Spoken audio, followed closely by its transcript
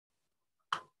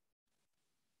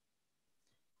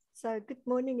So good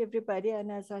morning, everybody.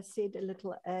 And as I said a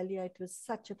little earlier, it was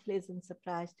such a pleasant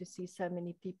surprise to see so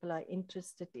many people are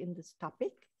interested in this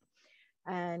topic.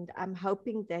 And I'm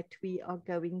hoping that we are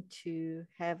going to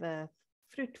have a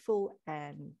fruitful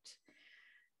and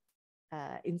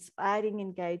inspiring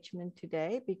engagement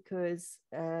today, because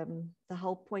the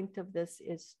whole point of this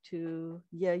is to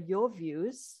hear your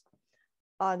views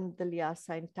on the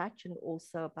Liasa in Touch and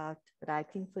also about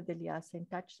writing for the Liasa in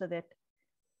Touch, so that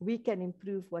we can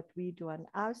improve what we do on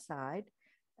our side,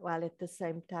 while at the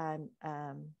same time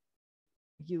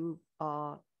you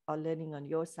are learning on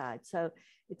your side. So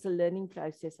it's a learning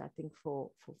process, I think,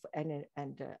 for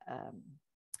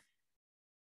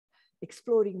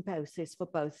exploring process for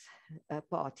both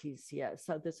parties here.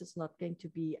 So this is not going to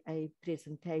be a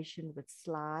presentation with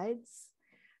slides,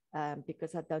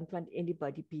 because I don't want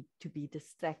anybody to be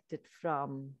distracted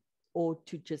from or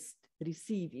to just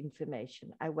receive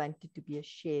information. I want it to be a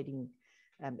sharing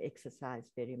exercise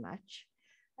very much.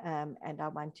 And I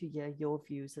want to hear your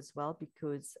views as well,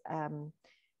 because I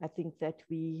think that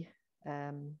we,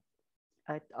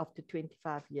 after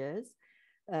 25 years,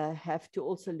 have to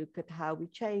also look at how we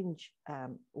change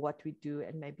what we do,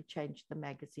 and maybe change the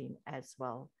magazine as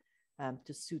well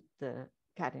to suit the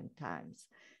current times.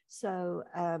 So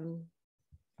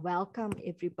welcome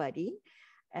everybody.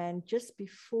 And just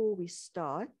before we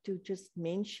start, to just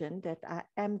mention that I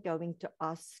am going to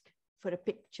ask for a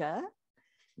picture.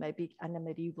 Maybe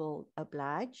Anna-Marie will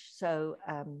oblige. So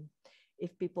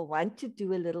if people want to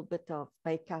do a little bit of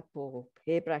makeup or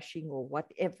hairbrushing or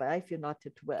whatever, if you're not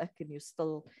at work and you're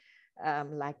still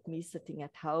like me sitting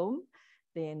at home,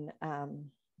 then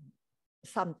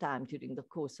sometime during the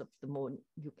course of the morning,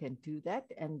 you can do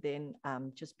that. And then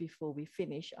just before we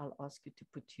finish, I'll ask you to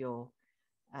put your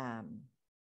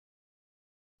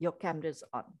cameras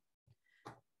on.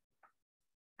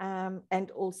 And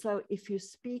also, if you're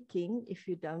speaking, if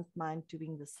you don't mind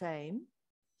doing the same,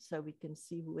 so we can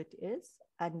see who it is,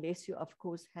 unless you, of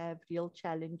course, have real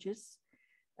challenges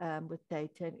with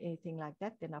data and anything like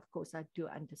that, then, of course, I do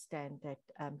understand that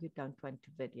you don't want to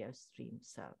video stream.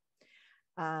 So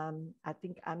I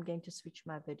think I'm going to switch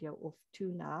my video off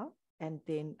too now, and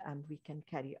then we can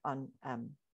carry on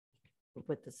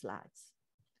with the slides.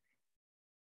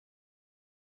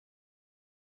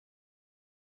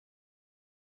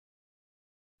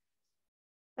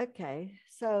 Okay,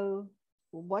 so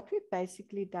what we've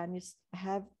basically done is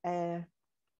have a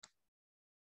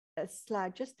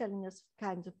slide just telling us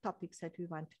kinds of topics that we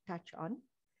want to touch on,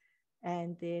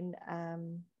 and then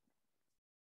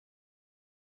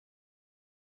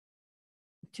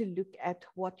to look at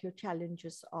what your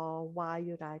challenges are, why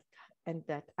you write, and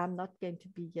that. I'm not going to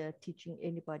be teaching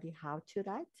anybody how to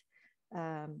write.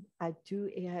 I do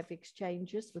have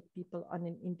exchanges with people on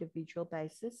an individual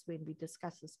basis when we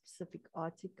discuss a specific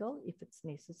article, if it's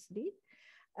necessary.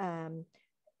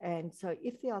 And so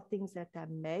if there are things that I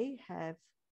may have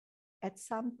at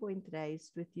some point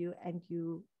raised with you, and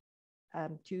you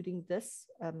during this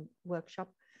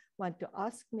workshop want to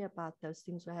ask me about those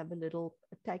things, or have a little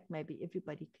take, maybe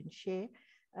everybody can share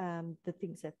the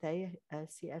things that they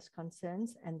see as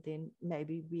concerns, and then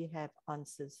maybe we have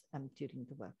answers during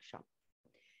the workshop.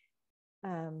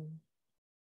 I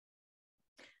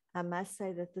must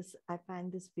say that I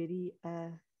find this very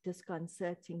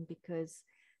disconcerting, because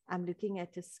I'm looking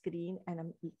at a screen and I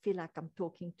feel like I'm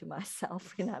talking to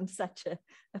myself, and I'm such a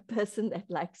person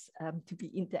that likes to be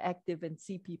interactive and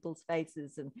see people's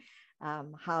faces and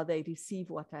how they receive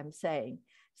what I'm saying.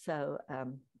 So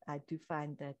I do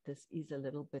find that this is a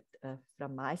little bit,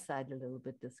 from my side, a little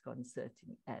bit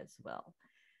disconcerting as well,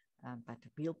 but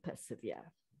we'll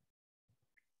persevere.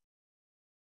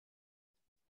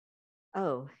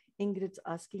 Oh, Ingrid's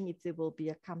asking if there will be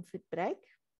a comfort break.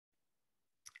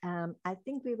 I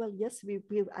think we will, yes,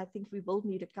 I think we will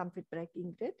need a comfort break,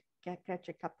 Ingrid. Catch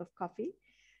a cup of coffee.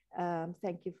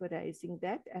 Thank you for raising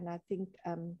that. And I think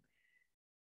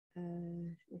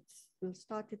we'll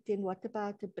start at 10. What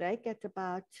about a break at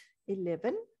about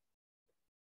 11?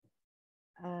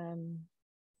 And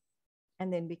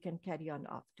then we can carry on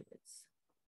afterwards.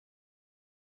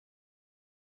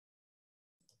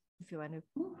 If you want to.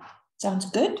 Sounds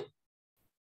good.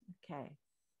 Okay.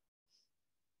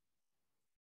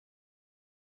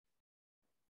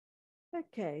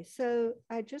 Okay, so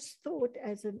I just thought,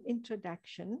 as an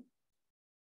introduction,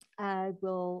 I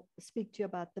will speak to you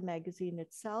about the magazine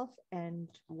itself and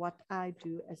what I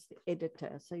do as the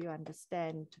editor, so you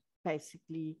understand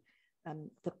basically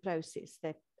the process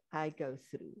that I go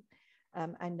through.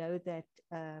 I know that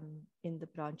in the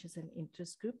branches and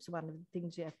interest groups, one of the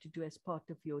things you have to do as part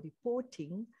of your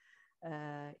reporting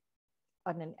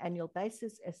on an annual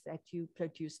basis is that you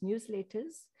produce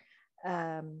newsletters.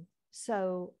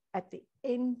 So at the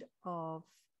end of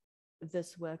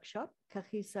this workshop,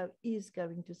 Kagiso is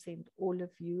going to send all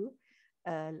of you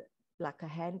like a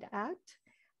handout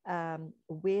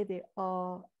where there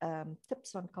are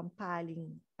tips on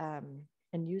compiling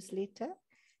a newsletter,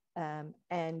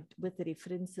 and with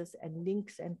references and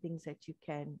links and things that you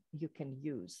can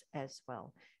use as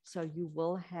well. So you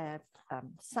will have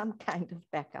some kind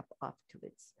of backup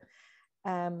afterwards.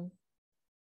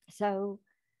 So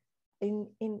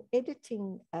in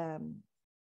editing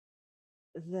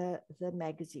the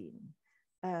magazine,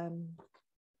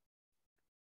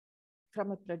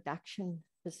 from a production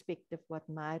perspective, what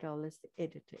my role as the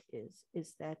editor is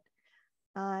that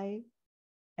I,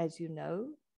 as you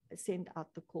know, send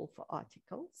out the call for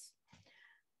articles.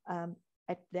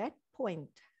 At that point,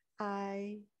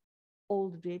 I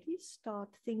already start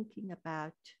thinking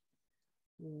about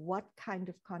what kind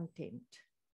of content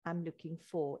I'm looking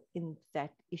for in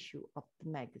that issue of the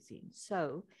magazine.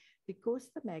 So because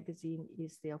the magazine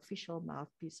is the official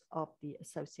mouthpiece of the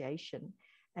association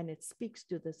and it speaks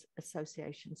to this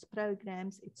association's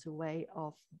programs, it's a way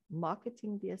of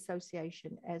marketing the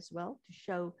association as well to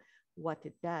show what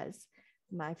it does.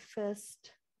 My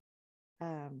first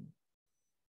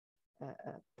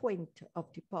point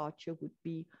of departure would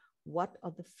be what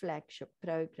are the flagship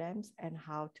programs and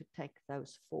how to take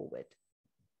those forward.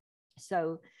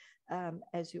 So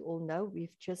as you all know,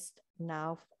 we've just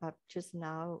now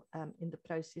in the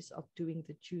process of doing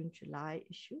the June-July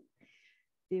issue.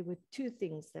 There were two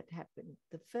things that happened.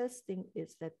 The first thing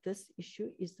is that this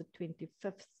issue is the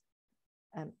 25th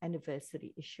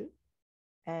anniversary issue.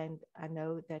 And I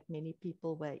know that many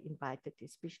people were invited,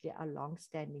 especially our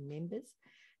long-standing members,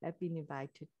 have been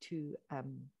invited to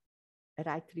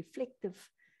write reflective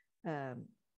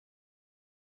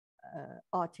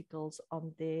articles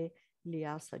on their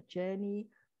Liasa journey,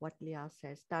 what Liasa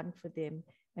has done for them,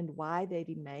 and why they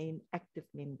remain active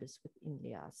members within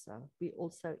Liasa. We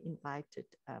also invited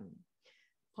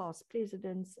past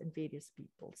presidents and various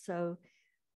people. So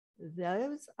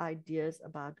those ideas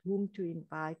about whom to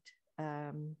invite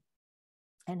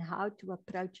and how to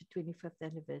approach a 25th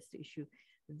anniversary issue,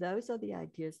 those are the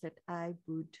ideas that I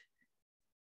would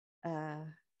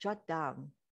jot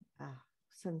down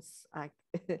since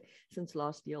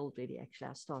last year already. Actually,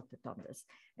 I started on this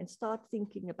and start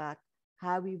thinking about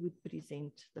how we would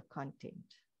present the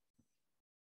content.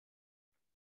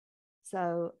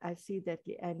 So I see that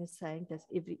Leanne is saying, does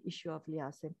every issue of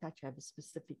Liasa in Touch have a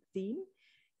specific theme?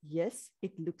 Yes,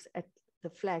 it looks at the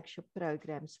flagship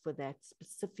programs for that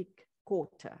specific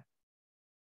quarter.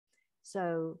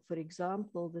 So, for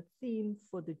example, the theme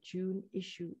for the June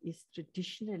issue is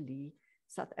traditionally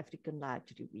South African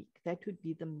Library Week. That would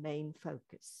be the main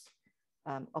focus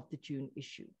of the June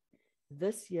issue.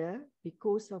 This year,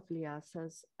 because of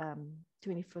Liasa's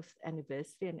 25th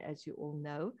anniversary, and as you all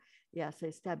know, Liasa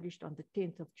established on the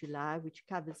 10th of July, which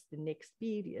covers the next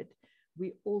period,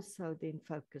 we also then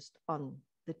focused on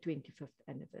the 25th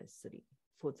anniversary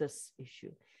for this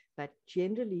issue. But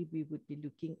generally, we would be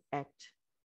looking at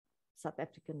South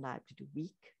African Library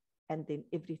Week and then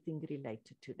everything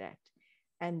related to that.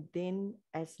 And then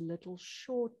as little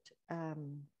short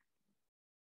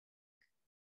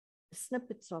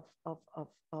snippets of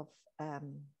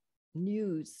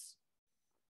news,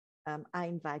 I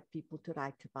invite people to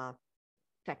write about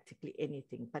practically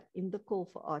anything. But in the call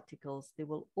for articles, there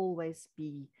will always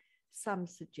be some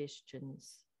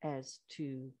suggestions as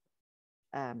to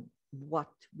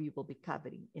what we will be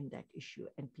covering in that issue,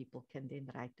 and people can then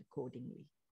write accordingly.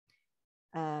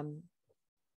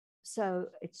 So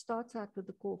it starts out with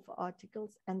the call for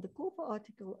articles, and the call for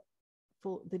article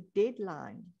for the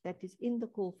deadline that is in the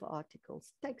call for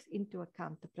articles takes into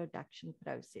account the production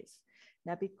process.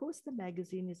 Now, because the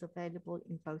magazine is available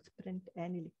in both print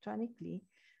and electronically,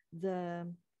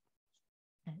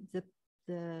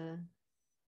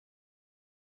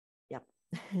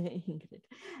 Ingrid.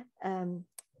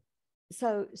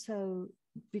 So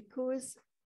because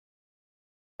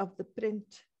of the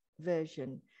print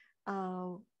version,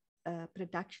 our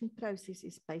production process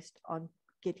is based on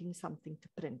getting something to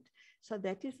print. So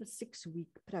that is a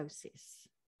 6-week process.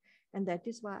 And that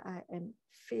is why I am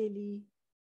fairly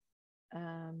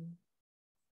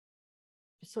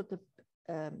sort of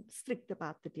strict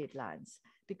about the deadlines,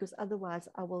 because otherwise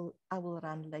I will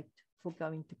run late for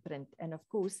going to print. And of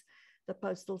course, the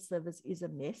Postal Service is a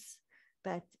mess,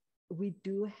 but we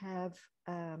do have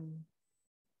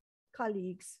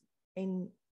colleagues in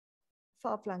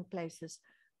far-flung places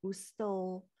who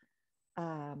still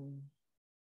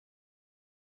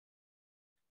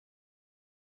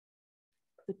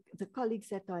the colleagues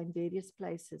that are in various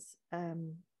places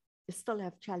still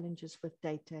have challenges with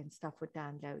data and stuff with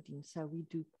downloading. So we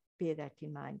do bear that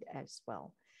in mind as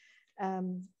well.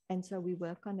 And so we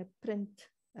work on a print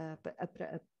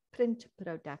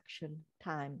production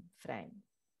time frame.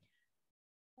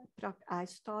 I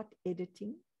start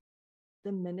editing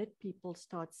the minute people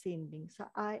start sending. So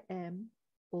I am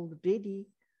already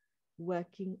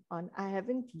working on, I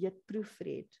haven't yet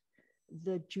proofread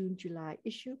the June, July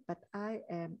issue, but I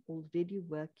am already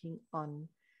working on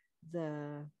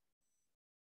the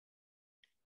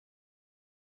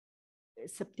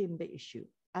September issue.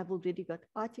 I've already got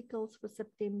articles for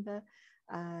September.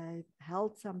 I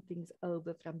held some things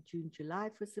over from June, July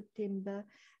for September,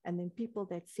 and then people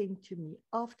that sent to me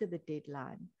after the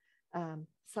deadline,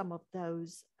 some of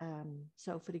those.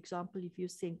 So for example, if you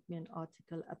sent me an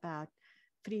article about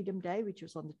Freedom Day, which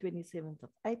was on the 27th of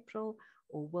April,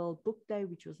 or World Book Day,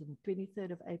 which was on the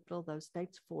 23rd of April, those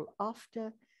dates fall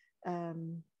after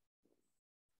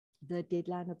the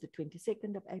deadline of the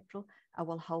 22nd of April, I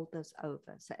will hold those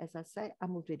over. So as I say,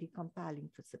 I'm already compiling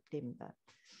for September.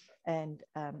 And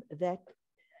that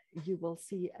you will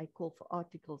see a call for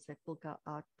articles that will go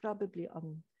out probably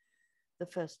on the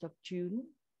 1st of June.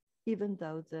 Even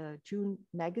though the June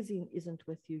magazine isn't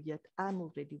with you yet, I'm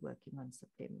already working on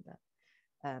September.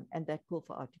 And that call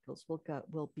for articles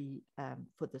will be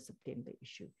for the September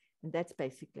issue. And that's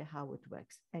basically how it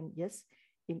works. And yes,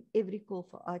 in every call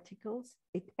for articles,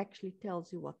 it actually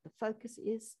tells you what the focus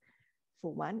is,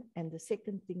 for one. And the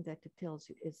second thing that it tells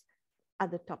you is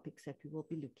other topics that we will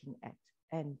be looking at.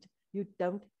 And you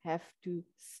don't have to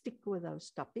stick with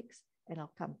those topics. And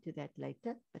I'll come to that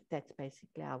later, but that's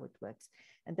basically how it works.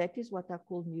 And that is what I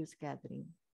call news gathering.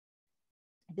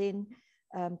 Then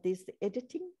there's the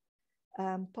editing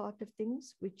part of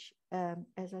things, which,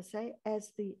 as I say,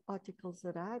 as the articles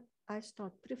arrive, I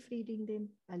start proofreading them,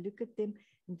 I look at them,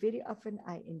 and very often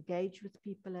I engage with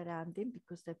people around them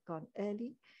because they've gone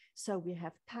early. So we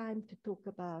have time to talk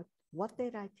about what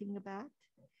they're writing about.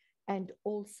 And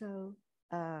also,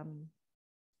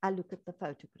 I look at the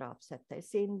photographs that they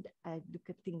send. I look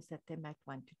at things that they might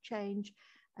want to change.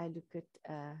 I look at,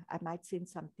 I might send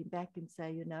something back and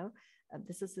say, you know,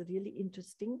 this is really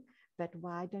interesting, but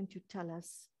why don't you tell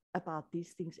us about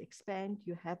these things? Expand,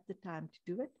 you have the time to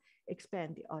do it.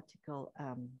 Expand the article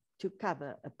to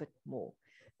cover a bit more.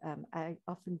 I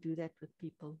often do that with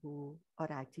people who are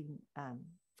writing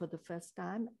for the first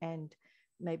time, and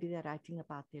maybe they're writing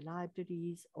about their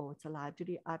libraries, or it's a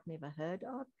library I've never heard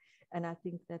of. And I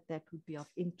think that that would be of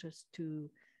interest to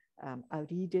our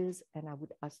readers, and I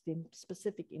would ask them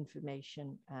specific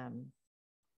information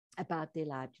about their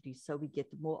libraries, so we get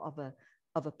more of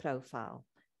a profile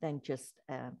than just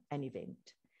an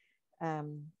event.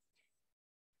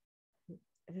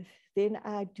 Then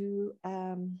I do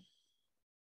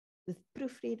the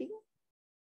proofreading,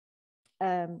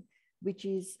 which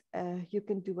is you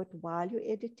can do it while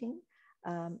you're editing,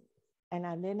 and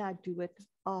then I do it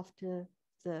after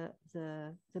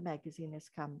the magazine has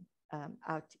come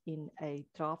out in a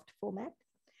draft format.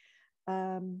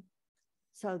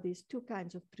 So there's two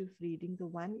kinds of proofreading. The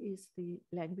one is the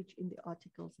language in the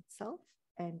articles itself,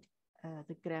 and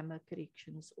the grammar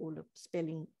corrections, all of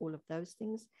spelling, all of those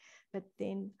things. But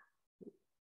then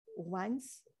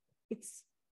once it's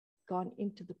gone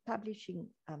into the publishing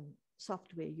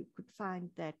software, you could find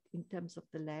that in terms of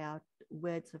the layout,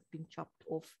 words have been chopped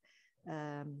off,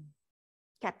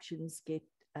 captions get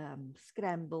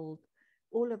scrambled,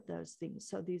 all of those things.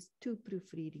 So there's two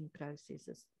proofreading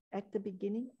processes, at the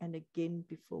beginning and again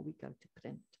before we go to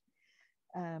print.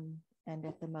 And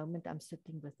at the moment, I'm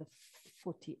sitting with a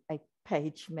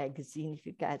 48-page magazine, if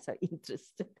you guys are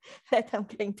interested, that I'm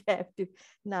going to have to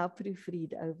now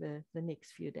proofread over the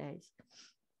next few days.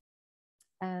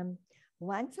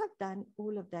 Once I've done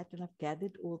all of that and I've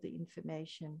gathered all the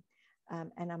information,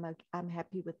 and I'm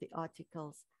happy with the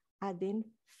articles, I then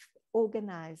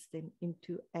organize them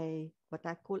into what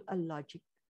I call a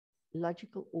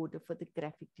logical order for the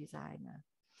graphic designer.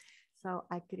 So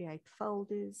I create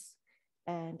folders,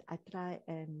 and I try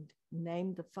and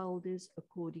name the folders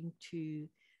according to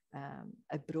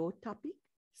a broad topic.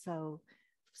 So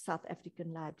South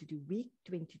African Library Week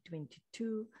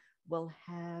 2022 will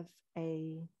have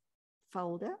a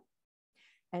folder,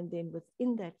 and then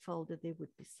within that folder there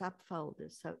would be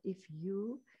subfolders. So if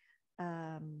you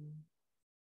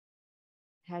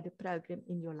had a program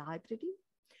in your library,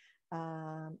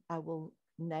 I will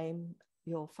name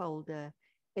your folder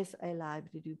SA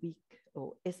Library Week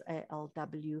or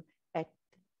SALW at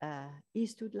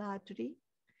Eastwood Library.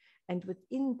 And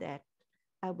within that,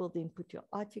 I will then put your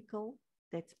article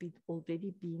that's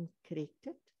already been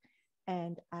corrected.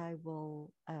 and I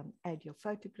will add your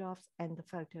photographs, and the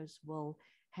photos will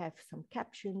have some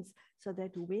captions so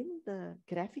that when the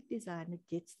graphic designer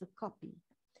gets the copy,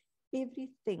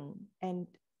 everything, and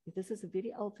this is a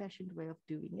very old-fashioned way of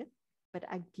doing it, but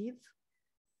I give,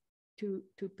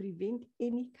 to prevent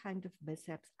any kind of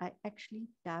mishaps, I actually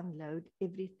download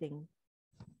everything.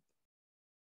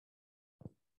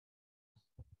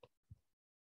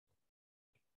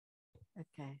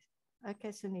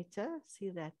 Okay, Sunita, see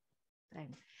that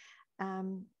thing.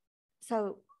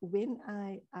 So when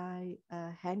I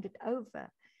hand it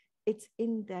over, it's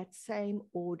in that same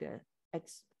order.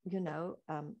 It's, you know,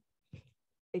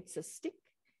 it's a stick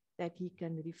that he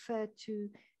can refer to,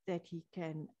 that he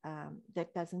can,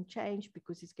 that doesn't change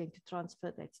because he's going to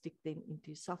transfer that stick then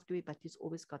into his software, but he's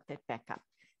always got that backup.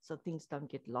 So things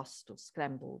don't get lost or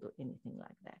scrambled or anything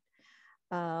like that.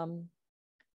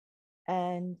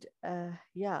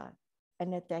 Yeah,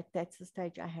 and at that's the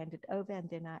stage I hand it over. And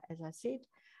then as I said,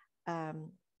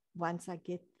 once I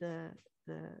get the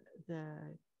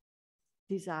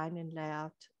design and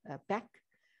layout back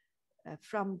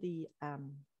from the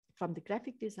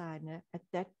graphic designer, at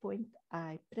that point,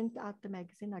 I print out the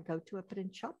magazine. I go to a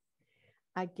print shop.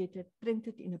 I get it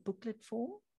printed in a booklet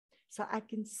form, so I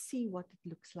can see what it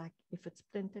looks like if it's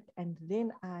printed. And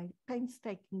then I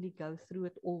painstakingly go through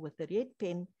it all with a red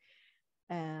pen,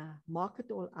 mark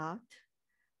it all out,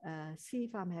 see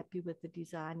if I'm happy with the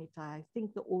design. If I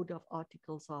think the order of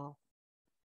articles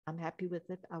I'm happy with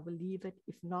it, I will leave it.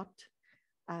 If not,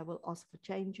 I will ask for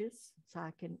changes, so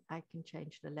I can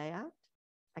change the layout.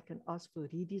 I can ask for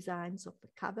redesigns of the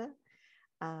cover.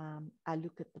 I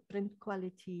look at the print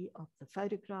quality of the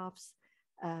photographs.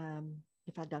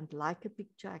 If I don't like a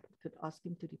picture, I could ask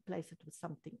him to replace it with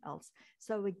something else.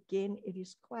 So again, it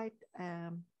is quite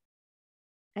an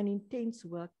intense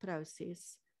work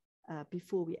process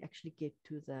before we actually get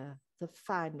to the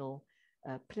final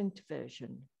print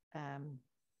version.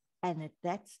 And at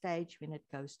that stage, when it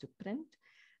goes to print,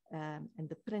 and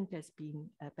the print has been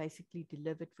basically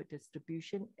delivered for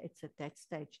distribution, it's at that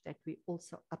stage that we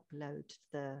also upload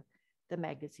the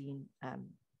magazine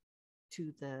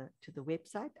to the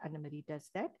website. Anna-Marie does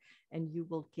that, and you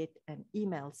will get an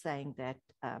email saying that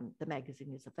the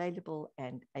magazine is available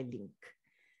and a link.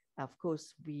 Of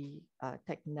course, we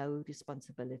take no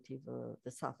responsibility for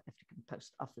the South African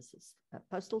Post Office's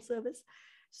postal service.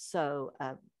 So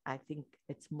I think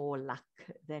it's more luck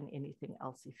than anything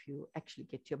else if you actually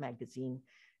get your magazine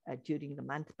during the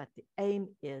month. But the aim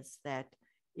is that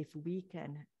if we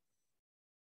can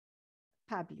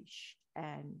publish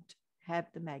and have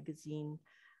the magazine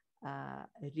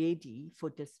ready for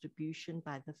distribution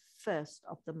by the 1st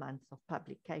of the month of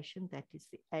publication, that is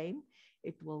the aim.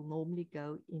 It will normally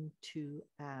go into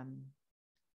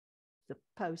the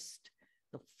post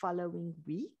the following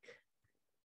week,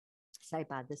 say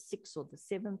by the 6th or the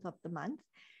 7th of the month.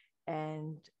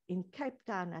 And in Cape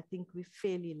Town, I think we're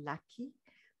fairly lucky.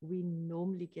 We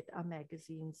normally get our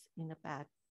magazines in about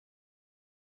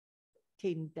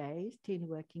 10 days, 10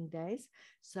 working days.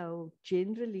 So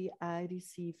generally, I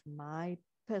receive my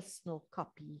personal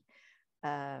copy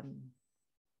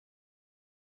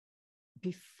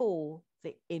before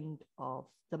the end of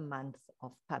the month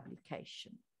of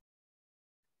publication.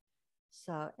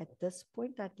 So at this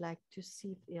point, I'd like to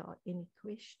see if there are any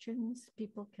questions.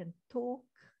 People can talk.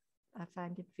 I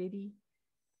find it very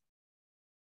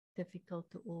difficult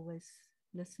to always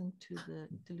listen to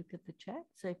look at the chat.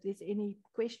 So if there's any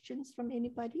questions from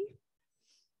anybody.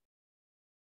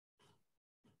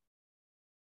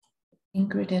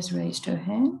 Ingrid has raised her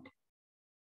hand.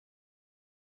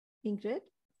 Ingrid?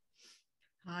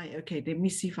 Hi, okay, let me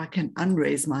see if I can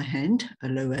unraise my hand, a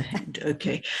lower hand,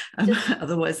 okay.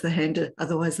 Otherwise the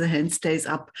hand stays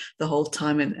up the whole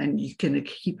time, and you can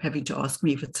keep having to ask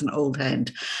me if it's an old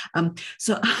hand.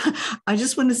 So I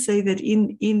just want to say that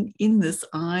in this,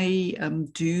 I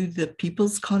do the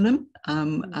people's column,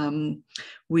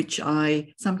 which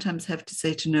I sometimes have to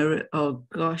say to Nohra, oh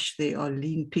gosh, they are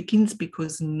lean pickings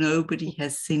because nobody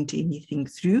has sent anything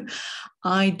through.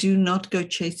 I do not go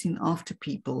chasing after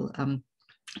people.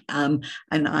 And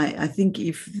I think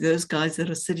if those guys that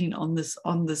are sitting on this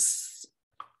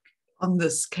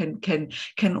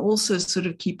can also sort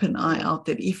of keep an eye out,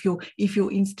 that if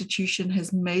your institution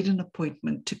has made an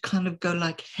appointment, to kind of go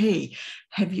like, hey,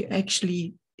 have you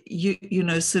actually you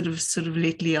know sort of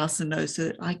let Liasa know, so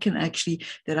that I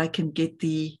can get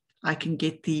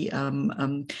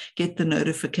the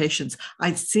notifications.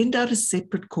 I send out a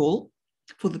separate call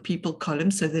people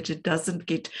column, so that it doesn't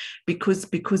get, because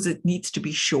it needs to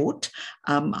be short.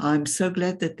 I'm so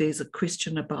glad that there's a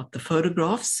question about the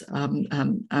photographs. I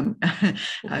mean,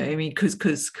 because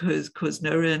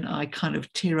Nohra and I kind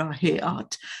of tear our hair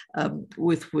out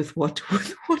with what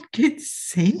gets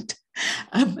sent,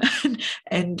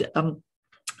 and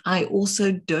I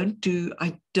also don't do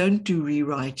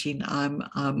rewriting. I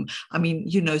mean,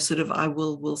 you know, sort of I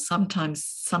will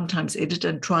sometimes edit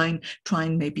and try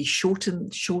and maybe shorten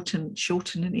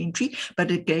an entry. But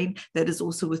again, that is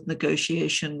also with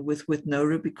negotiation with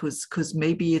Nohra, because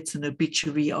maybe it's an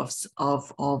obituary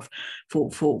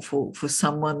for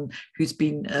someone who's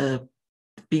been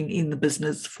in the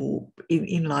business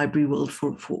in library world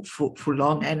for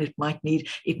long, and it might need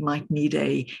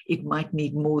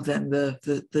more than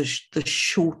the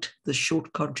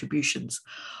short contributions.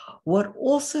 What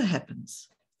also happens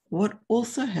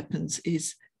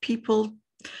is people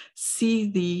see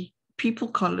the people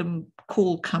column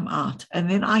call come out, and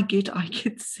then I get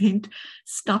sent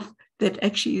stuff that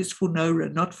actually is for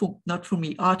Nohra, not for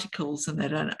me, articles and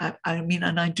that. I mean,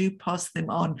 and I do pass them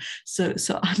on. So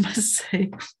I must say,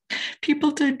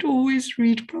 people don't always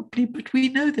read properly, but we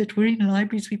know that we're in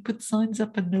libraries, we put signs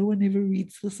up and no one ever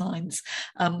reads the signs.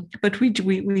 But we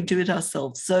do it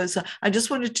ourselves. So I just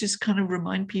wanted to kind of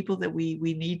remind people that we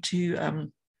need to,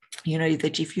 you know,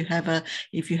 that if you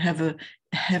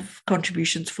have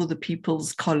contributions for the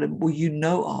people's column, or you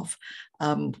know of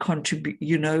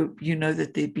you know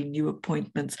that there've been new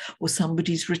appointments, or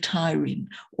somebody's retiring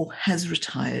or has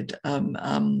retired,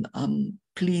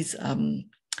 please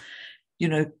you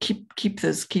know, keep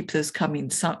those coming.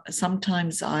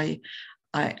 Sometimes I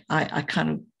kind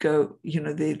of go, you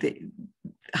know,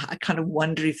 I kind of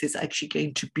wonder if there's actually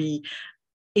going to be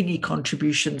any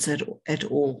contributions at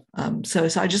all. So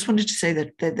I just wanted to say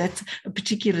that's a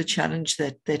particular challenge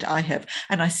that I have,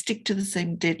 and I stick to the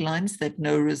same deadlines that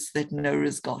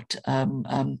Nohra's got.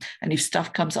 And if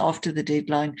stuff comes after the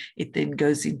deadline, it then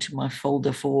goes into my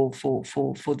folder for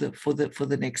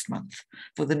the next month,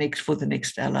 for the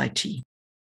next LIT.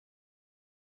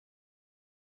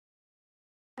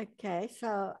 Okay,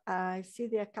 so I see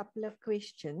there are a couple of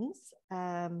questions.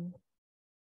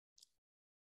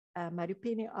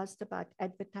 Marupeni asked about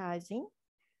advertising.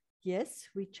 Yes,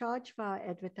 we charge for our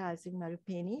advertising,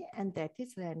 Marupeni, and that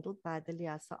is handled by the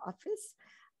Liasa office.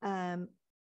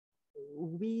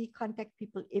 We contact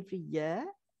people every year.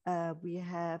 We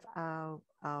have our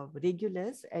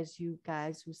regulars, as you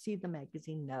guys who see the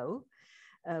magazine know.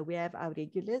 We have our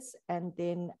regulars, and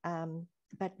then,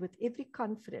 but with every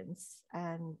conference,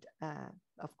 and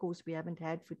of course we haven't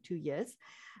had for 2 years,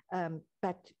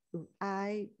 but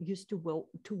I used to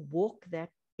walk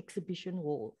that exhibition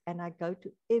wall, and I go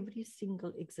to every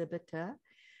single exhibitor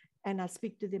and I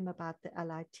speak to them about the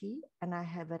LIT, and I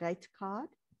have a rate card.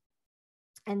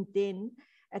 And then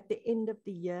at the end of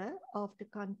the year of the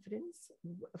conference,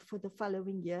 for the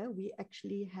following year, we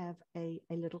actually have a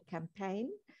little campaign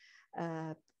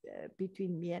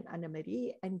between me and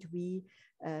Anna-Marie, and we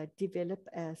develop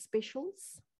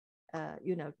specials,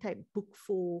 you know,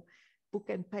 book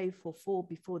and pay for 4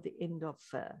 before the end of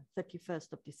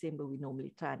 31st of December, we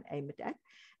normally try and aim it at,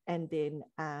 and then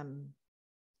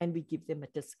and we give them a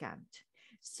discount.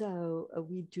 So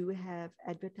we do have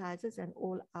advertisers, and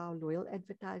all our loyal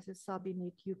advertisers,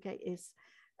 Sabinet, UKS,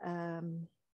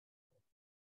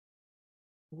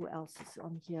 who else is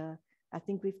on here? I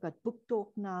think we've got Book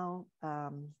Talk now,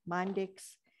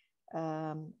 Mindex,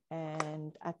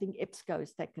 and I think EXCO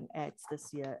has taken ads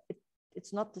this year.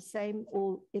 It's not the same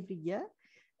every year.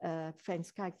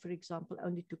 Fanskijk, for example,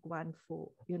 only took one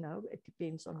for, you know, it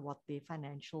depends on what their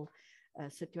financial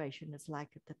situation is like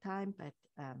at the time. But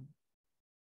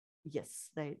yes,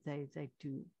 they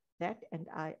do that, and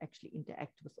I actually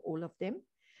interact with all of them.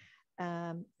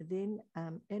 Then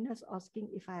Anna's asking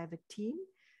if I have a team.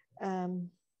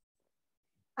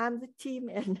 I'm the team,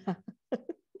 Anna.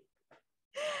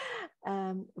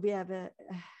 We have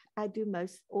I do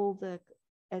all the,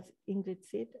 as Ingrid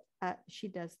said, she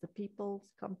does the people's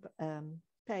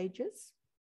pages,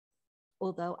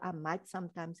 although I might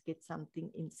sometimes get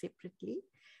something in separately,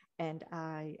 and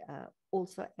I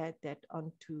also add that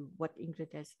onto what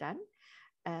Ingrid has done.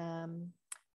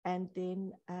 And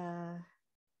then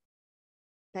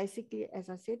basically, as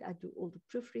I said, I do all the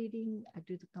proofreading, I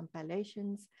do the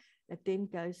compilations. It then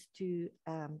goes to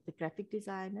the graphic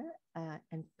designer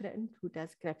and print, who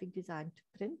does graphic design to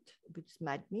print, which is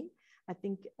Madney. I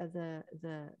think the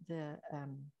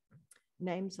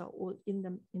names are all in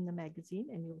the magazine,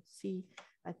 and you'll see.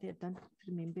 I don't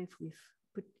remember if we've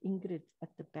put Ingrid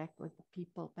at the back or the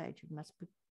people page. We must put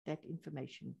that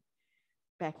information.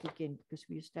 back again because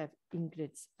we used to have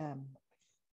Ingrid's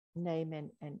name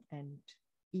and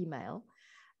email.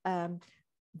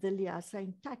 The Liaisa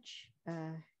in Touch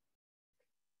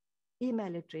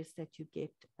email address that you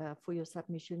get for your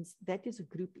submissions, that is a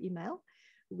group email,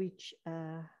 which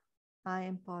I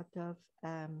am part of,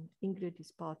 Ingrid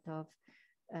is part of,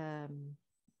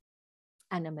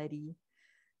 Anna Marie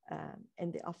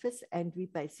in the office, and we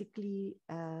basically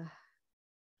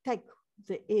take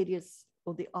the areas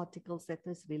or the articles that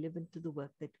is relevant to the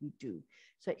work that we do.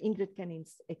 So Ingrid can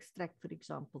extract, for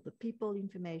example, the people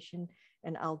information,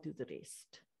 and I'll do the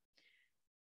rest.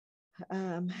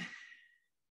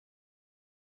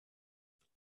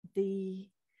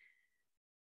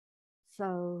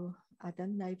 So I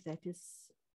don't know if that has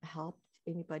helped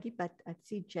anybody, but I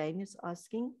see Jane is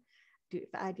asking,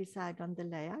 if I decide on the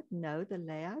layout? No, the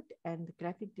layout and the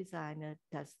graphic designer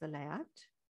does the layout.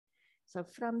 So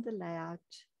from the layout,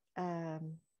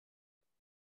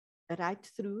 right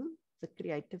through the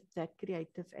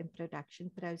creative and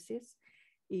production process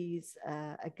is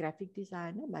a graphic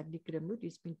designer, Magdi Grimwood,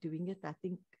 who's been doing it, I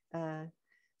think,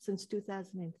 since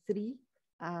 2003.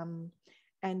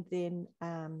 And then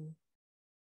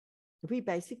we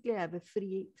basically have a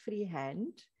free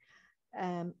hand.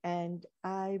 And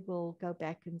I will go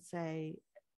back and say,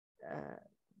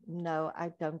 no,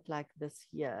 I don't like this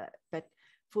here. But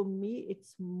for me,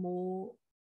 it's more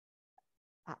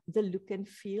the look and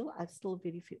feel. I still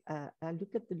I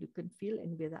look at the look and feel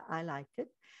and whether I like it.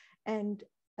 And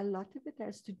a lot of it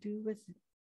has to do with,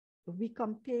 we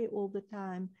compare all the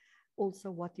time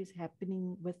also what is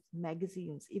happening with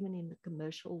magazines, even in the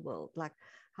commercial world, like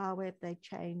how have they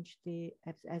changed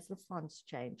as the fonts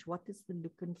change? What is the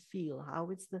look and feel? How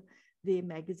is their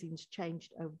magazines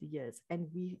changed over the years? And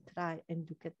we try and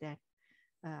look at that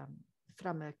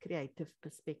from a creative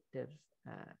perspective.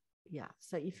 Yeah,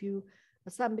 so if you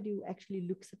are somebody who actually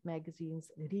looks at magazines,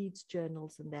 reads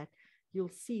journals and that, you'll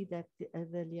see that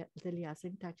the Liaisa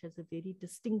in Touch has a very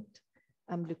distinct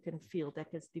look and feel that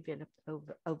has developed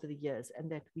over the years, and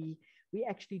that we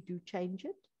actually do change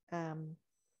it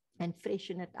and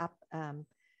freshen it up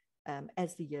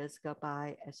as the years go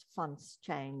by, as fonts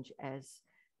change, as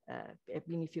I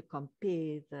mean, if you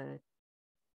compare the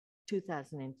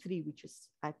 2003, which is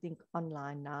I think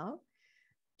online now,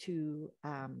 to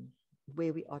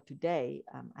where we are today,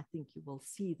 I think you will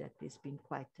see that there's been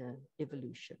quite an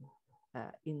evolution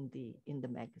in the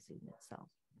magazine itself.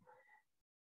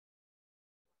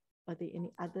 Are there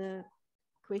any other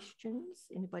questions?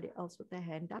 Anybody else with their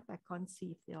hand up? I can't see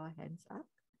if there are hands up.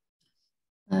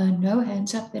 No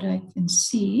hands up that I can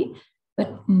see.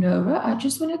 But Nohra, I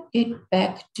just want to get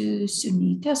back to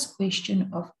Sunita's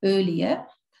question of earlier.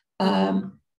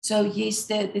 So yes,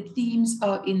 the themes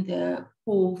are in the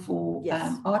call for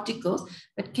articles,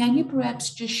 but can you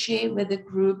perhaps just share with the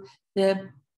group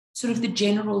the sort of the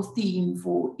general theme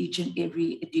for each and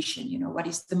every edition? You know, what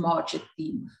is the market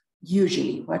theme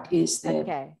usually? What is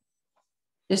the,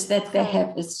 just that they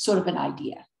have a sort of an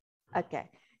idea. Okay.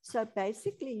 So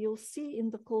basically, you'll see in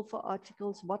the call for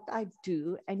articles what I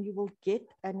do, and you will get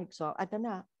an example. I don't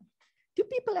know. Do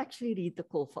people actually read the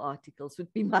call for articles?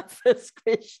 Would be my first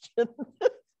question.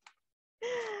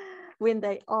 When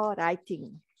they are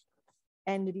writing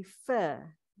and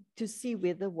refer to see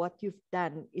whether what you've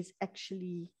done is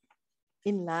actually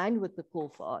in line with the call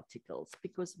for articles,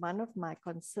 because one of my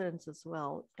concerns as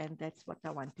well, and that's what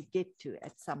I want to get to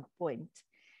at some point,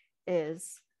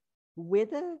 is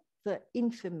whether the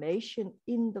information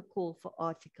in the call for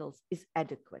articles is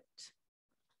adequate.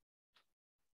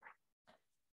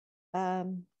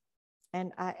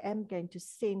 And I am going to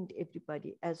send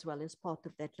everybody, as well as part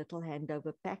of that little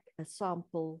handover pack, a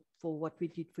sample for what we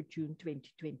did for June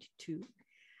 2022.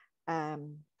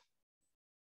 And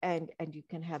you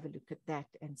can have a look at that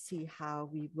and see how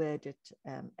we word it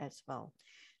as well.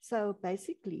 So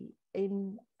basically,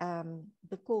 in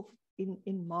the call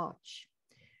in March,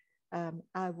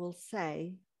 I will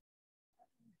say,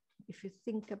 if you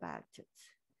think about it,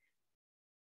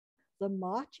 the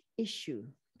March issue,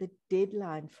 the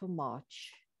deadline for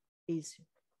March is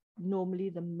normally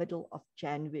the middle of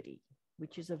January,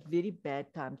 which is a very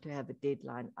bad time to have a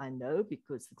deadline, I know,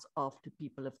 because it's after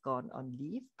people have gone on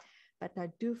leave. But I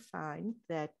do find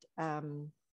that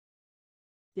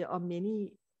there are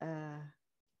many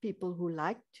people who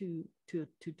like to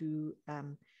do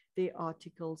their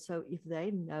articles. So if they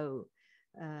know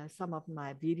some of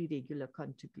my very regular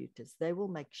contributors, they will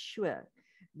make sure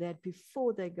that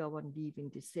before they go on leave in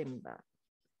December,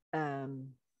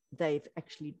 they've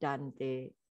actually done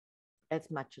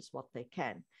as much as what they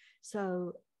can.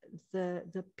 So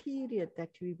the period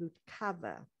that we would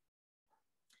cover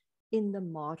in the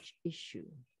March issue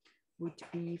would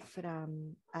be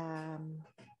from, let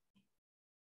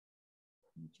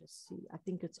me just see, I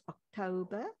think it's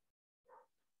October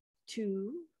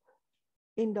to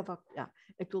end of October.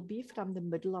 It will be from the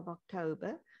middle of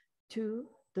October to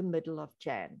the middle of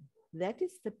Jan. That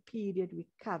is the period we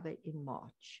cover in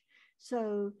March.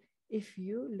 So if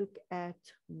you look at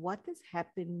what has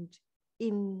happened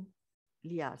in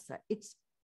Liasa, it's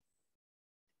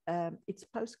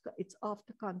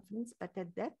after conference, but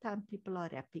at that time people are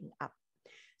wrapping up.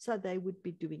 So they would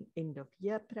be doing end of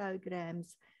year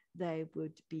programs. They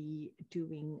would be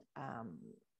doing,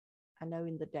 I know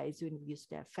in the days when we used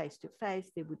to have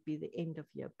face-to-face, there would be the end of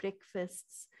year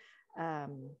breakfasts,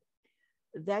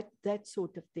 that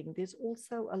sort of thing. There's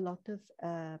also a lot of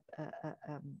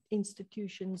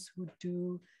institutions who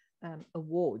do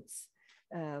awards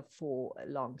for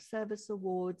long service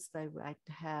awards. They might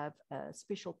have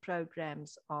special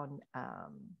programs on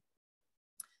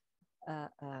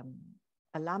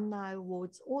alumni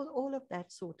awards, all of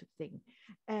that sort of thing.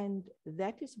 And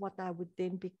that is what I would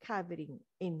then be covering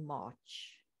in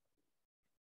March.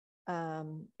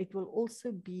 It will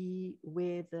also be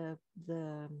where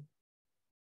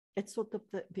it's sort of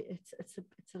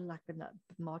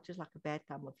March is like a bad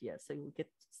time of year. So you get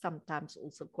sometimes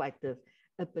also quite a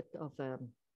bit of a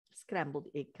scrambled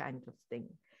egg kind of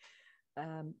thing.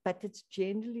 But it's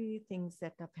generally things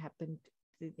that have happened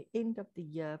to the end of the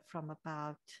year from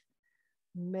about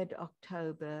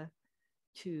mid-October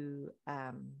to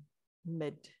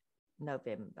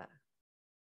mid-November.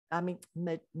 I mean,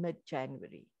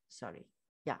 mid-January, sorry.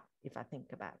 Yeah, if I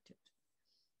think about it.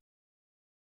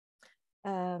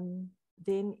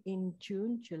 Then in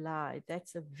June, July,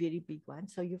 that's a very big one.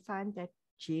 So you find that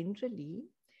generally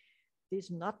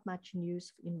there's not much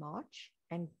news in March,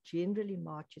 and generally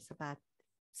March is about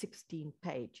 16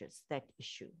 pages, that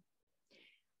issue.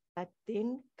 But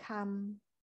then come,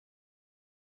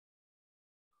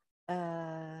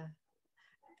 the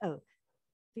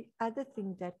other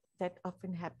thing that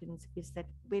often happens is that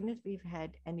when we've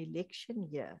had an election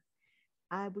year,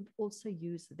 I would also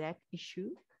use that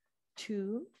issue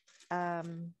to,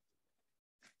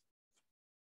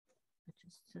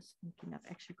 just thinking, I've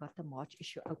actually got the March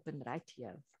issue open right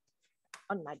here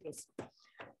on my desk.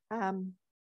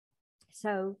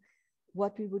 So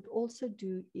what we would also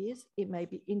do is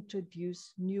maybe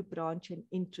introduce new branch and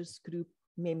interest group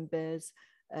members,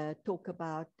 talk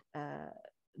about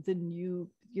the new,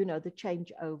 the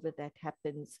changeover that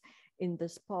happens in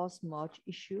this past March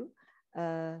issue.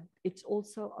 It's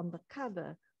also on the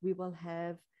cover, we will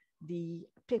have the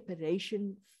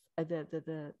preparation,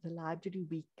 the Library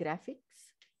Week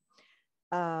graphics,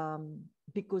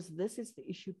 because this is the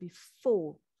issue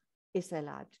before SA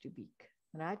Library Week,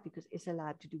 right? Because SA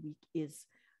Library Week is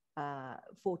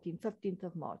 14th, 15th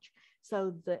of March.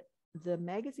 So the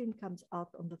magazine comes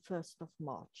out on the 1st of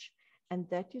March. And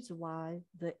that is why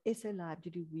the SA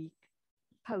Library Week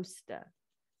poster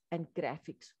and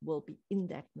graphics will be in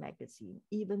that magazine,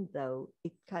 even though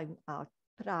it came out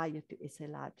prior to SA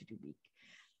Library Week.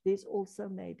 There's also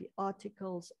maybe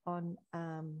articles on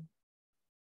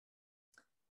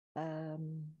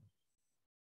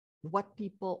what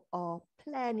people are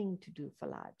planning to do for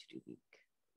Library Week.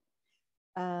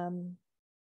 And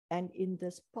in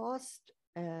this past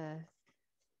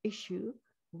issue,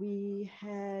 we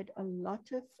had a lot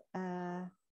of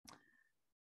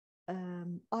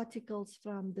articles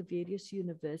from the various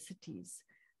universities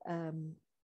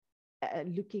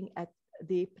looking at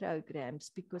their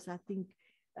programs, because I think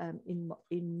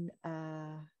in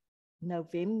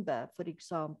November, for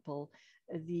example,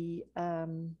 the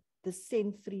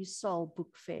Send Free Soul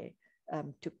Book Fair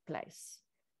took place.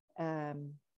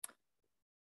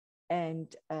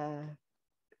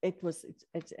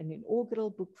 It's an inaugural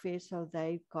book fair, so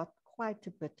they got quite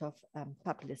a bit of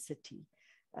publicity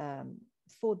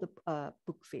for the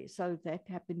book fair. So that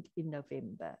happened in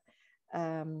November.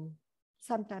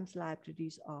 Sometimes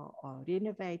libraries are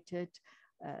renovated.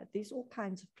 There's all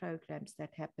kinds of programs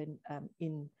that happen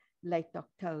in late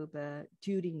October,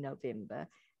 during November,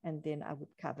 and then I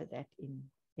would cover that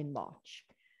in March.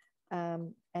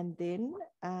 And then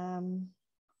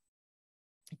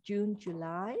June,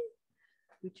 July,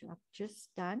 which I've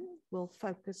just done, will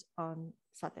focus on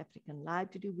South African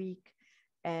Library Week,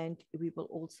 and we will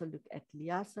also look at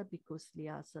Liasa, because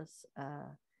Liasa's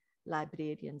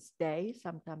Librarians Day.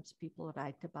 Sometimes people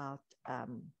write about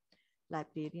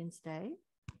Librarians Day.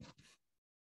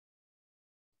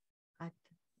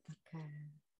 Okay.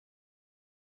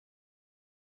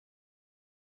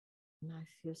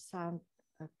 Nice, you sound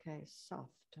okay,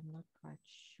 soft. I'm not quite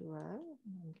sure.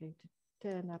 I'm going to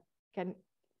turn up.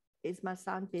 Is my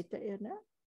sound better, Erna?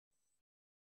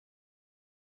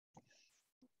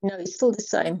 No, it's still the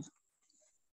same.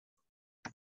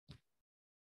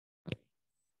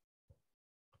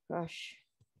 Gosh.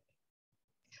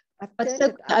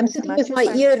 But I'm sitting with my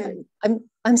ear.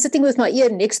 I'm sitting with my ear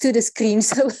next to the screen,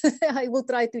 so I will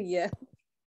try to hear.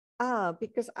 Ah,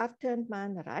 because I've turned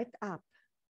mine right up.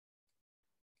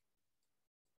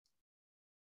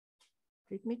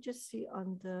 Let me just see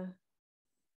on the.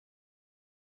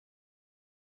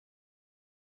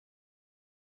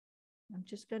 I'm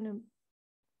just going to.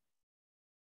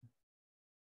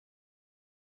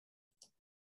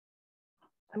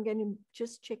 I'm going to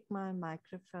just check my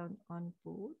microphone on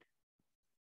board.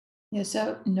 Yeah,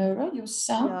 so Nohra, your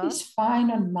sound is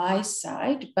fine on my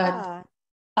side, but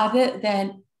other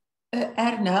than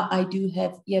Erna, I do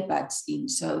have earbuds in,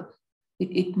 so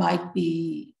it might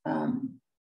be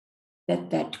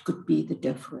that could be the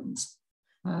difference.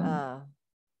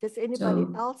 Does anybody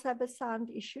else have a sound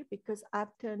issue? Because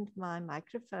I've turned my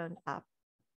microphone up.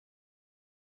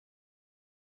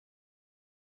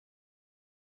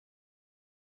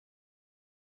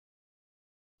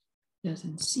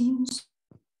 Doesn't seem so.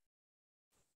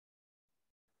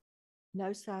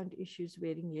 No sound issues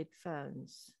wearing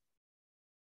headphones.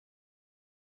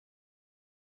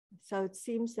 So it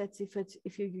seems that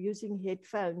if you're using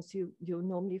headphones, you'll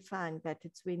normally find that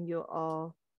it's when you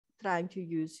are trying to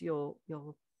use your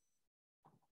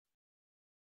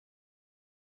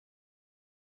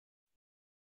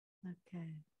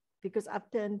okay, because I've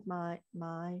turned my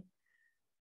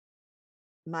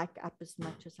mic up as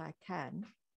much as I can.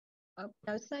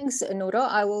 No, thanks, Nohra.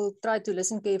 I will try to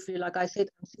listen carefully. Like I said,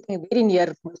 I'm sitting very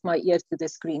near with my ears to the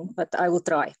screen, but I will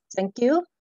try. Thank you.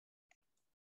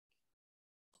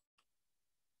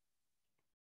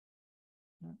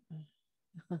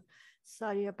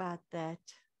 Sorry about that.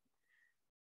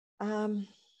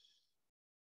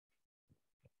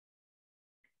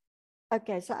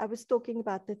 Okay, so I was talking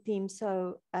about the theme.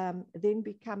 So then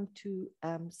we come to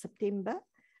September.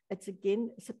 It's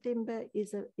again, September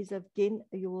is again,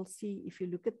 you will see if you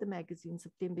look at the magazine,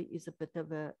 September is a bit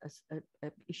of a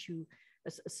issue,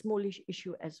 a smallish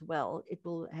issue as well. It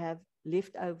will have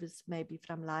leftovers maybe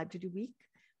from Library Week,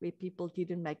 where people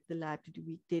didn't make the Library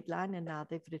Week deadline and now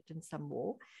they've written some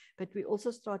more. But we're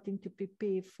also starting to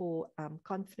prepare for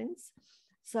conference.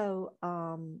 So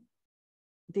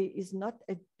there is not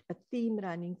a theme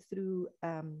running through,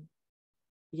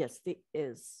 yes, there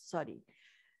is, sorry,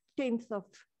 10th of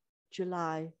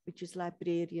July, which is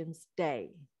Librarians Day.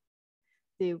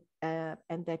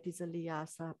 And that is a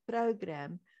LIASA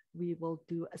program. We will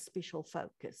do a special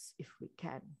focus, if we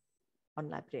can, on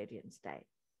Librarians Day,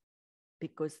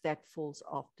 because that falls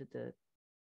after the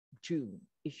June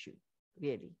issue,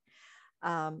 really.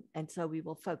 And so we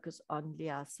will focus on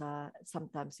LIASA.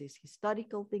 Sometimes there's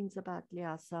historical things about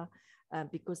LIASA,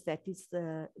 because that is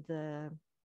the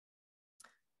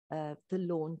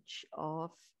launch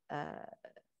of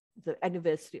the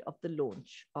anniversary of the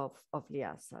launch of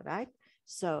LIASA, right?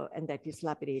 So, and that is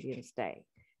Librarians Day.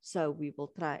 So we will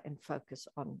try and focus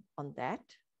on that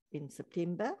in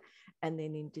September. And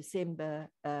then in December,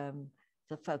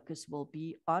 the focus will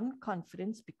be on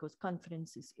conference, because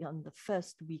conference is on the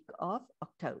first week of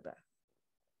October.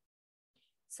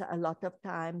 So a lot of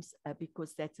times,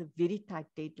 because that's a very tight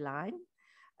deadline,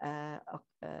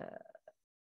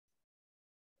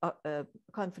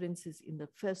 conferences in the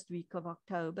first week of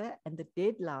October, and the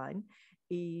deadline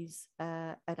is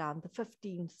around the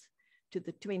 15th to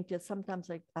the 20th. Sometimes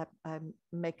I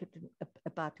make it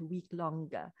about a week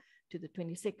longer, to the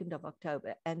 22nd of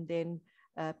October, and then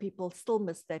people still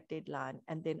miss that deadline,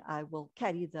 and then I will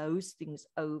carry those things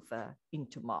over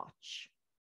into March.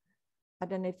 I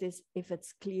don't know if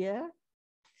it's clear,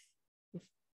 if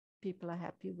people are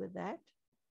happy with that.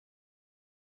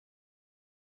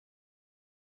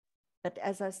 But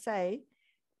as I say,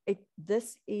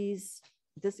 this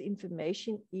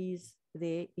information is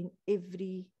there in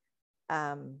every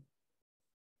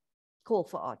call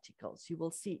for articles. You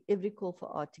will see every call for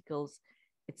articles.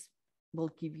 Will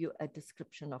give you a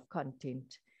description of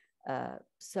content.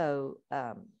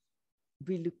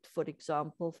 We looked, for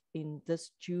example, in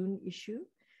this June issue,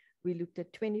 we looked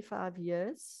at 25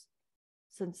 years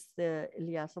since the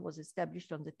LIASA was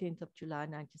established on the 10th of July,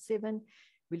 1997.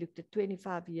 We looked at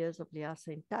 25 years of LIASA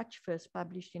in Touch, first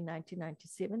published in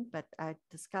 1997, but I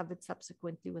discovered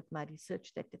subsequently with my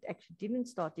research that it actually didn't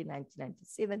start in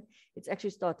 1997. It's actually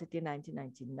started in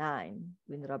 1999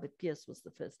 when Robert Pierce was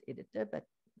the first editor, but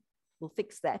we'll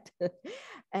fix that.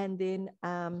 And then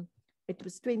it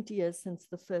was 20 years since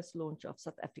the first launch of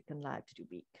South African Library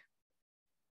Week.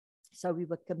 So we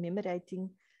were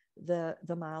commemorating the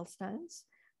milestones.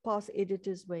 Past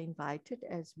editors were invited,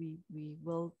 as we've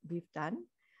done.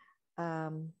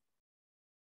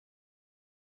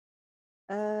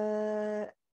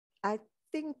 I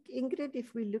think, Ingrid,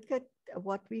 if we look at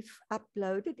what we've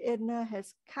uploaded, Edna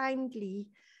has kindly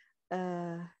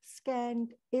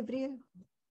scanned every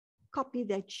copy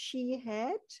that she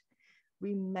had.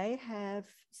 We may have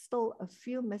still a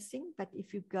few missing, but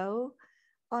if you go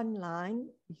online,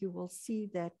 you will see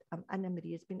that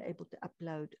Anna-Marie has been able to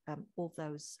upload all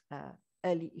those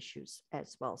early issues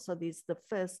as well. So there's the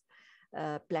first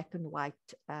black and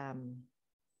white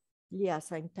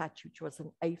Liasa in Touch, which was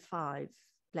an A5,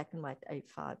 black and white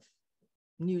A5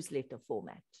 newsletter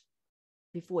format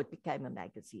before it became a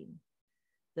magazine.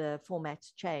 The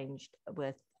formats changed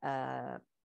with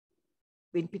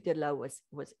when Peter Lowe was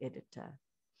editor.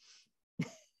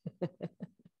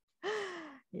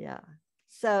 Yeah.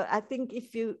 So I think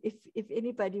if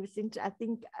anybody was interested, I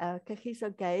think Kagiso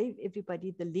gave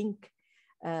everybody the link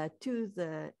to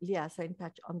the Liasa in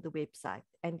Touch on the website.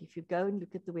 And if you go and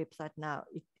look at the website now,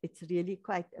 it's really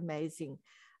quite amazing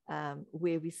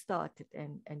where we started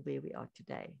and where we are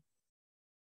today.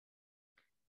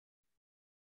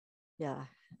 Yeah,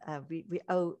 we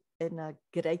owe in a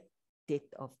great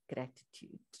debt of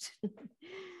gratitude.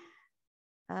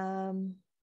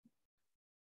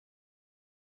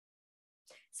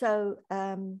 So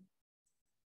in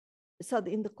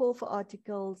the call for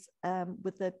articles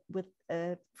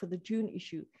for the June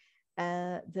issue,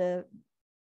 the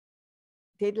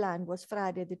deadline was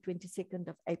Friday, the 22nd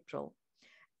of April.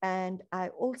 And I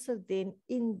also then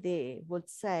in there would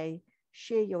say,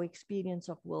 share your experience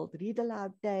of World Read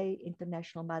Aloud Day,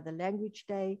 International Mother Language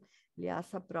Day,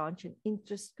 Liasa branch and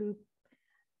interest group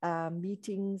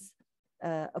meetings,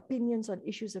 opinions on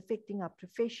issues affecting our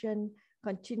profession,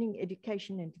 continuing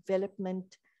education and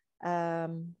development,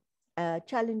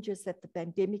 challenges that the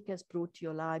pandemic has brought to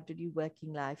your library,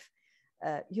 working life.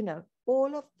 You know,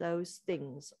 all of those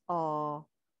things are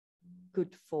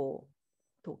good for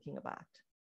talking about.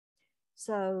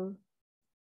 So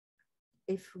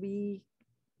if we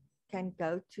can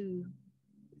go to,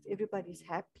 if everybody's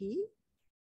happy,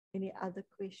 any other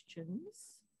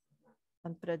questions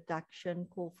on production,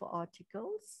 call for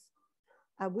articles?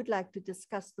 I would like to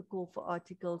discuss the call for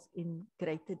articles in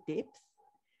greater depth,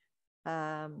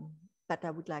 but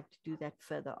I would like to do that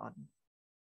further on.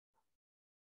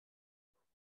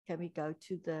 Can we go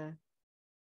to the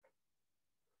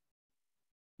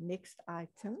next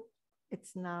item?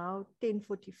 It's now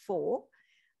 10:44.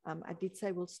 I did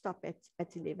say we'll stop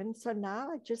at 11. So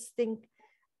now I just think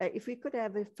if we could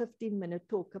have a 15-minute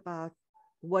talk about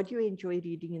what you enjoy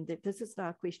reading in the, this is now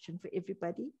a question for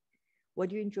everybody. What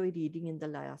do you enjoy reading in the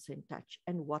Liasa in Touch,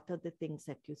 and what are the things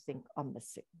that you think are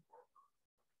missing?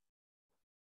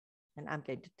 And I'm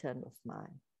going to turn off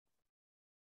mine.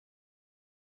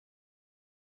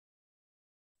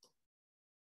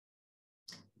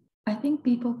 I think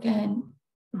people can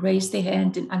raise their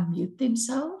hand and unmute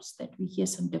themselves, that we hear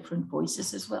some different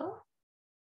voices as well.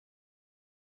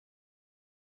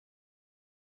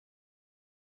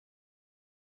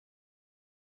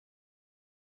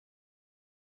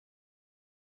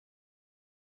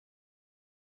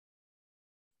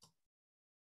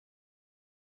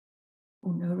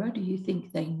 Or Nohra, do you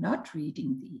think they're not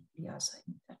reading the Liasa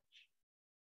in Touch?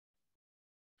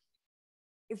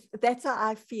 That's how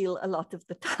I feel a lot of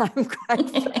the time.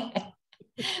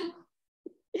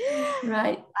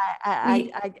 Right.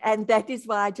 And that is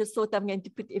why I just thought I'm going to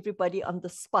put everybody on the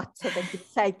spot so they could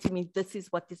say to me, this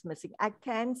is what is missing. I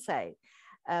can say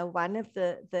one of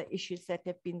the issues that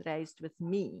have been raised with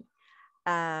me,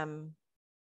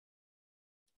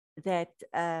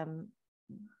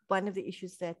 one of the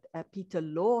issues that Peter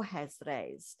Law has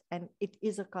raised, and it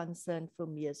is a concern for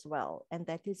me as well, and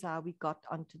that is how we got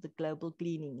onto the global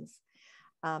gleanings.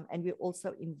 And we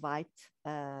also invite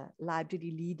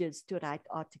library leaders to write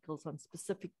articles on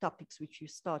specific topics, which you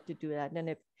start to do. I don't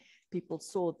know if people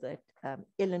saw that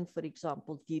Ellen, for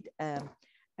example, did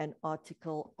an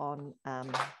article on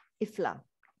IFLA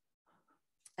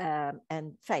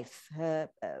and Faith,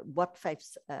 what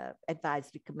Faith's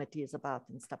advisory committee is about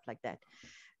and stuff like that.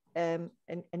 An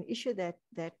issue that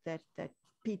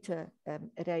Peter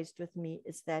raised with me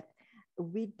is that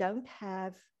we don't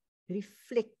have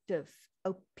reflective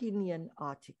opinion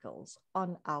articles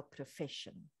on our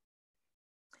profession.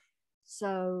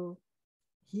 So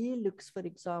he looks, for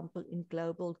example, in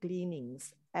Global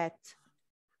Gleanings at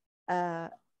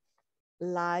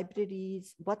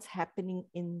libraries, what's happening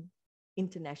in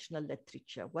international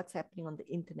literature, what's happening on the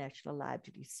international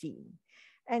library scene.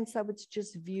 And so it's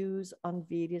just views on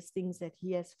various things that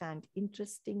he has found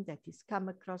interesting, that he's come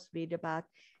across, read about,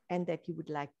 and that he would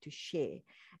like to share.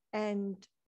 And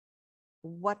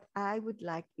what I would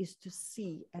like is to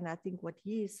see, and I think what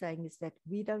he is saying is that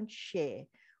we don't share,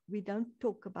 we don't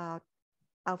talk about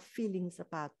our feelings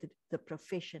about the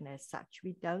profession as such.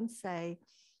 We don't say,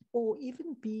 or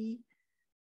even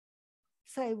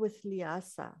say with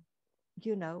Liasa,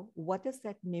 you know, what does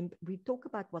that mean? We talk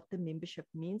about what the membership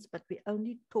means, but we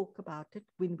only talk about it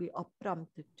when we are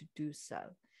prompted to do so.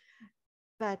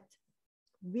 But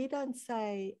we don't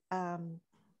say,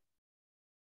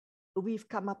 we've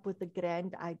come up with a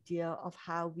grand idea of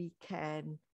how we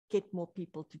can get more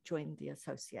people to join the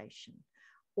association.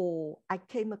 Or I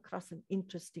came across an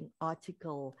interesting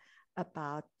article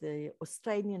about the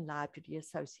Australian Library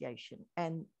Association,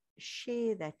 and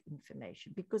share that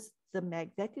information, because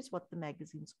that is what the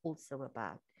magazine's also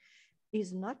about,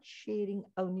 is not sharing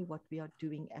only what we are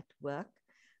doing at work,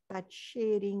 but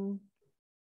sharing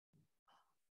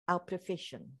our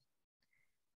profession.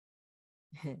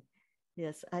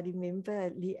 Yes, I remember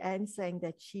Leanne saying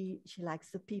that she likes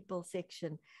the people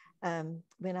section.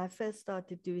 When I first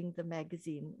started doing the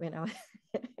magazine, when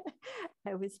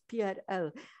I was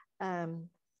PRO,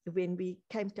 when we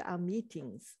came to our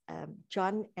meetings,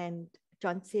 John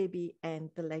Sebi and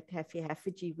the late Haffy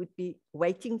Haffagy would be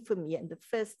waiting for me. And the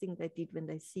first thing they did when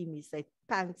they see me is they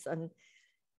pounce on.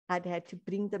 I'd had to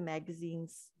bring the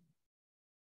magazines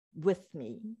with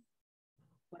me,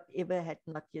 whatever had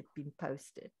not yet been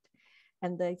posted.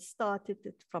 And they started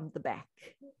it from the back,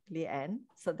 Leanne,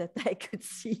 so that they could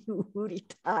see who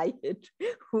retired,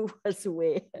 who was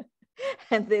where.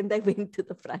 And then they went to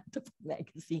the front of the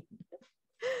magazine.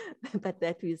 But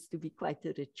that used to be quite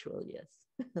a ritual, yes.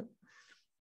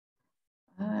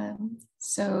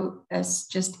 So as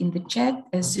just in the chat,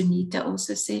 as Sunita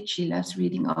also said, she loves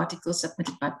reading articles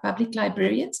submitted by public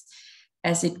librarians,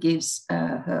 as it gives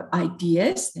her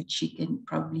ideas that she can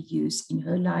probably use in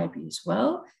her library as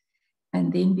well.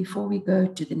 And then before we go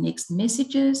to the next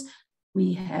messages,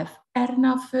 we have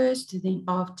Erna first, then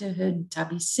after her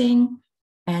Tabi Singh,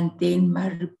 and then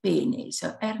Marupene.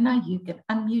 So Erna, you can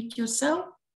unmute yourself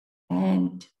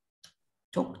and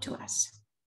talk to us.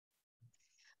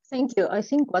 Thank you. I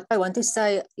think what I want to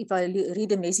say, if I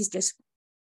read a message,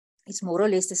 it's more or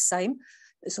less the same.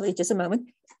 Sorry, just a moment.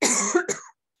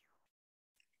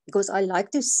 Because I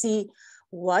like to see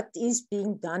what is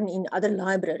being done in other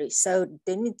libraries. So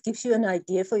then it gives you an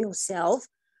idea for yourself,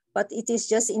 but it is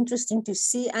just interesting to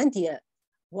see and hear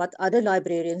what other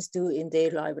librarians do in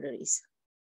their libraries.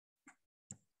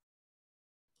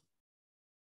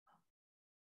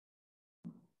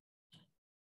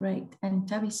 Great. And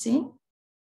Tabi Singh?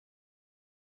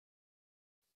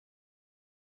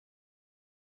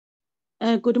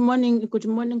 Good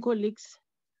morning, colleagues.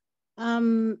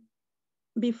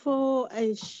 Before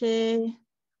I share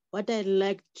what I'd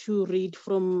like to read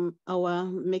from our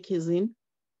magazine,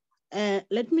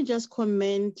 let me just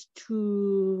comment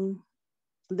to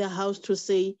the House to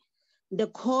say the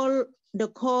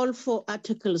call for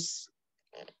articles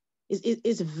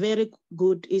is very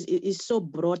good, is so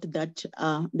broad that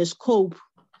the scope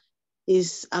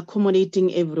is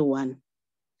accommodating everyone.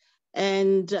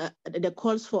 And the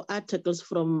calls for articles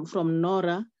from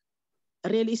Nohra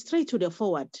really straight to the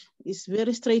forward. It's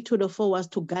very straight to the forward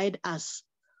to guide us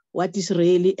what is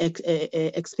really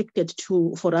expected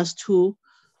for us to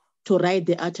write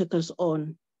the articles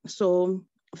on. So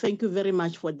thank you very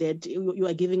much for that. You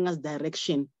are giving us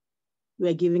direction. You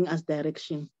are giving us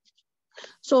direction.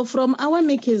 So from our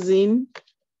magazine,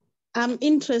 I'm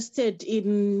interested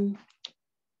in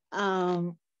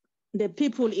the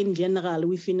people in general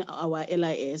within our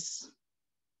LIS,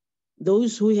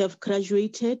 those who have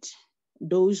graduated,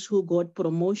 those who got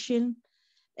promotion,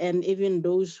 and even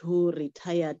those who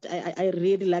retired. I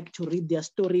really like to read their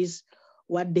stories,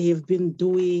 what they have been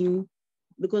doing,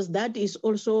 because that is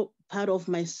also part of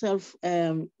my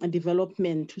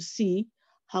self-development to see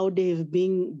how they have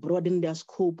been broadened their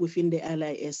scope within the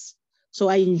LIS. So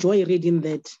I enjoy reading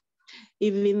that.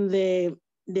 Even the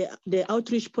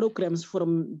outreach programs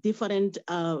from different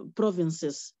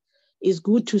provinces, it's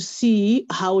good to see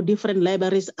how different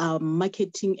libraries are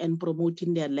marketing and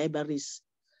promoting their libraries.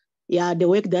 Yeah, the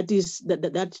work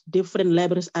that different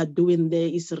libraries are doing there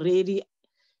is really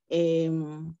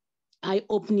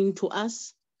eye-opening to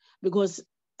us, because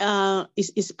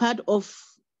it's part of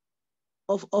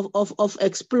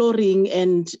exploring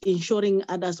and ensuring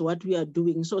others what we are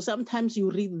doing. So sometimes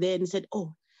you read there and said,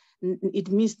 oh,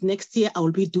 it means next year I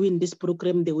will be doing this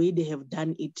program the way they have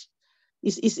done it.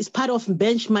 It's part of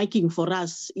benchmarking for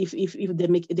us. If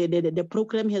the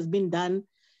program has been done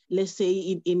let's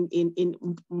say in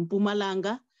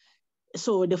Mpumalanga.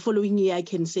 So the following year I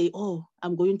can say, oh,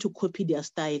 I'm going to copy their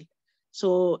style.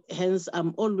 So hence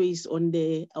I'm always on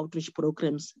the outreach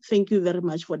programs. Thank you very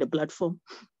much for the platform.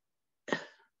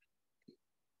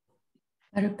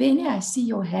 Marupeni, I see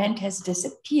your hand has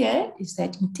disappeared. Is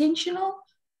that intentional?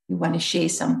 You want to share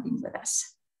something with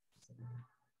us?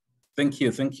 Thank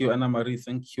you, Anna Marie.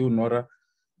 Thank you, Nohra.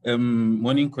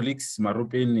 Morning, colleagues.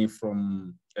 Marupeni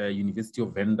from University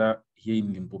of Venda here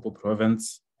in Limpopo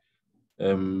Province.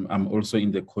 I'm also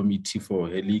in the committee for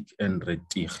Helik and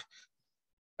Retich.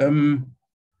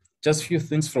 Just a few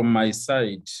things from my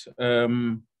side.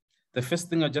 The first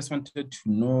thing I just wanted to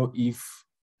know if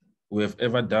we have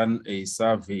ever done a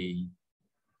survey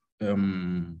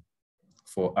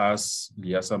for us,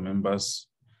 LIASA members,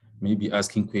 maybe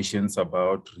asking questions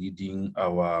about reading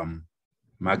our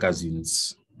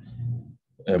magazines.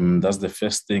 That's the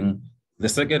first thing. The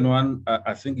second one,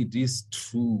 I think it is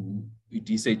true, it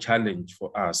is a challenge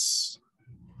for us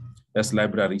as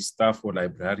library staff or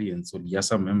librarians or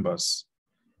LIASA members,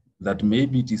 that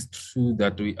maybe it is true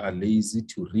that we are lazy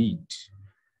to read.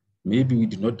 Maybe we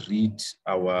do not read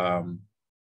our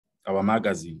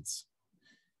magazines,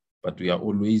 but we are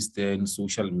always there in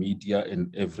social media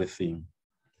and everything.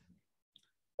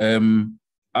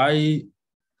 I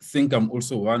think I'm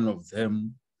also one of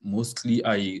them. Mostly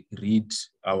I read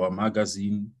our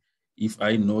magazine if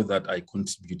I know that I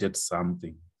contributed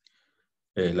something.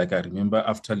 Like I remember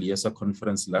after LIASA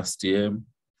conference last year,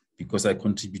 because I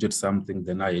contributed something,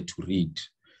 then I had to read.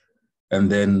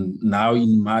 And then now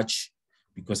in March,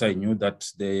 because I knew that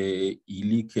the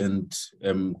ELIC and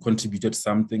contributed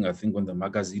something, I think on the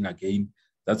magazine again,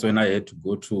 that's when I had to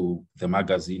go to the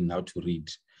magazine now to read.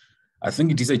 I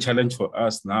think it is a challenge for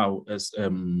us now as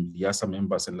LIASA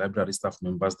members and library staff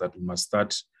members that we must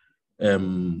start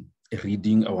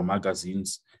reading our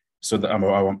magazines, so that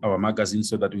our magazines,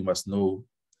 so that we must know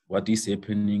what is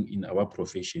happening in our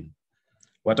profession.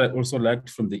 What I also liked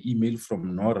from the email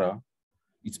from Nohra,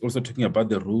 it's also talking about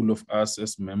the role of us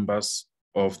as members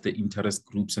of the interest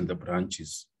groups and the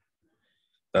branches.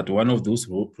 That one of those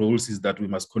roles is that we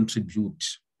must contribute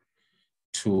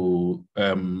to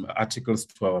articles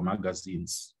to our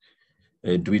magazines.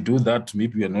 Do we do that?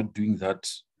 Maybe we are not doing that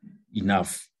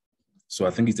enough. So I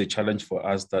think it's a challenge for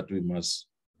us that we must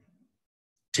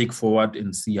take forward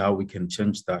and see how we can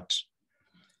change that.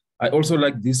 I also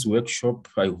like this workshop.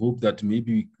 I hope that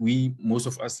maybe most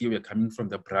of us here, we're coming from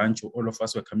the branch, or all of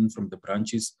us were coming from the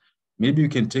branches. Maybe we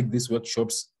can take these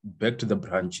workshops back to the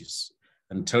branches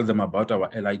and tell them about our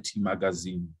LIT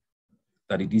magazine,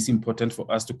 that it is important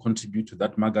for us to contribute to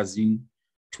that magazine,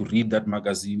 to read that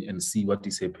magazine and see what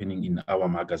is happening in our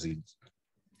magazines.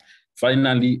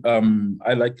 Finally,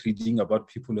 I like reading about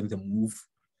people on the move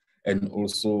and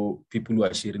also people who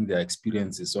are sharing their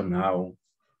experiences on how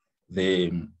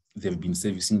they've been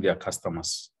servicing their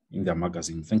customers in their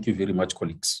magazine. Thank you very much,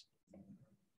 colleagues.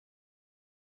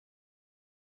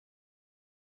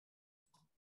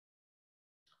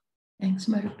 Thanks,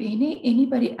 Marupeni.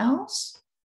 Anybody else?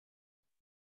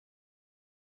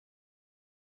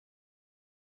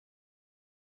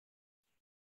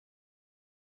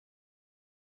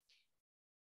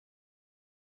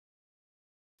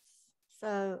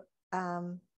 So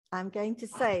I'm going to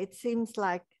say, it seems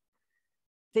like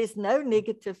there's no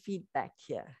negative feedback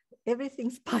here.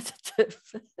 Everything's positive.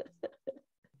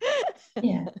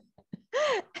 Yeah.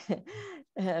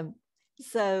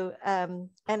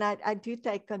 And I do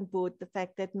take on board the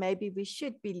fact that maybe we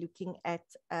should be looking at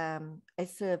a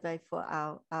survey for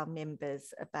our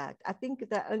members about, I think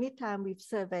the only time we've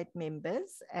surveyed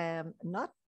members,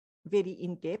 not very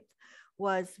in depth,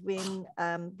 was when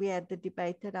we had the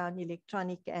debate around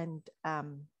electronic and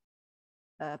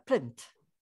print.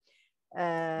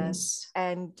 Yes.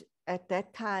 And at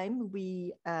that time,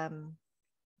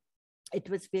 it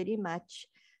was very much,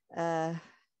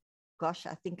 gosh,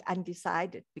 I think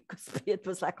undecided, because it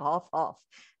was like half-half.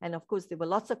 And of course, there were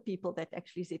lots of people that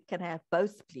actually said, can I have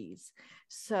both, please?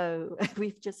 So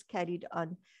we've just carried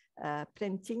on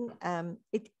printing.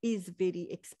 It is very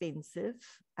expensive,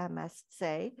 I must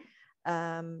say.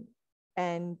 And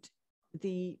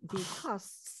the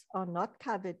costs are not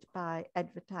covered by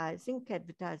advertising.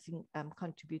 Advertising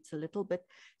contributes a little bit.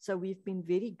 So we've been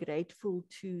very grateful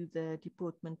to the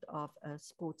Department of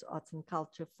Sports, Arts and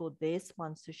Culture for their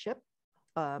sponsorship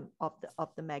of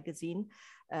the magazine,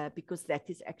 because that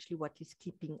is actually what is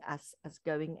keeping us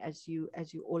going. As you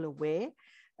all aware,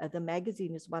 the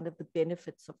magazine is one of the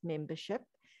benefits of membership,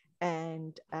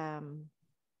 and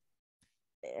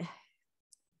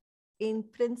in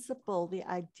principle, the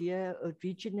idea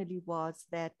originally was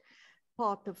that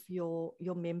part of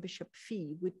your membership fee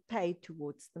would pay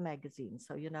towards the magazine.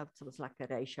 So, you know, it was like a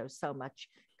ratio, so much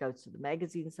goes to the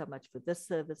magazine, so much for this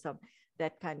service,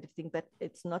 that kind of thing. But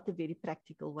it's not a very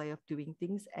practical way of doing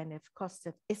things. And if costs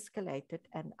have escalated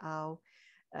and our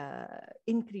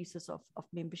increases of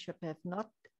membership have not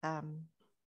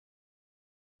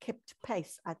kept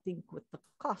pace, I think, with the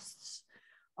costs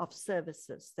of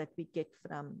services that we get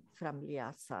from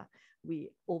LIASA,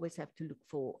 we always have to look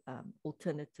for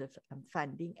alternative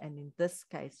funding. And in this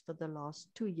case, for the last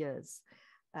 2 years,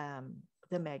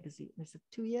 the magazine, is it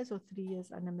 2 years or 3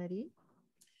 years, Anna-Marie?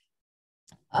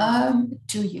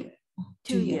 2 years.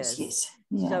 2 years, yes.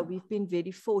 Yeah. So we've been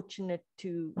very fortunate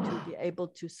to be able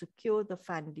to secure the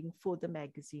funding for the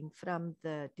magazine from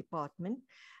the department.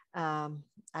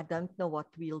 I don't know what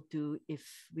we'll do if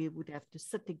we would have to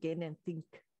sit again and think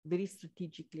very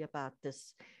strategically about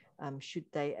this. Should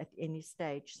they at any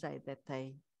stage say that they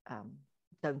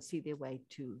don't see their way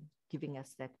to giving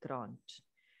us that grant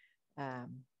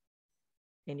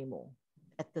anymore.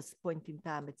 At this point in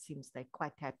time, it seems they're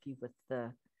quite happy with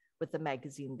the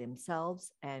magazine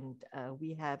themselves. And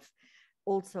we have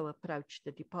also approached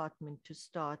the department to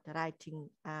start writing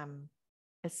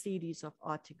a series of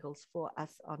articles for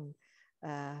us on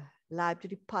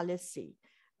library policy.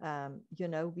 You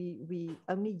know, we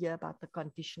only hear about the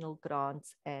conditional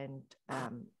grants and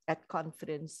at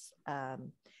conference,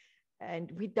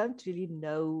 and we don't really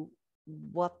know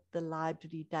what the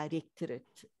library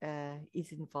directorate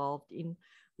is involved in.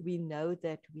 We know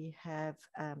that we have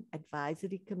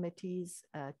advisory committees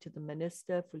to the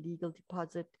Minister for Legal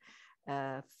Deposit,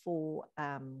 for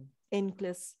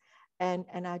NCLIS,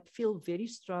 and I feel very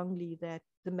strongly that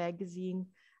the magazine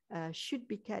should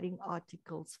be carrying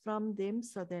articles from them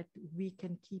so that we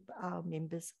can keep our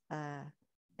members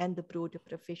and the broader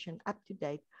profession up to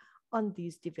date on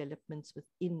these developments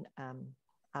within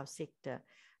our sector.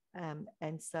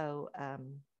 And so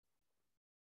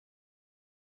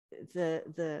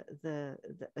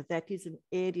that is an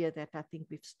area that I think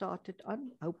we've started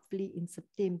on. Hopefully in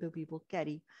September, we will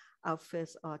carry our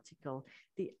first article.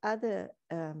 The other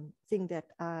thing that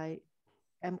I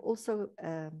am also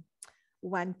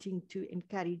wanting to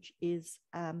encourage is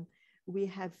we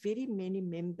have very many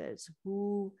members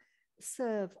who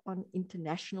serve on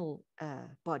international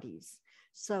bodies.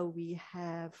 So we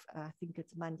have, I think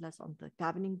it's Mandla's on the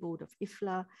governing board of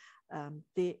IFLA.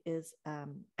 There is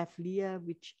AFLIA,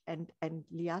 which and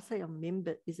LIASA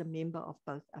is a member of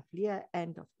both AFLIA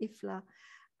and of IFLA.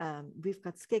 We've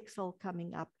got SCEXAL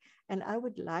coming up, and I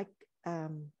would like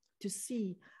to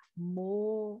see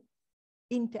more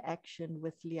interaction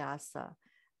with LIASA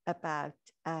about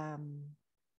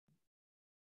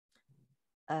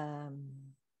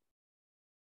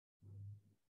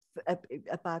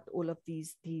about all of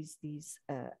these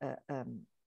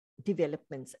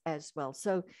developments as well.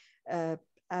 So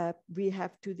we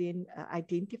have to then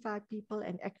identify people,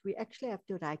 and we actually have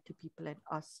to write to people and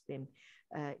ask them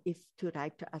if to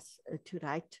write to us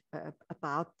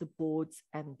about the boards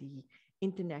and the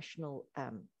international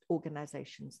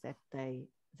organizations that they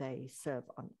serve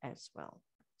on as well.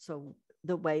 So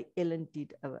the way Ellen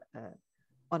did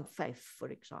on faith, for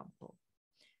example.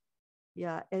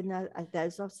 Yeah, and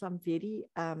those are some very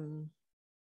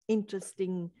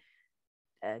interesting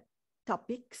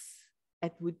topics.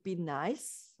 It would be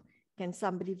nice. Can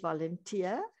somebody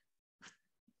volunteer?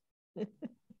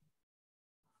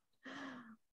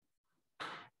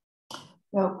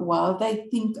 Well, while they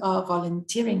think are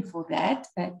volunteering for that,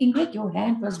 Ingrid, your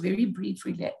hand was very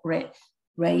briefly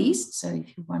raised. So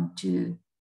if you want to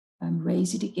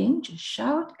raise it again, just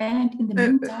shout. And in the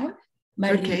meantime,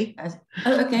 Maria. Okay.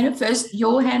 Okay. No, first,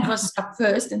 your hand was up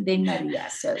first, and then Maria.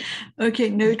 So. Okay.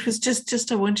 No, it was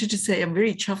just I wanted to say I'm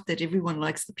very chuffed that everyone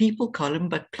likes the people column,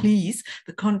 but please,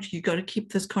 you got to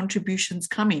keep those contributions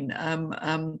coming.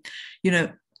 You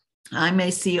know, I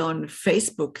may see on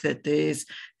Facebook that there's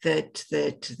that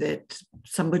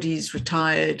somebody's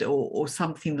retired or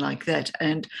something like that,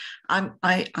 and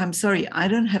I'm sorry, I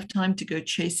don't have time to go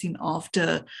chasing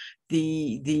after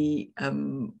the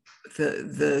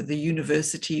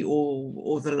university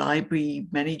or the library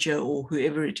manager or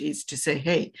whoever it is to say,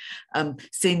 hey,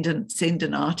 send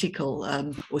an article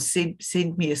or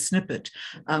send me a snippet.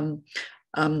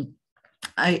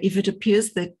 If it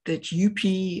appears that UP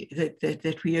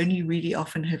we only really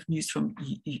often have news from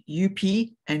UP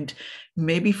and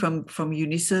maybe from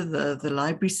UNISA, the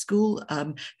library school,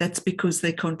 that's because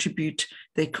they contribute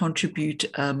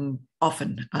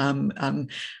often.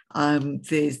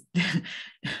 There's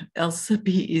LCP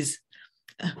is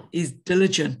is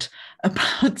diligent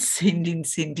about sending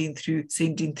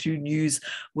through news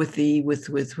with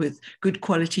good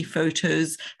quality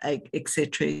photos,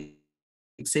 etc.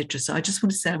 etc. So I just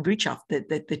want to say I'm very chuffed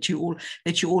that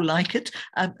you all like it.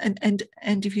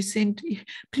 And if you send,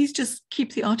 please just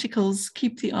keep the articles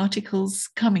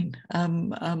coming.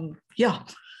 Yeah.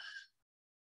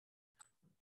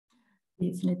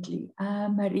 Definitely.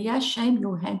 Maria, shame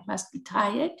your hand must be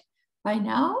tired by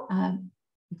now.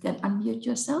 You can unmute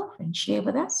yourself and share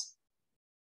with us.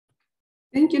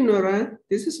 Thank you, Nohra.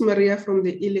 This is Maria from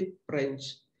the ELIC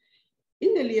branch.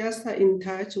 In the Liasa In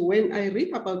Touch, when I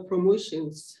read about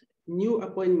promotions, new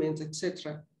appointments,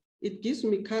 etc., it gives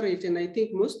me courage, and I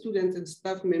think most students and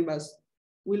staff members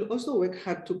will also work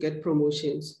hard to get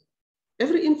promotions.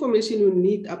 Every information you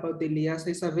need about the Liasa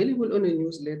is available on a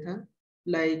newsletter,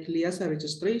 like Liasa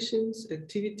registrations,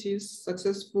 activities,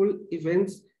 successful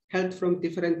events held from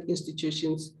different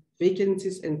institutions,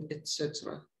 vacancies, and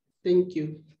etc. Thank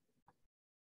you.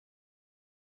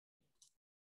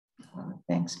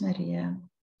 Thanks, Maria.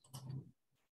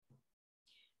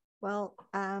 Well,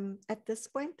 at this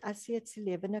point, I see it's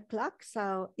 11 o'clock,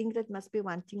 so Ingrid must be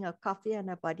wanting a coffee and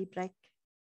a body break,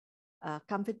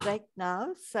 comfort break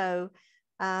now. So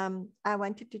I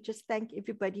wanted to just thank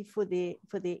everybody for their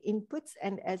inputs.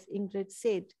 And as Ingrid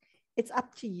said, it's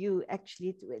up to you,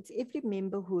 actually. It's every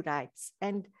member who writes.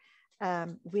 And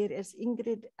whereas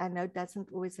Ingrid, I know,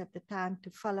 doesn't always have the time to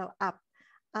follow up,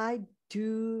 I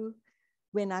do.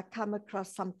 When I come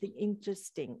across something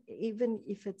interesting, even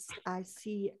if it's, I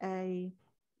see an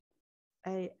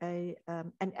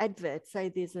advert, say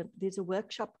there's a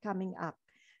workshop coming up,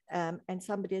 and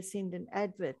somebody has sent an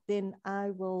advert, then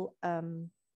I will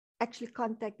actually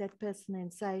contact that person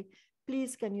and say,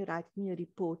 please, can you write me a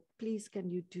report? Please, can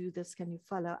you do this? Can you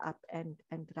follow up and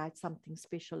write something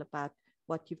special about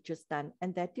what you've just done?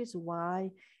 And that is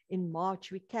why in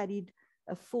March we carried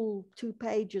a full 2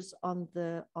 pages on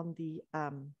the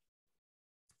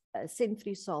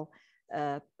Senfrisol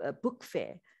book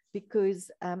fair, because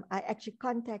I actually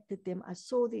contacted them. I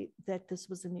saw that this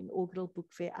was an inaugural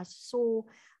book fair. I saw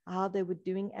how they were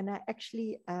doing, and I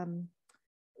actually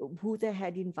who they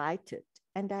had invited,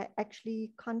 and I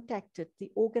actually contacted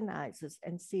the organizers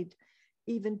and said,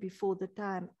 even before the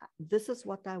time, this is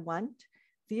what I want.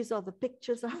 These are the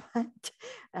pictures I want.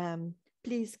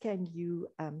 Please, can you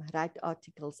write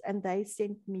articles? And they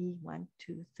sent me 1,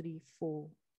 2, 3, 4,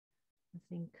 I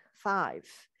think 5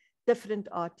 different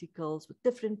articles with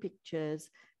different pictures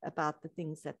about the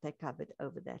things that they covered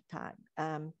over that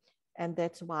time. And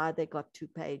that's why they got 2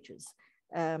 pages.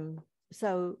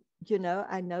 So, you know,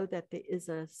 I know that there is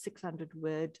a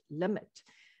 600-word limit,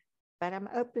 but I'm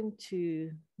open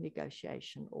to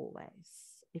negotiation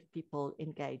always if people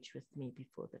engage with me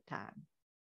before the time.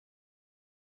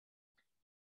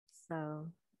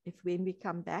 So if when we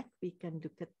come back, we can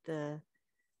look at the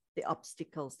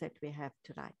obstacles that we have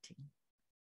to writing.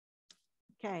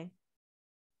 Okay.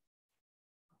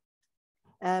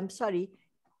 Sorry,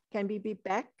 can we be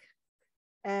back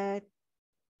at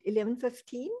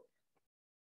 11:15?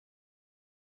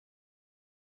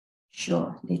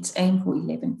 Sure, let's aim for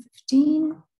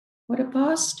 11:15.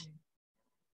 £15.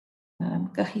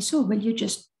 Kagiso, will you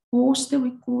just pause the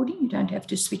recording? You don't have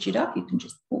to switch it up, you can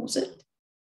just pause it.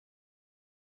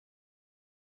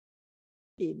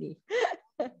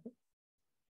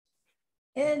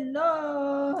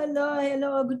 Hello.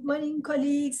 Good morning,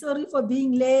 colleagues. Sorry for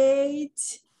being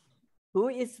late. Who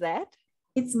is that?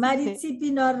 It's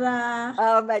Maritipi, Nohra.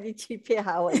 Oh, Maritipi,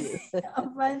 how are you?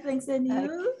 I'm fine, thanks, and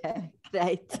you? Okay,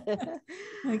 great.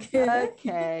 Okay.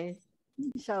 Okay.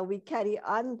 Shall we carry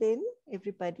on then,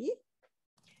 everybody?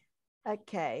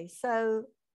 Okay, so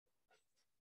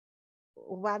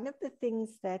one of the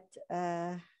things that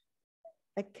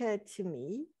occurred to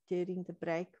me during the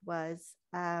break was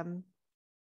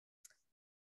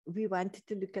we wanted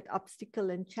to look at obstacle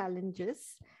and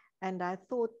challenges, and I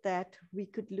thought that we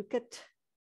could look at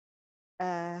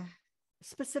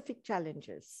specific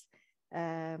challenges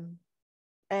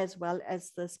as well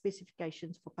as the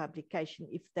specifications for publication,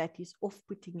 if that is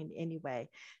off-putting in any way.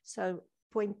 So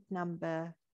point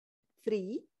number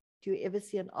 3, do you ever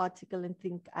see an article and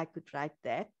think I could write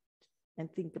that, and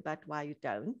think about why you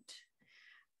don't?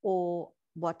 Or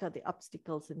what are the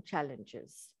obstacles and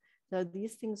challenges? So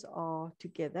these things are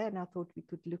together, and I thought we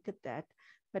could look at that.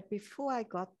 But before I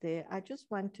got there, I just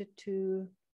wanted to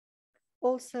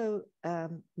also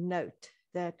note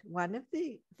that one of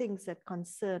the things that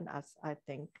concern us, I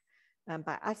think,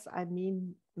 by us, I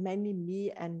mean mainly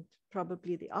me and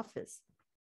probably the office,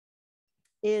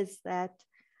 is that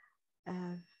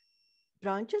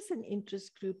branches and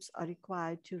interest groups are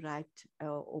required to write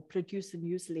or produce a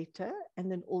newsletter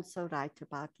and then also write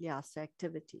about LIASA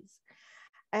activities.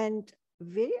 And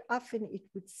very often it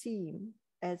would seem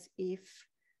as if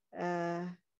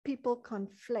people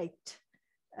conflate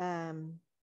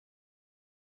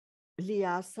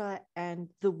LIASA and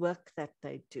the work that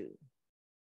they do.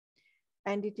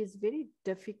 And it is very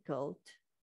difficult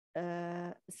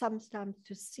sometimes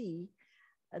to see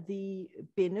the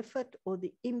benefit or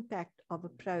the impact of a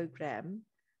program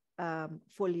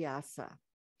for LIASA.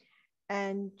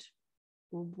 And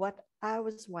what I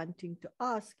was wanting to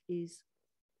ask is,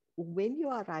 when you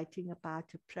are writing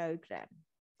about a program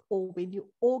or when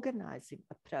you're organizing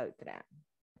a program,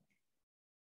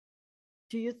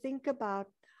 do you think about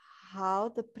how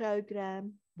the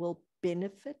program will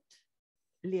benefit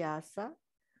LIASA,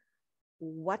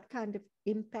 what kind of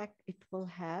impact it will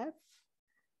have?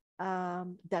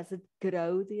 Does it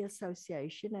grow the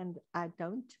association? And I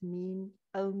don't mean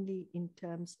only in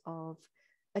terms of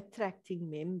attracting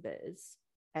members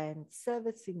and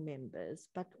servicing members,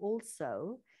 but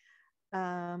also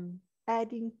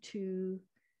adding to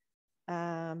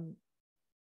a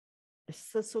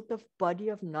sort of body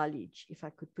of knowledge, if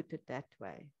I could put it that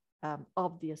way,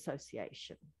 of the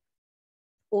association.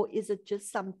 Or is it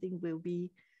just something where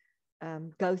we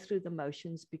go through the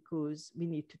motions because we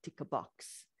need to tick a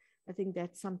box? I think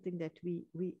that's something that we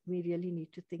really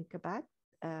need to think about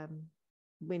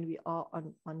when we are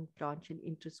on branch and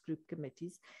interest group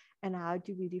committees. And how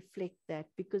do we reflect that?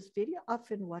 Because very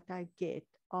often what I get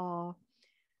are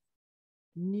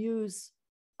news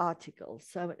articles.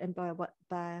 So, and by what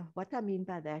I mean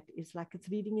by that is like it's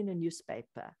reading in a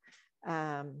newspaper,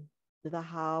 the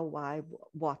how, why,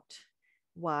 what,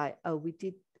 why. Oh, we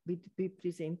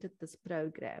presented this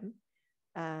program.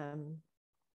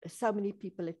 So many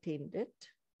people attended.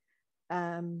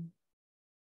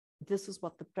 This is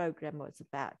what the program was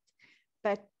about.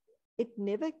 But it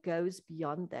never goes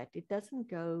beyond that. It doesn't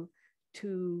go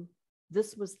to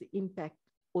this was the impact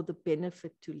or the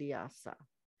benefit to LIASA,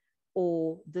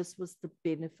 or this was the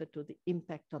benefit or the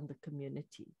impact on the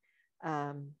community.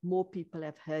 More people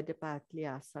have heard about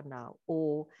LIASA now.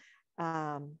 Or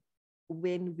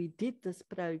when we did this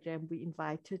program, we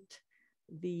invited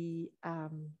the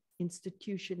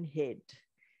institution head.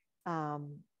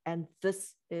 And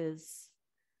this is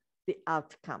the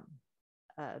outcome.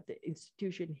 The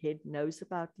institution head knows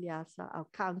about LIASA. Our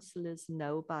counselors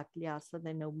know about LIASA.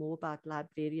 They know more about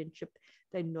librarianship.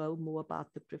 They know more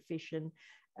about the profession.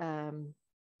 I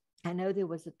know there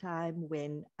was a time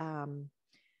when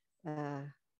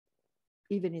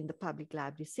even in the public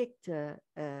library sector,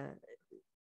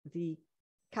 the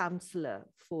counselor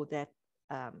for that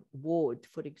ward,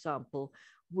 for example,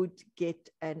 would get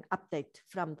an update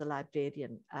from the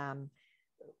librarian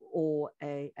or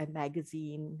a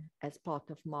magazine as part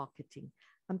of marketing.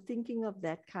 I'm thinking of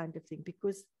that kind of thing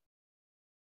because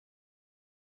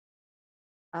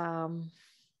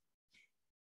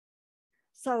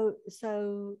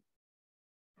so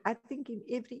I think in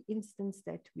every instance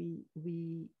that we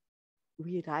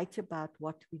write about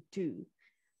what we do,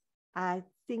 I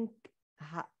think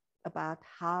about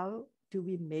how do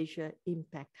we measure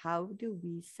impact? How do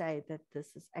we say that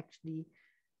this has actually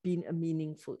been a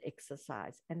meaningful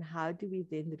exercise? And how do we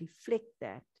then reflect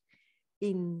that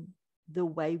in the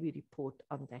way we report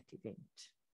on that event?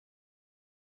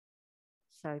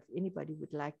 So if anybody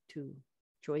would like to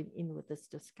join in with this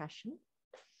discussion,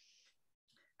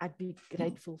 I'd be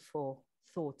grateful for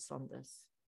thoughts on this.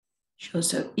 Sure.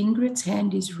 So Ingrid's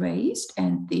hand is raised,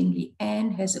 and then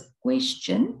Leanne has a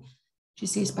question. She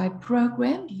says, by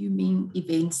program, do you mean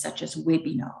events such as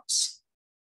webinars?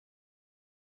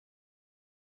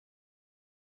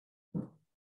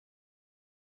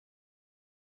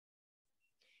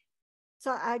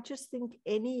 So I just think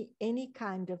any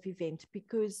kind of event,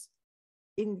 because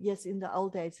in the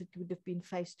old days, it would have been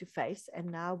face-to-face,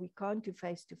 and now we can't do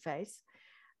face-to-face.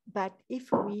 But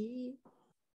if we,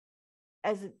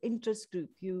 as an interest group,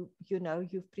 you've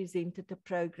presented a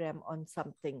program on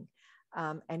something,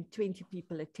 and 20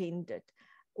 people attended.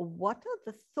 What are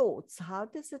the thoughts?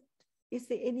 Is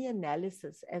there any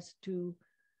analysis as to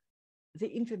the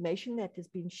information that has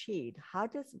been shared?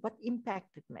 What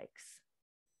impact it makes?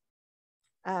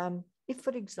 If,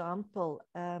 for example,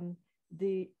 I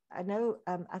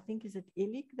think is it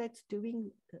Elik that's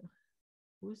doing,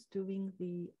 who's doing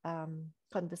the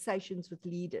conversations with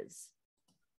leaders?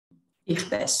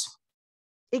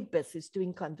 IGBIS is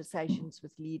doing conversations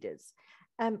with leaders.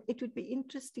 It would be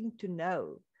interesting to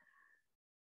know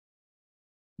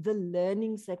the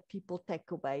learnings that people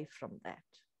take away from that,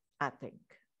 I think.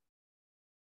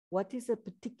 What is a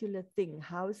particular thing?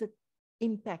 How is it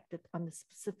impacted on a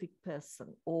specific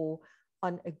person or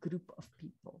on a group of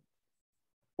people?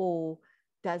 Or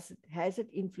has it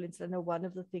influenced? I know one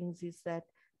of the things is that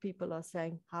people are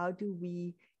saying, how do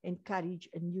we encourage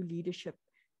a new leadership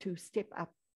to step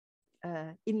up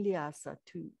in Liasa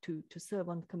to serve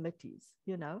on committees,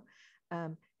 you know?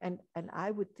 And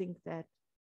I would think that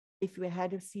if we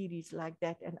had a series like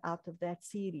that, and out of that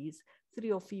series,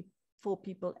 3 or 4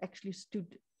 people actually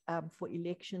stood for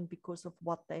election because of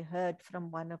what they heard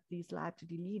from one of these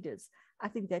library leaders, I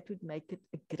think that would make it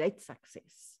a great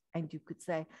success. And you could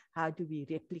say, how do we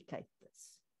replicate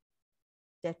this?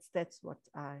 That's what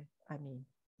I mean,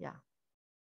 yeah.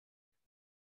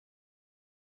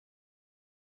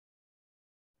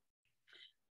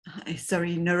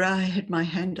 Sorry, Nohra, I had my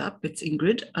hand up. It's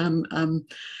Ingrid.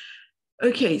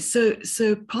 Okay,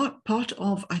 so part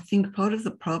of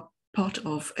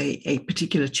a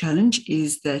particular challenge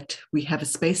is that we have a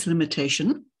space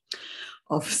limitation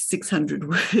of 600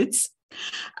 words.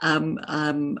 So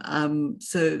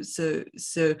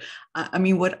I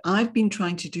mean, what I've been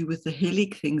trying to do with the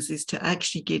HELIC things is to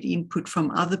actually get input from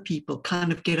other people,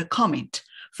 kind of get a comment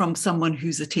from someone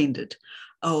who's attended.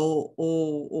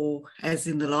 Or as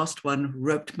in the last one,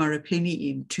 roped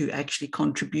Marapeni in to actually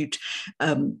contribute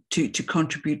to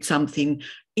contribute something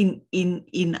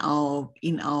in our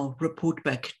report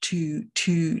back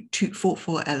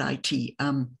for LIT.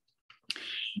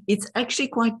 It's actually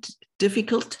quite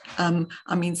difficult. I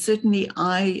mean, certainly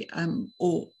I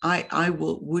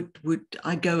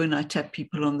go and I tap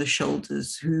people on the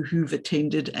shoulders who've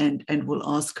attended and will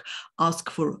ask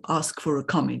for a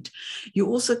comment. You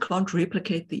also can't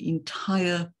replicate the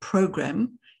entire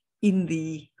program in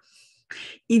the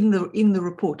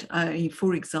report.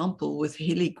 For example, with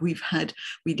HELIC, we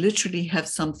literally have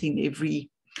something every,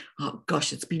 oh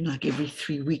gosh, it's been like every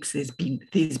 3 weeks. There's been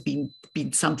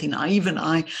something.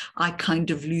 I kind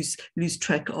of lose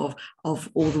track of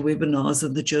all the webinars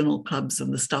and the journal clubs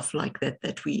and the stuff like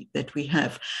that we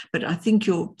have. But I think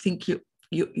you're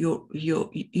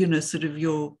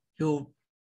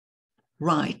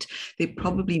right. There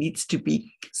probably needs to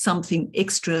be something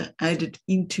extra added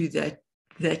into that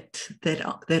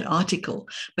article,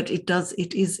 but it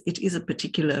is a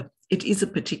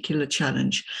particular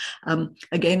challenge.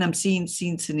 Again, I'm seeing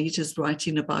Sunita's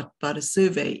writing about a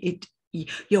survey.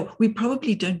 We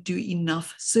probably don't do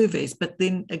enough surveys, but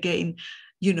then again,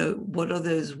 you know, what are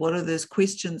those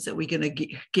questions that we're going to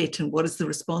get, and what is the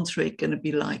response rate going to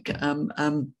be like?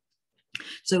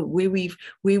 So where we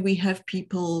have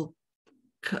people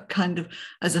kind of,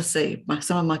 as I say,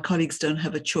 some of my colleagues don't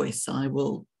have a choice. I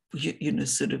will,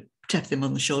 sort of tap them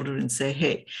on the shoulder and say,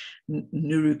 hey,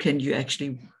 Nuru, can you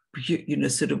actually,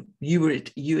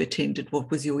 you attended,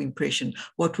 what was your impression?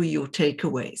 What were your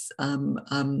takeaways?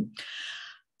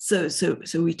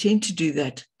 So we tend to do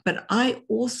that. But I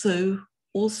also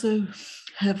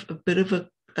have a bit of a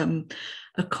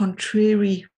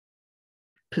contrary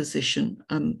position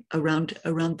around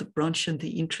the branch and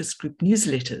the interest group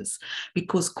newsletters,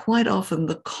 because quite often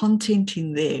the content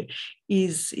in there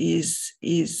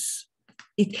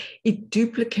it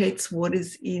duplicates what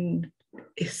is in,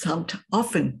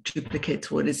 often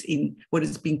duplicates what is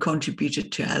being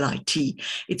contributed to LIT.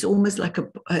 It's almost like a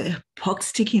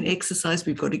box ticking exercise.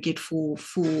 We've got to get four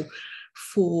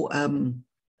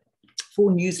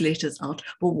newsletters out.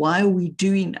 But why are we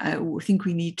doing? I think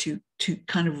we need to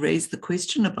kind of raise the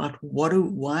question about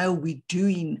why are we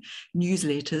doing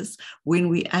newsletters when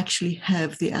we actually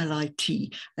have the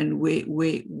LIT, and where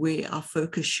our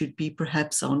focus should be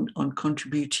perhaps on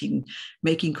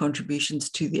making contributions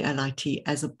to the LIT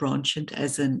as a branch and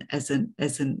as an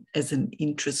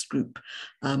interest group.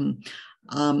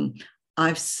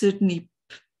 I've certainly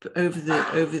over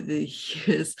the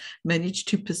years managed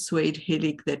to persuade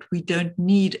HELIC that we don't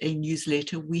need a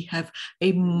newsletter. We have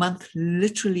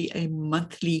literally a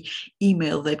monthly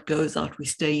email that goes out. We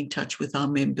stay in touch with our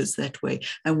members that way,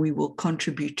 and we will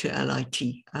contribute to LIT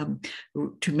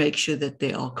to make sure that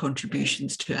there are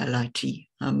contributions to LIT.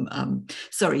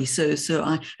 Sorry, so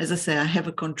I, as I say, I have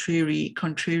a contrary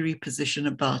position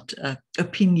about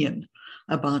opinion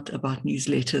about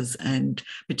newsletters, and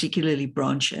particularly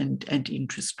branch and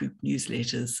interest group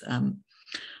newsletters.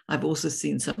 I've also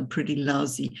seen some pretty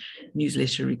lousy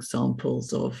newsletter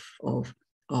examples of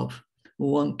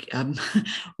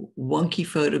wonky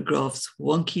photographs,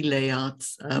 wonky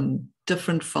layouts,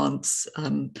 different fonts,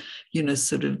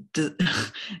 sort of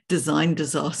design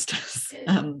disasters,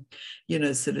 and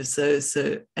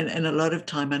a lot of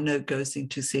time I know goes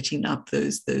into setting up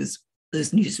those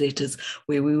newsletters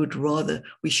where we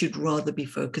should rather be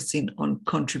focusing on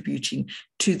contributing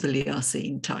to the Liasa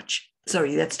in Touch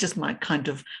Sorry, that's just my kind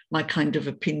of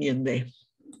opinion there.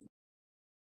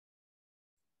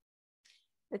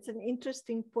 It's an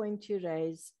interesting point you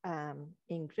raise,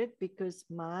 Ingrid, because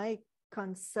my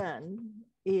concern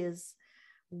is,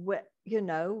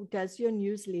 does your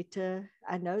newsletter,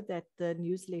 I know that the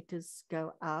newsletters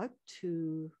go out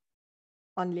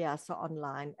on Liasa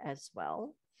Online as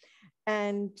well.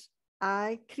 And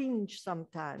I cringe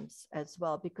sometimes as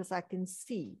well, because I can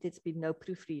see there's been no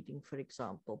proofreading, for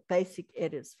example, basic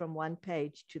errors from one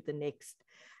page to the next,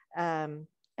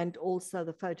 and also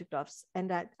the photographs.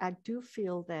 And I do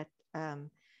feel that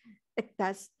it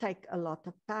does take a lot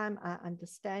of time. I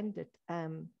understand it.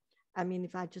 I mean,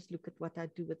 if I just look at what I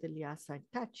do with the Liasa in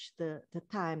Touch, the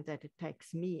time that it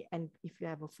takes me, and if you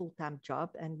have a full-time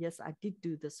job, and yes, I did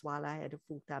do this while I had a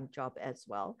full-time job as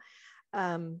well,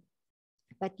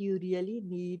 but you really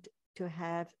need to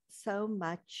have so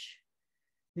much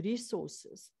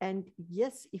resources. And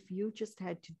yes, if you just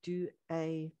had to do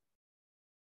a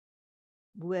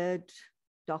Word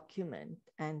document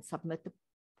and submit a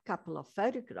couple of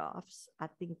photographs, I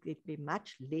think there'd be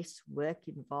much less work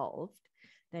involved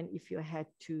than if you had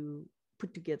to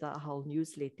put together a whole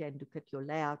newsletter and look at your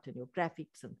layout and your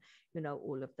graphics and,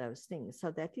 all of those things.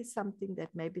 So that is something that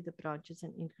maybe the branches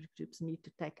and interest groups need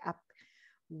to take up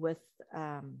with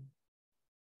in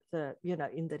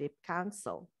the Rep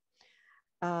Council.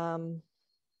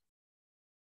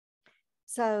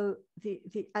 So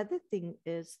the other thing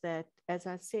is that, as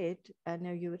I said, I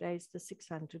know you raised the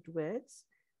 600 words.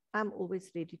 I'm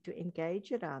always ready to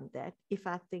engage around that if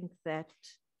I think that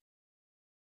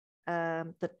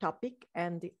the topic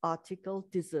and the article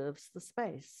deserves the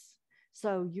space.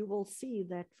 So you will see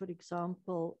that, for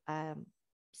example,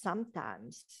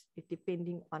 sometimes,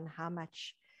 depending on how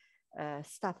much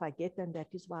stuff I get, and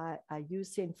that is why I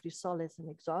use Senfrisol as an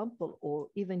example, or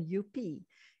even UP,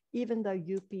 even though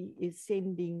UP is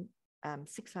sending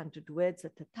 600 words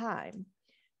at a time,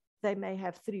 they may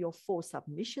have 3 or 4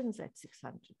 submissions at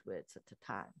 600 words at a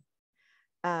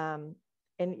time.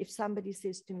 And if somebody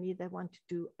says to me they want to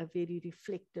do a very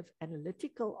reflective,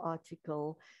 analytical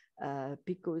article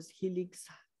because Helix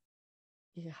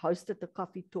hosted the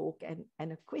coffee talk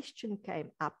and a question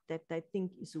came up that they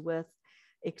think is worth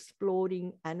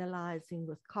exploring, analyzing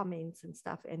with comments and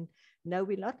stuff. And no,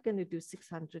 we're not going to do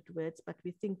 600 words, but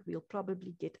we think we'll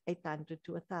probably get 800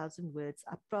 to 1,000 words.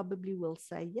 I probably will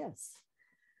say yes.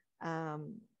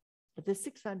 The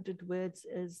 600 words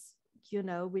is,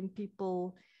 when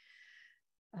people,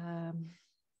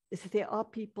 there are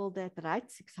people that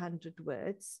write 600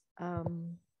 words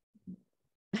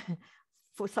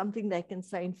for something they can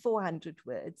say in 400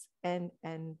 words. And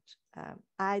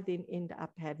I then end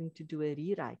up having to do a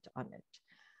rewrite on it.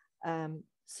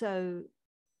 So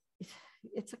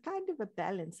it's a kind of a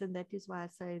balance. And that is why I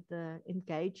say the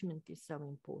engagement is so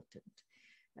important.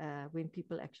 When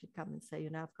people actually come and say,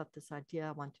 I've got this idea,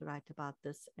 I want to write about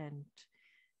this. And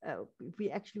we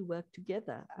actually work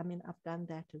together. I mean, I've done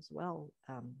that as well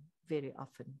very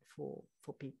often for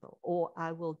people. Or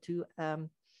I will do a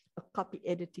copy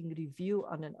editing review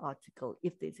on an article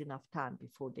if there's enough time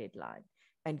before deadline,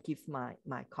 and give my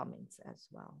comments as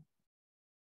well.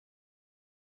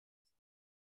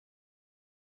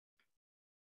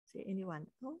 Is there anyone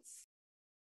else?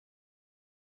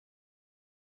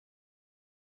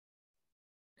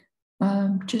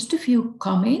 Just a few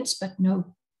comments, but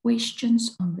no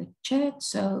questions on the chat.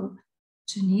 So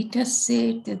Sunita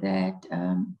said that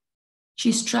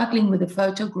she's struggling with the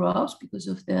photographs because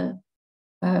of the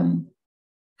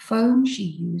phone she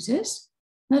uses.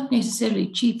 Not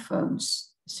necessarily cheap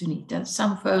phones, Sunita.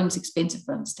 Some phones, expensive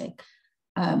phones, take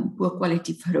poor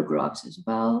quality photographs as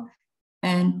well.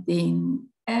 And then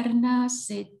Erna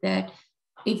said that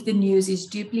if the news is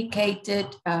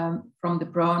duplicated from the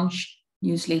branch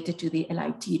newsletter to the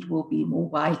LIT, it will be more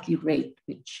widely read,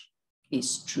 which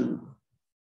is true.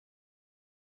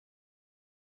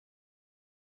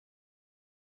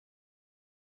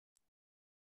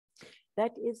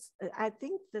 That is, I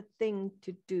think, the thing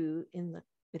to do in the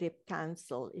Rep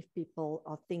Council, if people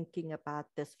are thinking about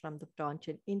this from the branch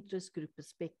and interest group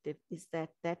perspective, is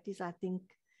that is, I think,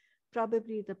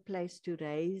 probably the place to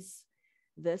raise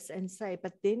this and say,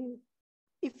 but then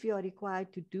if you're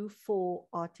required to do 4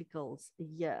 articles a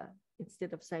year,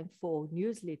 instead of saying 4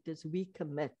 newsletters, we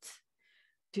commit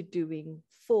to doing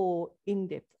 4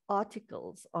 in-depth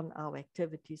articles on our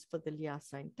activities for the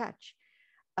Liasa in Touch.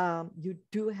 You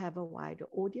do have a wider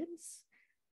audience,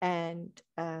 and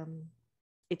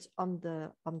it's on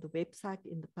the website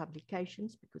in the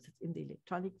publications, because it's in the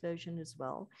electronic version as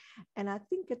well. And I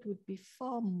think it would be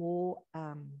far more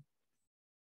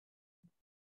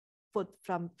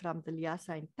from the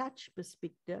Liasa in Touch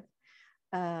perspective,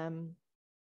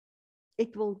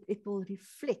 it will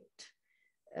reflect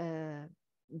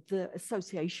the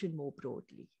association more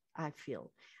broadly, I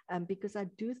feel, because I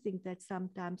do think that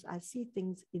sometimes I see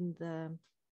things in the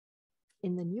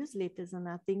newsletters and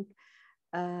I think,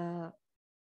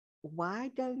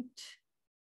 why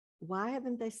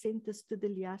haven't they sent this to the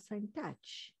Liasa in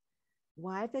Touch?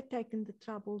 Why have they taken the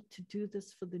trouble to do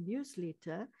this for the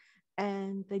newsletter?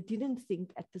 And they didn't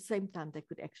think at the same time they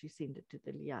could actually send it to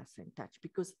the Liasa in Touch,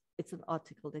 because it's an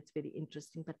article that's very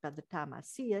interesting. But by the time I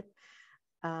see it,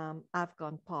 I've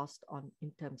gone past on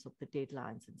in terms of the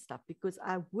deadlines and stuff, because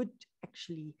I would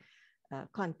actually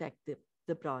contact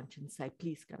the branch and say,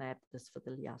 please, can I have this for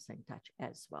the Liasa in Touch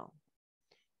as well?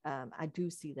 I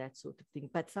do see that sort of thing.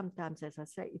 But sometimes, as I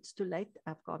say, it's too late.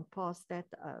 I've gone past that.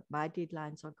 My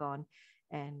deadlines are gone.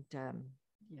 And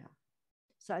yeah.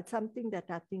 So it's something that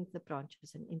I think the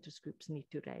branches and interest groups need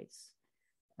to raise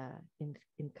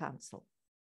in council.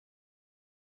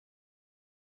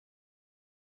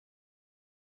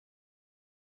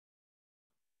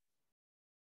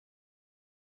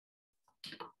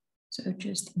 So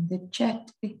just in the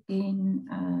chat again,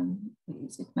 where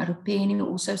is it? Marupeni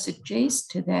also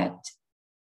suggests that,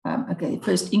 okay,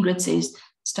 first Ingrid says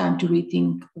it's time to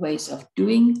rethink ways of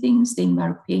doing things. Then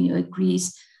Marupeni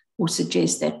agrees or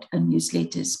suggests that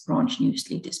branch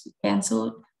newsletters be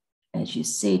cancelled, as you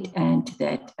said, and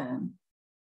that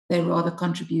they rather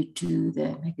contribute to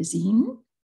the magazine.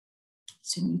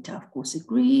 Sunita, of course,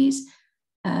 agrees.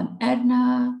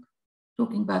 Adna,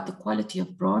 talking about the quality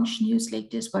of branch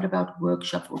newsletters. What about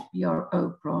workshop or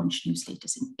PRO branch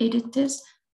newsletters and editors?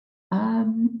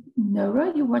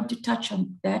 Nohra, you want to touch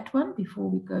on that one before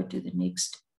we go to the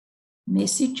next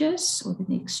messages or the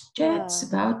next chats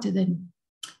about the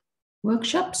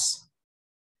workshops?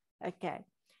 Okay,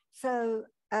 so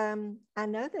I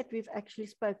know that we've actually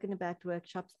spoken about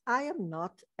workshops. I am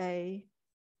not a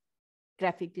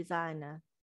graphic designer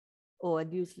or a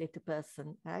newsletter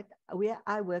person, right?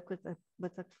 I work with a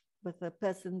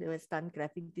person who has done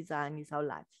graphic design his whole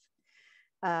life.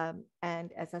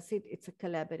 And as I said, it's a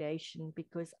collaboration,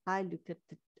 because I look at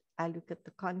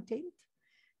the content,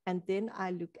 and then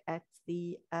I look at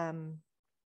the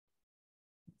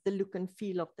look and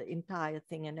feel of the entire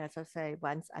thing. And as I say,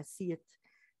 once I see it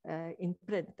in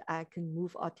print, I can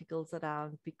move articles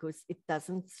around because it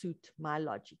doesn't suit my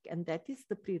logic. And that is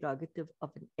the prerogative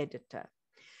of an editor.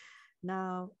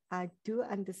 Now, I do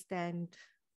understand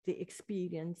the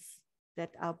experience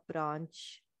that our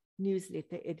branch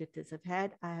newsletter editors have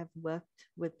had. I have worked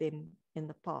with them in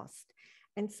the past.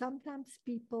 And sometimes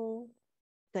people,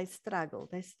 they struggle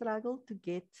to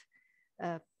get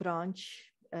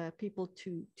branch people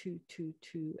to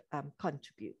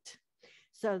contribute.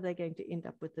 So they're going to end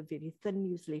up with a very thin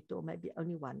newsletter, or maybe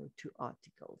only 1 or 2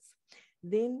 articles.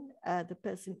 Then the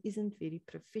person isn't very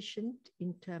proficient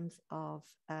in terms of,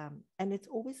 and it's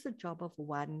always the job of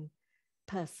one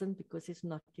person because there's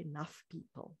not enough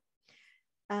people.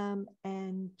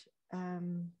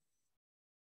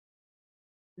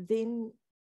 Then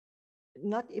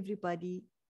not everybody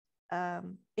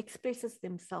expresses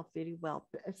themselves very well.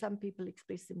 Some people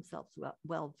express themselves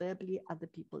well verbally, other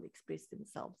people express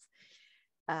themselves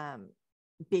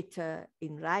better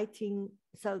in writing.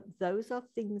 So those are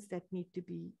things that need to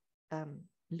be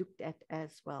looked at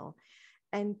as well.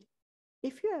 And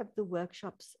if you have the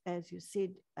workshops, as you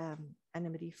said,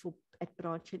 Anna-Marie, at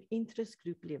branch and interest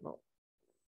group level,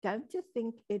 don't you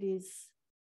think it is,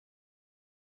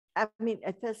 I mean,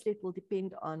 at first it will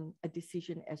depend on a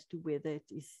decision as to whether it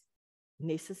is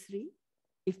necessary.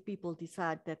 If people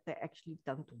decide that they actually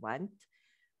don't want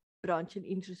branch and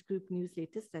interest group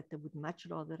newsletters, that they would much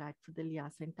rather write for the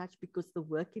Liasa in Touch, because the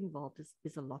work involved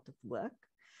is a lot of work.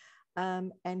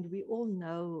 And we all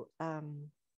know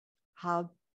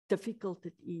how difficult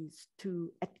it is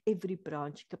to, at every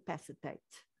branch, capacitate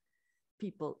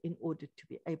people in order to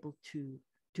be able to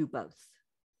do both.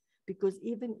 Because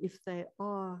even if they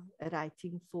are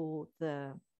writing for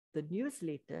the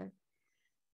newsletter,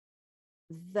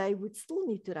 they would still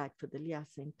need to write for the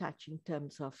Liasa in Touch in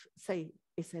terms of, say,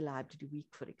 SA Library Week,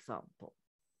 for example.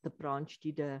 The branch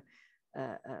did a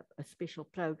special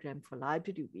program for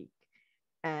Library Week,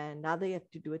 and now they have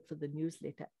to do it for the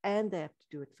newsletter, and they have to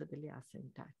do it for the Liasa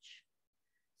in Touch.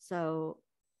 So,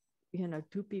 you know,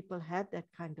 do people have that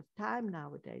kind of time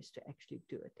nowadays to actually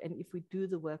do it? And if we do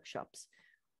the workshops,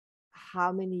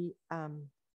 how many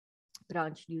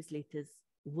branch newsletters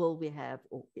will we have,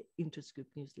 or interest group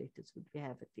newsletters would we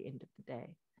have at the end of the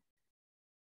day?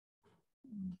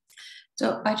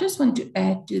 So I just want to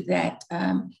add to that.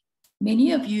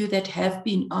 many of you that have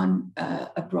been on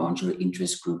a branch or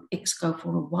interest group EXCO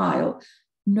for a while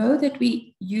know that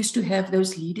we used to have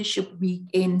those leadership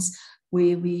weekends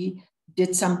where we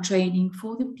did some training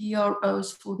for the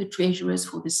PROs, for the treasurers,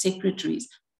 for the secretaries.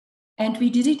 And we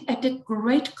did it at a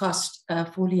great cost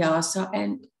for Liasa.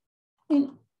 And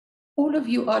all of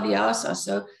you are Liasa.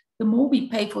 So the more we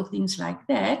pay for things like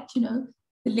that, you know,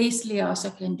 the less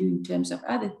Liasa can do in terms of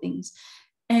other things.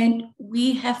 And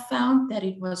we have found that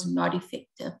it was not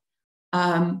effective.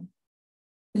 The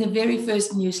very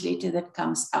first newsletter that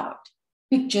comes out,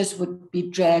 pictures would be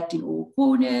dragged in all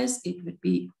corners. It would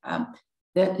be,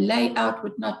 the layout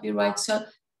would not be right. So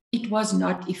it was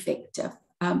not effective.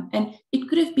 And it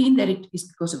could have been that it is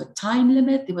because of a time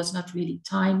limit. There was not really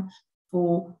time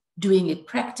for doing it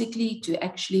practically to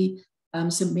actually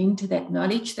cement that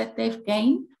knowledge that they've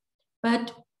gained.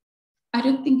 But I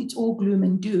don't think it's all gloom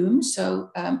and doom.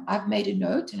 So I've made a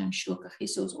note, and I'm sure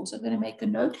Kagiso is also going to make a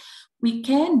note. We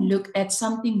can look at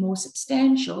something more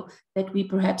substantial that we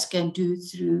perhaps can do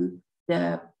through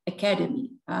the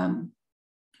academy,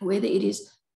 whether it is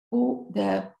for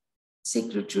the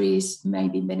secretaries,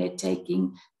 maybe minute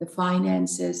taking, the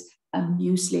finances,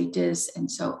 newsletters,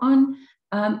 and so on.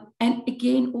 And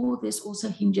again, all this also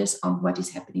hinges on what is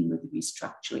happening with the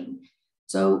restructuring.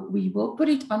 So we will put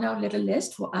it on our little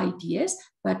list for ideas,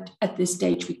 but at this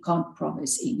stage, we can't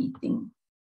promise anything.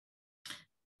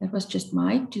 That was just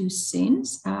my 2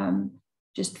 cents.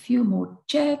 Just a few more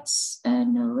chats,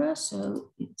 Nohra.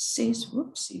 So it says,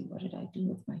 whoopsie, what did I do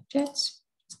with my chats?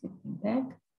 Let's get them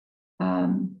back.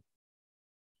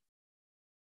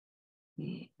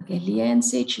 Okay, Leanne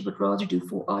said she would rather do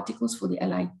 4 articles for the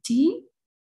LIT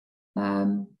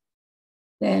than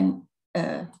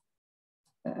a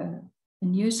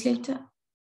newsletter.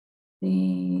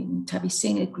 Then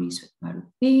Tabiseng agrees with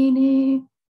Marupene.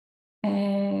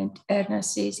 And Erna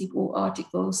says if all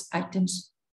articles,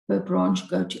 items per branch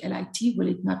go to LIT, will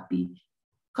it not be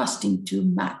costing too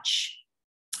much?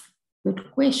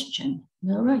 Good question.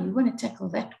 Nohra, you want to tackle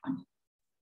that one?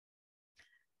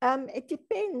 It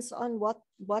depends on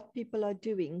what people are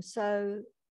doing. So,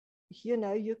 you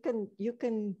know, you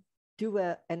can do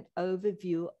an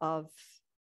overview of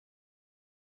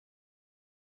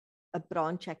a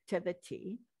branch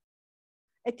activity.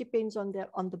 It depends on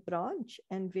the branch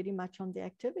and very much on the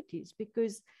activities,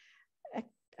 because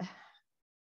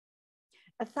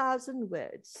 1,000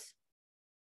 words,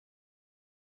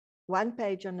 1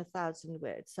 page on 1,000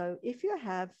 words. So if you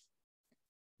have,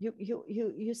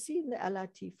 you see in the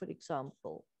LRT, for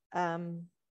example,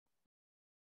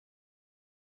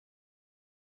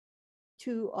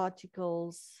 2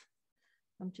 articles.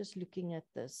 I'm just looking at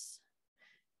this.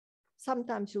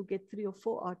 Sometimes you'll get 3 or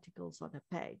 4 articles on a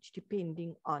page,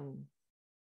 depending on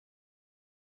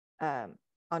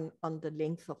the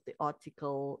length of the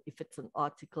article, if it's an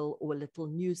article or a little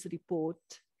news report,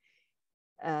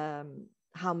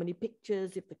 how many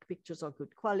pictures, if the pictures are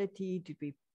good quality, did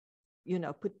we, you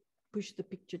know, push the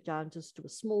picture down just to a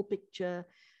small picture.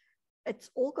 It's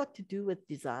all got to do with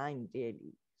design,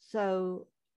 really. So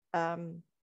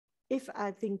if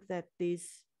I think that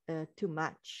there's too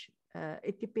much,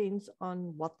 it depends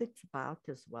on what it's about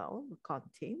as well, the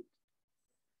content,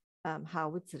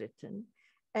 how it's written.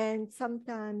 And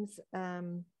sometimes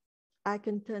I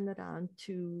can turn around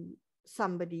to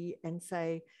somebody and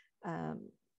say,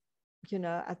 you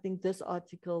know, I think this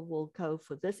article will go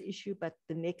for this issue, but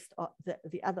the next,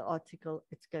 the other article,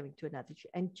 it's going to another issue.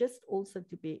 And just also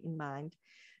to bear in mind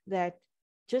that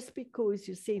just because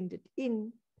you send it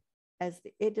in as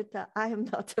the editor, I am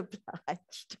not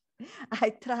obliged. I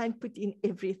try and put in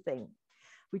everything,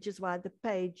 which is why the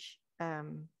pages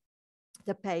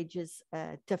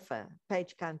differ.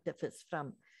 Page count differs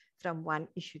from one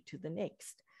issue to the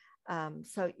next.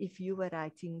 So if you were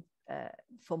writing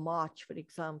for March, for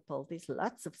example, there's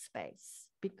lots of space,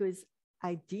 because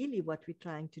ideally what we're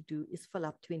trying to do is fill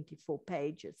up 24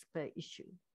 pages per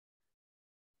issue.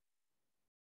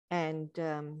 And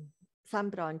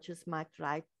some branches might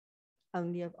write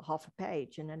only half a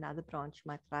page, and another branch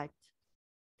might write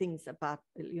things about,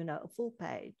 you know, a full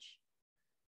page.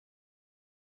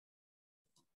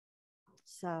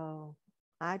 So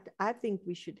I think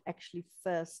we should actually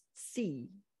first see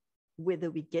whether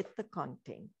we get the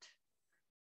content.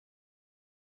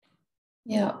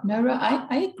 Yeah, Nohra,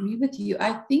 I agree with you.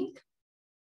 I think it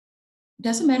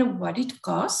doesn't matter what it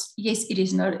costs. Yes, it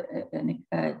is not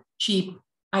a cheap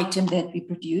item that we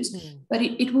produce, but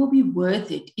it will be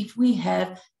worth it if we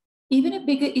have even a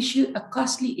bigger issue, a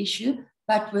costly issue,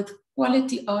 but with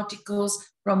quality articles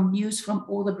from news from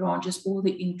all the branches, all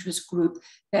the interest group,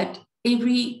 that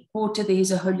every quarter there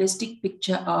is a holistic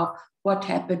picture of what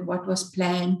happened, what was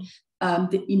planned,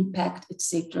 the impact,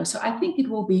 etc. So I think it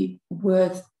will be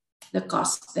worth the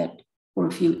cost that for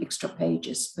a few extra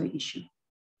pages per issue.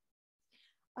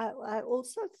 I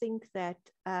also think that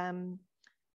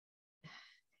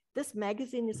this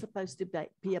magazine is supposed to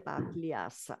be about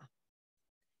Liasa.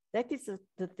 That is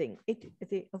the thing.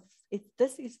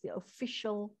 This is the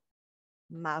official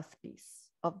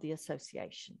mouthpiece of the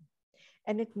association.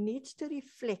 And it needs to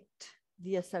reflect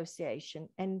the association.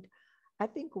 And I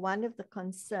think one of the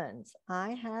concerns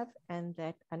I have, and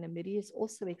that Anna-Marie has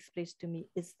also expressed to me,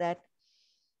 is that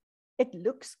it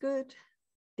looks good,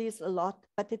 there's a lot,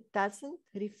 but it doesn't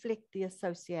reflect the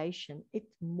association.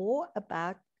 It's more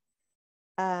about,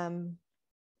 how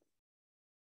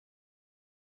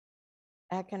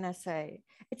can I say,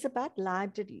 it's about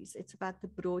libraries, it's about the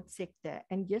broad sector.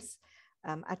 And yes,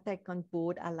 I take on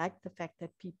board, I like the fact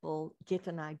that people get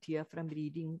an idea from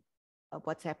reading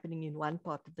what's happening in one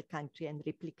part of the country and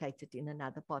replicate it in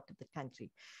another part of the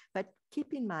country. But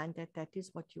keep in mind that that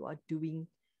is what you are doing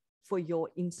for your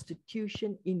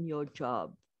institution in your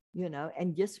job, you know,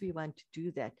 and yes, we want to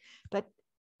do that. But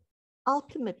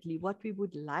ultimately, what we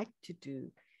would like to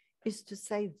do is to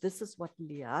say, this is what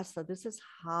Liasa, this is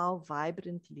how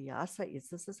vibrant Liasa is,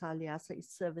 this is how Liasa is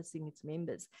servicing its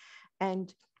members.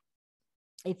 And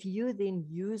if you then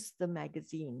use the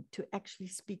magazine to actually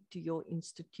speak to your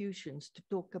institutions, to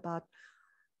talk about,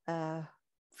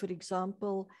 for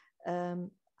example,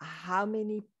 how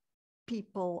many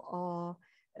people are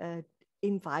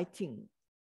inviting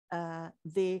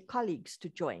their colleagues to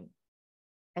join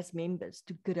as members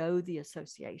to grow the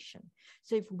association.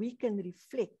 So if we can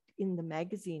reflect in the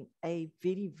magazine a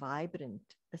very vibrant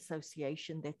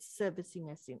association that's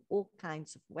servicing us in all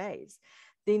kinds of ways,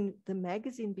 then the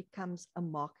magazine becomes a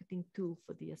marketing tool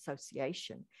for the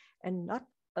association and not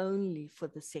only for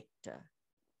the sector.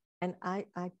 And I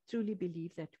truly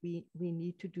believe that we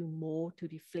need to do more to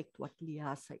reflect what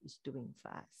Liasa is doing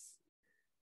for us.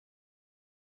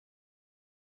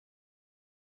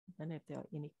 I don't know if there are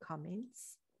any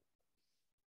comments.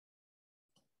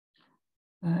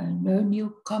 No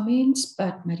new comments,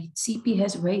 but Maritsipi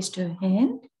has raised her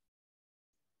hand.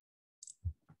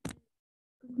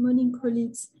 Good morning,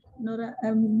 colleagues. Nohra,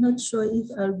 I'm not sure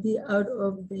if I'll be out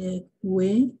of the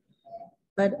way,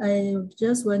 but I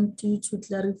just want you to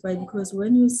clarify, because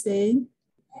when you say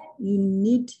you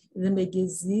need the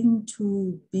magazine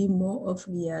to be more of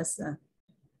Liasa,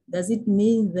 does it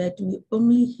mean that we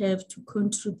only have to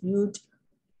contribute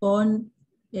on,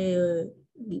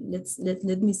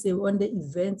 let me say, on the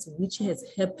events which has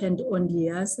happened on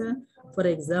Liasa? For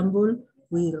example,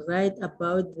 we write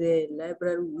about the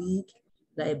library week,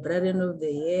 librarian of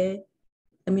the year,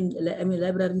 I mean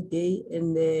library day,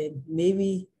 and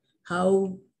maybe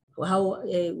how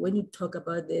when you talk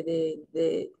about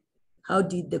the how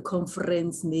did the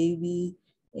conference, maybe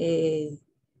the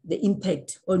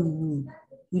impact on you.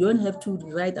 You don't have to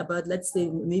write about, let's say,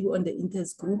 maybe on the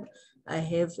interest group, I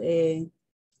have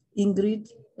Ingrid,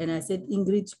 and I said,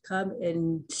 Ingrid, come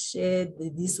and share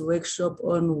this workshop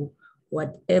on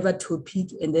whatever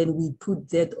topic, and then we put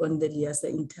that on the Liasa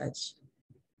In Touch.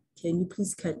 Can you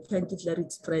please kindly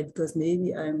clarify, because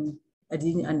maybe I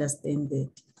didn't understand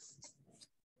that.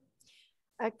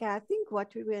 Okay, I think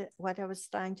what I was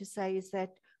trying to say is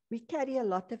that we carry a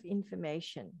lot of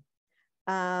information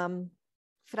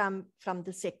from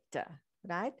the sector,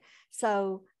 right?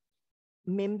 So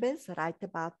members write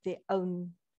about their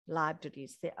own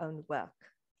libraries, their own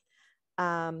work.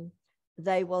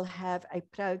 They will have a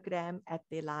program at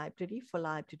their library for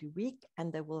Library Week,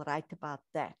 and they will write about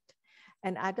that.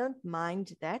 And I don't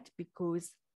mind that,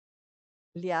 because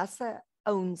Liasa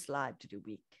owns Library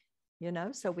Week, you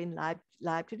know, so when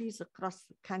libraries across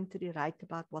the country write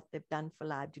about what they've done for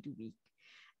Library Week,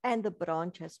 and the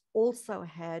branch has also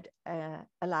had a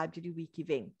Library Week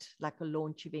event, like a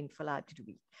launch event for Library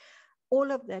Week,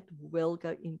 all of that will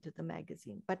go into the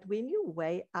magazine. But when you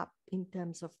weigh up in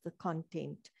terms of the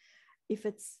content, if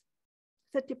it's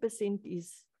 30%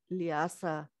 is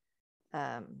Liasa,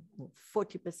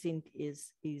 40%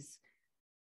 is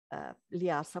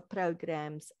Liasa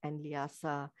programs and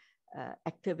Liasa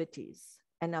activities.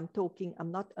 And I'm talking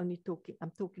about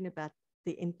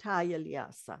the entire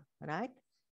Liasa, right?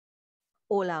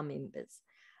 All our members.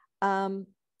 And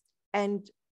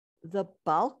the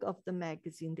bulk of the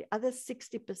magazine, the other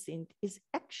 60%, is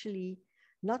actually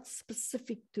not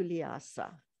specific to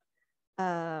Liasa.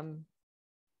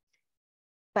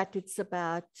 But it's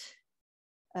about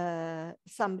a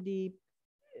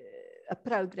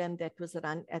program that was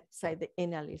run at, say, the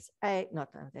NLSA,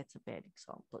 that's a bad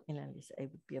example. NLSA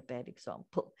would be a bad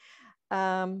example.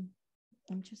 I'm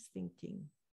just thinking.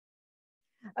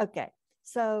 Okay,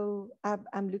 so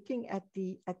I'm looking at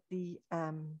the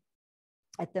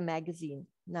magazine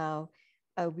now.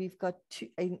 We've got two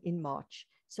in March.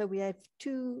 So we have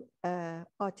two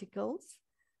articles.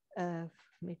 Let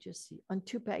me just see, on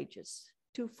 2 pages,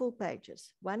 2 full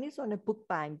pages. One is on a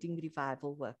bookbinding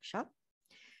revival workshop.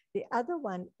 The other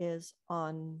one is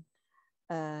on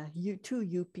 2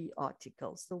 UP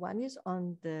articles. The one is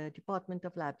on the Department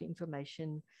of Library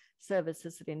Information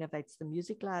Services renovates the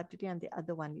music library, and the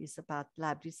other one is about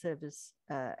library service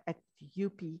at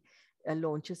UP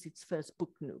launches its first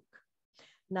book nook.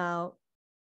 Now,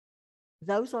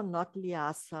 those are not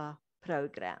LIASA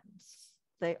programs.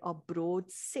 They are broad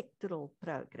sectoral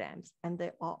programs, and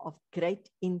they are of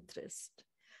great interest,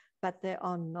 but they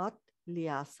are not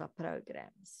LIASA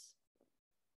programs.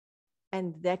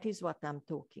 And that is what I'm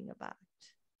talking about.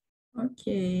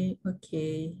 Okay,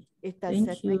 okay. Does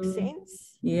that make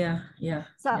sense? Yeah, yeah.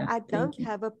 So yeah, I don't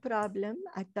have a problem.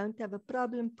 I don't have a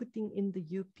problem putting in the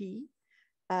UP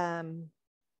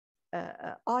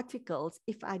articles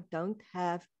if I don't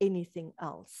have anything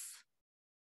else.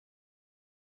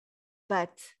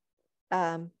 But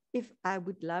if I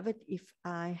would love it if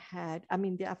I had, I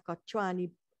mean, I've got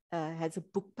Tshwane has a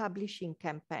book publishing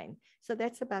campaign. So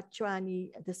that's about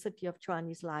Tshwane, the city of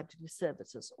Tshwane's library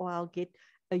services, or I'll get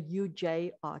a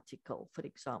UJ article, for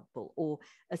example, or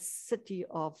a city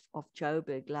of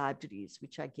Joburg libraries,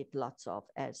 which I get lots of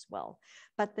as well.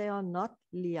 But they are not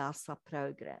LIASA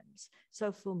programs.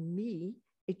 So for me,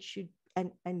 it should,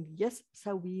 and yes,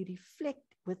 so we reflect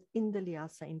within the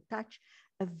LIASA in Touch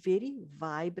a very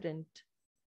vibrant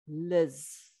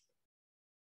Liz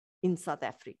in South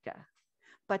Africa,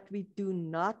 but we do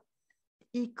not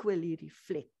equally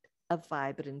reflect a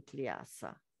vibrant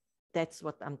LIASA. That's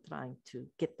what I'm trying to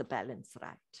get the balance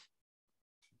right.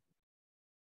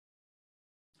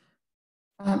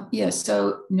 Yes,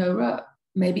 so Nohra,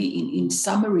 maybe in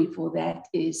summary for that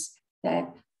is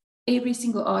that every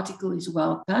single article is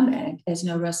welcome. And as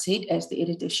Nohra said, as the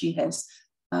editor, she has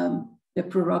the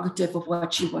prerogative of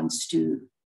what she wants to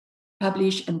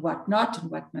publish and what not, and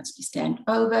what must be stand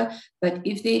over. But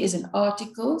if there is an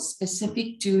article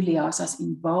specific to LIASA's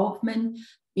involvement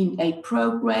in a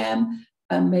program,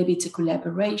 maybe it's a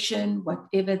collaboration,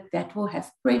 whatever, that will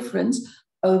have preference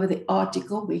over the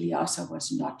article where LIASA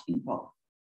was not involved.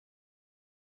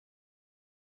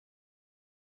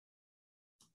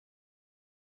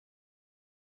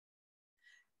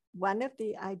 One of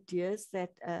the ideas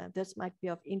that this might be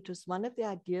of interest, one of the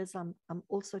ideas I'm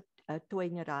also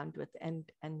toying around with, and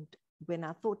when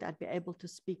I thought I'd be able to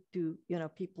speak to, you know,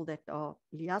 people that are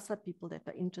LIASA, people that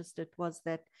are interested, was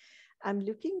that I'm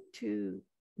looking to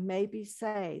maybe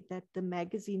say that the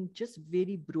magazine just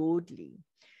very broadly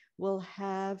will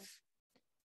have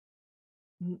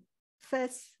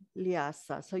first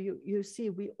LIASA. So you see,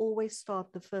 we always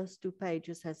start the first 2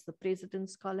 pages as the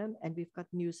president's column, and we've got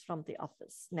news from the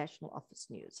office, national office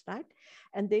news, right?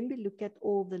 And then we look at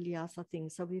all the LIASA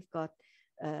things. So we've got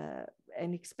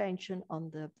an expansion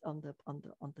on the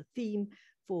theme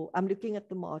for, I'm looking at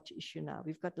the March issue now.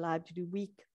 We've got Library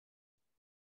Week,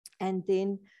 and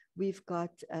then we've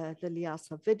got the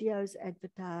LIASA videos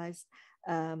advertised.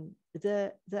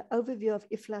 The overview of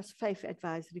IFLA's Faith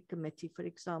Advisory Committee, for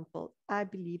example, I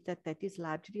believe that is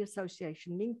Library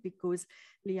Association linked because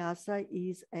LIASA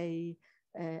is a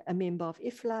member of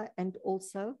IFLA, and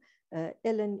also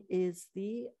Ellen is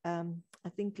the, I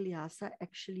think LIASA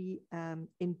actually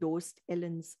endorsed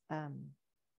Ellen's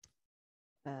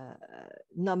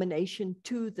nomination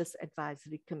to this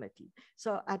advisory committee.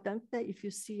 So I don't know if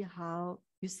you see how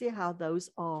those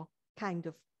are kind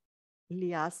of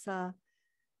LIASA,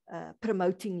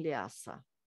 promoting LIASA.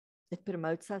 It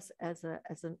promotes us as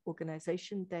an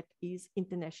organization that is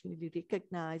internationally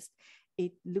recognized.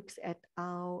 It looks at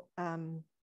our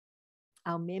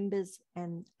members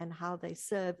and how they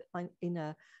serve in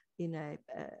a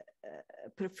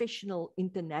professional,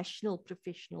 international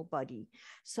professional body.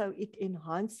 So it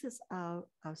enhances our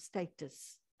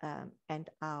status and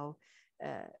our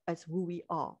as who we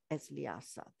are as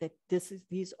LIASA, that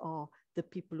these are the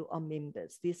people who are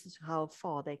members. This is how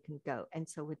far they can go. And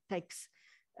so it takes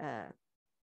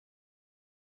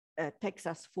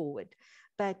us forward.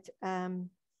 But so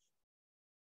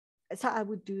I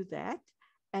would do that.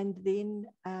 And then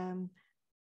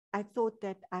I thought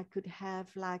that I could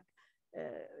have like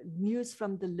news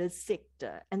from the Liz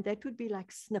sector, and that would be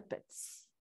like snippets,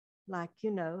 like,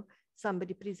 you know,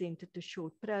 somebody presented a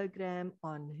short program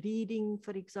on reading,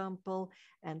 for example,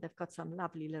 and they've got some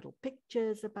lovely little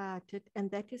pictures about it. And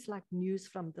that is like news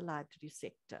from the library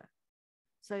sector.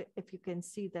 So if you can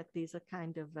see that there's a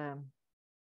kind of,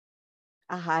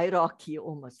 a hierarchy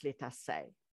almost, let us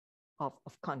say, of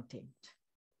content.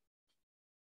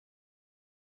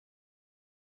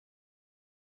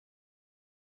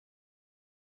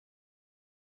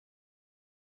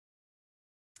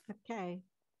 Okay.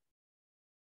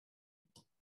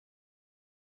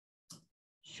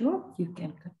 Sure, you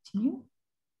can continue.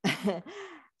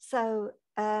 So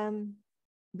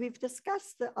we've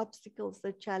discussed the obstacles,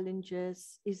 the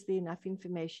challenges. Is there enough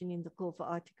information in the call for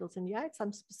articles? And you had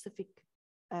some specific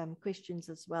questions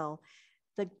as well.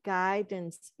 The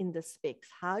guidance in the specs.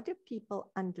 How do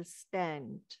people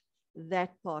understand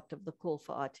that part of the call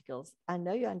for articles? I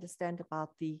know you understand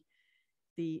about the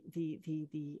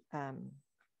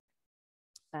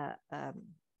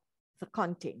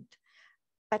content,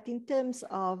 but in terms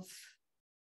of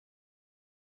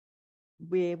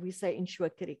where we say ensure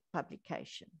correct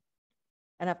publication,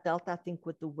 and I've dealt, I think,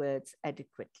 with the words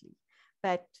adequately,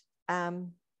 but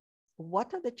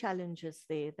what are the challenges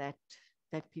there that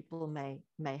people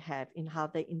may have in how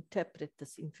they interpret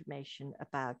this information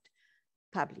about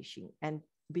publishing? And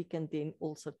we can then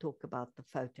also talk about the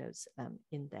photos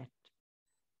in that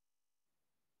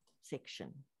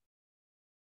section.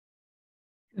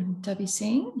 Tabi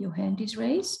Singh, your hand is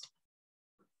raised.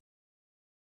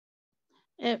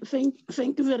 Thank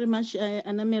you very much,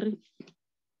 Anna Mary.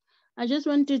 I just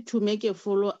wanted to make a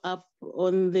follow-up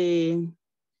on the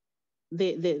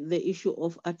issue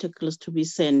of articles to be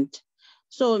sent.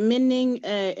 So meaning,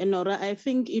 Nohra, I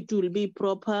think it will be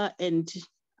proper and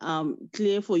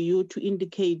clear for you to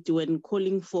indicate when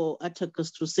calling for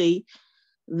articles to say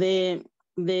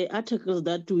the articles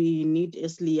that we need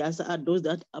as LIASA are those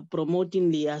that are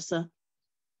promoting LIASA,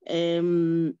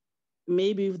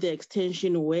 maybe with the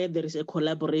extension where there is a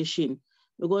collaboration.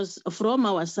 Because from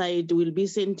our side, we'll be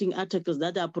sending articles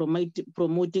that are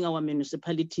promoting our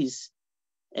municipalities,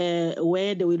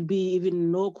 where there will be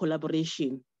even no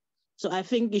collaboration. So I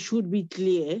think it should be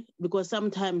clear, because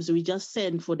sometimes we just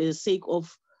send for the sake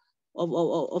of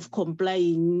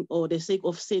complying or the sake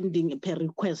of sending per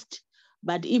request.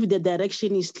 But if the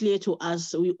direction is clear to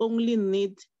us, we only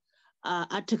need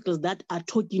articles that are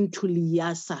talking to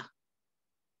LIASA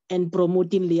and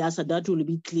promoting LIASA. That will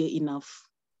be clear enough.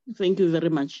 Thank you very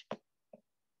much.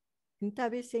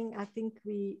 Tabi Singh, I think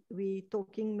we're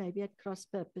talking maybe at cross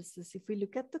purposes. If we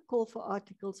look at the call for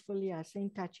articles for LIASA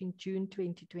in touch in June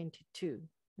 2022,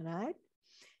 right?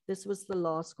 This was the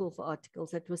last call for articles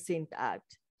that was sent out.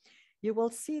 You will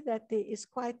see that there is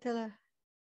quite a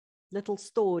little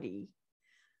story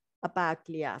about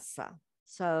LIASA.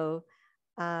 So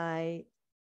I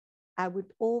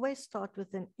would always start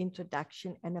with an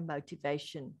introduction and a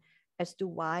motivation as to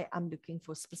why I'm looking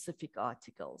for specific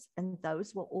articles. And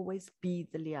those will always be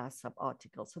the LIASA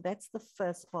articles. So that's the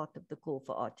first part of the call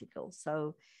for articles.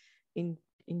 So in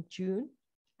June,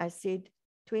 I said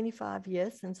 25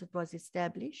 years since it was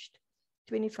established,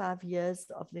 25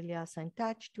 years of the LIASA in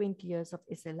Touch, 20 years of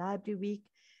SA Library Week.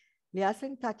 LIASA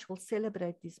in Touch will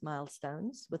celebrate these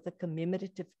milestones with a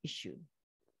commemorative issue.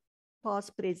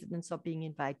 Past presidents are being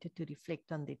invited to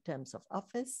reflect on their terms of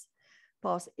office.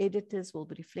 Past editors will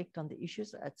reflect on the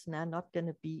issues. It's now not going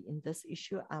to be in this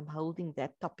issue. I'm holding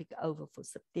that topic over for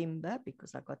September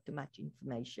because I got too much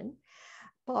information.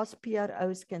 Past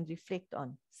PROs can reflect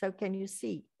on. So can you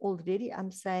see already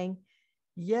I'm saying,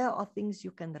 here are things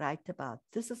you can write about.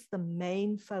 This is the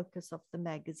main focus of the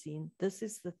magazine. This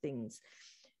is the things.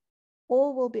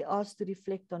 All will be asked to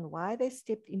reflect on why they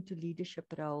stepped into leadership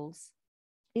roles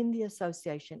in the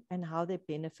association and how they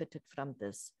benefited from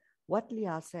this. What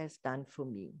LIASA has done for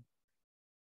me.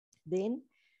 Then,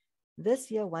 this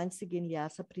year, once again,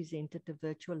 LIASA presented the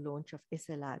virtual launch of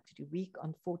SA Library Week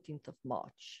on 14th of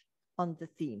March on the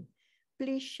theme.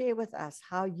 Please share with us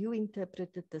how you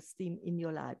interpreted this theme in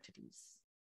your libraries.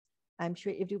 I'm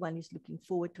sure everyone is looking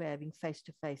forward to having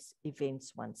face-to-face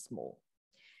events once more.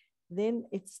 Then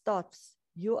it starts.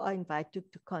 You are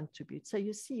invited to contribute. So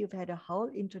you see, you've had a whole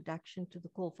introduction to the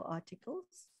call for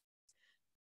articles,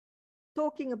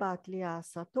 talking about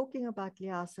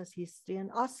LIASA's history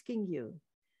and asking you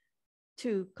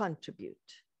to contribute.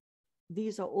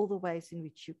 These are all the ways in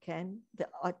which you can,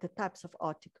 the types of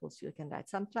articles you can write.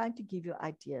 So I'm trying to give you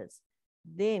ideas.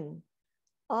 Then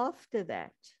after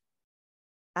that,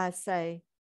 I say,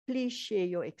 please share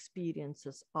your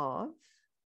experiences of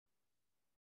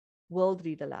World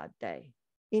Read Aloud Day,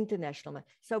 International.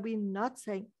 So we're not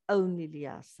saying only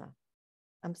LIASA.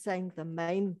 I'm saying the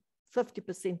main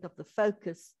 50% of the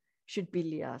focus should be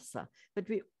LIASA. But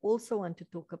we also want to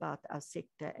talk about our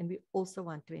sector, and we also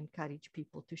want to encourage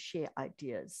people to share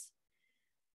ideas.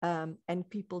 And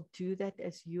people do that,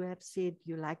 as you have said,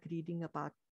 you like reading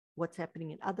about what's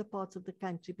happening in other parts of the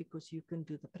country because you can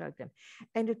do the program.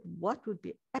 And what would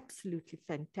be absolutely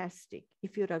fantastic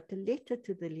if you wrote a letter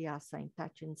to the Liasa in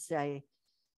Touch and say,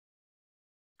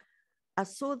 I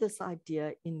saw this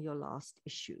idea in your last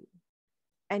issue,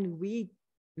 and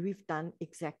we've done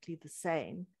exactly the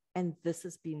same, and this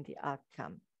has been the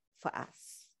outcome for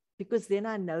us. Because then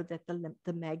I know that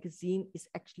the magazine is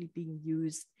actually being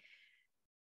used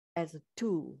as a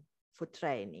tool for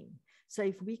training. So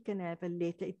if we can have a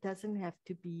letter, it doesn't have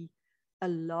to be a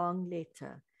long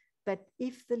letter, but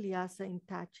if the Liasa in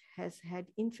Touch has had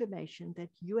information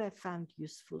that you have found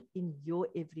useful in your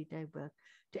everyday work,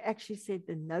 to actually send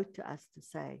a note to us to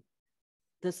say,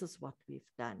 this is what we've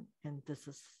done, and this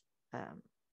is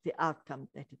the outcome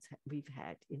that we've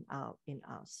had in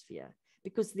our sphere,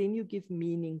 because then you give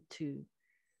meaning to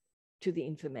the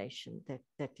information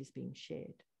that is being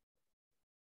shared.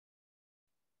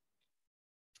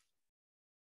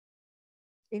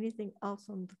 Anything else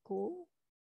on the call?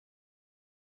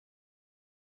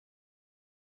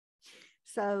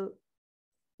 So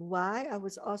why I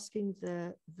was asking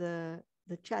the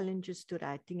challenges to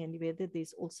writing and whether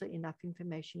there's also enough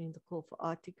information in the call for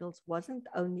articles wasn't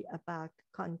only about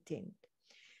content.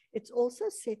 It also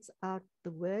sets out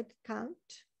the word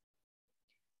count,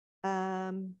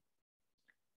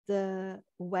 the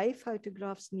way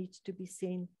photographs needs to be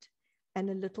sent, and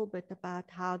a little bit about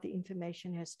how the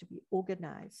information has to be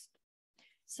organized.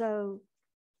 So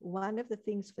one of the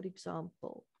things, for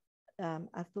example,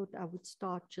 I thought I would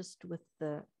start just with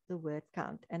the word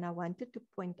count, and I wanted to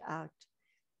point out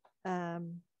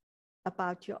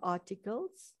about your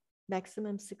articles,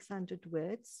 maximum 600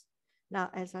 words. Now,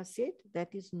 as I said,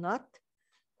 that is not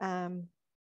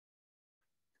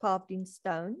carved in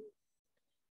stone.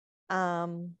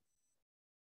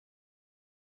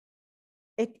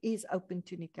 It is open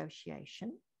to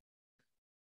negotiation.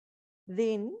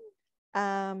 Then,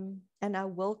 and I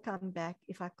will come back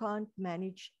if I can't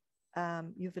manage.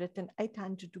 You've written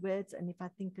 800 words, and if I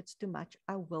think it's too much,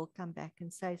 I will come back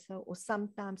and say so. Or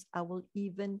sometimes I will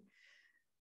even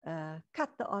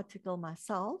cut the article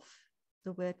myself,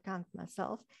 the word count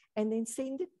myself, and then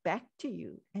send it back to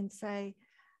you and say,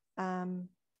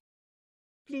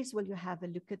 please, will you have a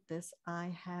look at this?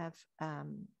 I have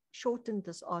shortened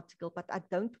this article, but I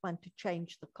don't want to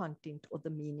change the content or the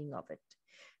meaning of it.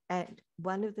 And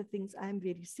one of the things I'm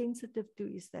very sensitive to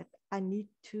is that I need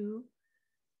to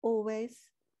always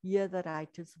hear the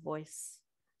writer's voice.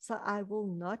 So I will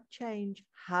not change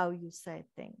how you say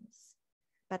things,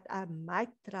 but I might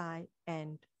try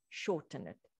and shorten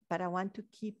it. But I want to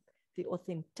keep the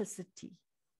authenticity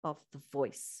of the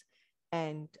voice.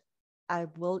 And I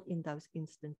will, in those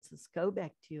instances, go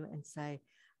back to you and say,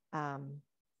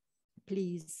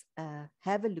 please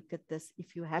have a look at this.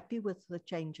 If you're happy with the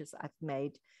changes I've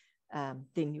made,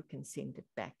 then you can send it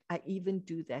back. I even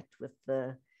do that with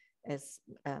as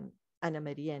Anna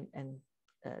Marie and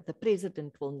the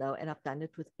president will know, and I've done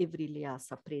it with every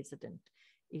Liasa president,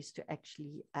 is to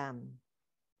actually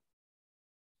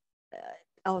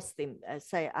ask them,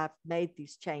 say, I've made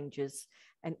these changes,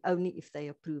 and only if they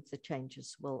approve the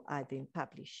changes will I then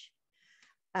publish.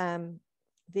 Then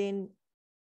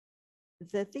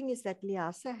the thing is that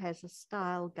Liasa has a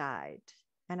style guide,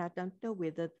 and I don't know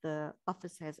whether the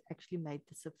office has actually made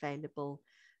this available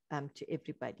to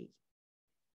everybody.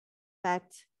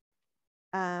 But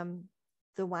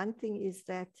the one thing is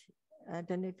that, I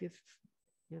don't know if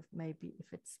you've maybe,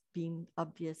 if it's been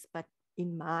obvious, but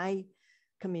in my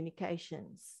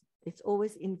communications, it's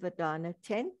always in Verdana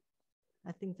 10.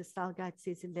 I think the style guide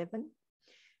says 11.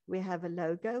 We have a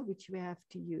logo, which we have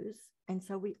to use. And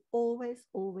so we always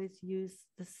use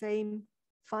the same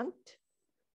font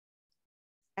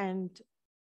and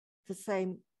the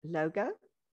same logo.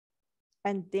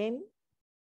 And then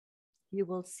you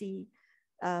will see,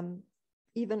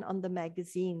 even on the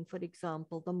magazine, for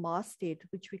example, the masthead,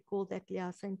 which we call that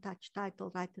Liasa in Touch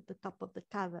title right at the top of the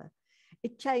cover.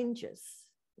 It changes.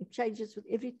 It changes with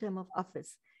every term of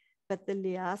office, but the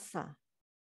Liasa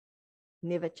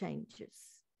never changes.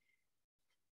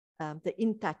 The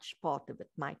In Touch part of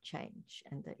it might change,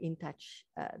 and the In Touch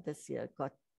this year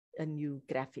got a new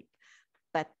graphic,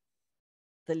 but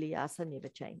the Liasa never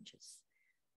changes.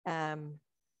 And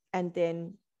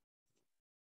then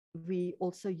we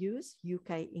also use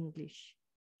UK English,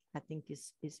 I think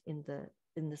is in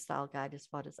the style guide as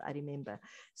far as I remember.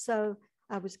 So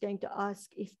I was going to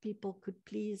ask if people could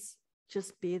please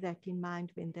just bear that in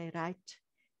mind when they write.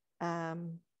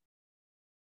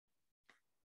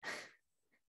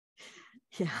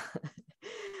 Yeah.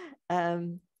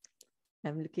 I'm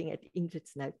looking at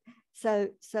Ingrid's note.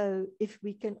 So if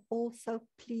we can also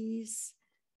please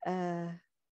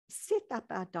set up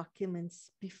our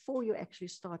documents before you actually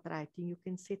start writing. You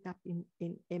can set up in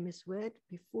MS Word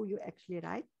before you actually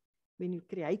write. When you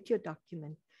create your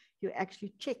document, you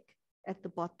actually check at the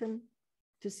bottom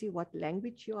to see what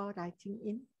language you are writing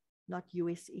in. Not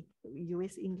US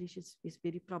English is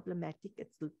very problematic.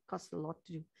 It costs a lot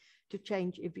to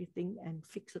change everything and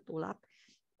fix it all up.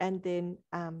 And then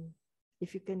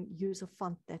if you can use a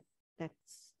font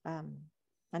that's,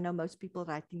 I know most people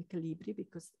write in Calibri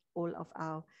because all of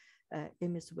our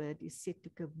MS Word is set to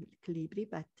Calibri,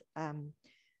 but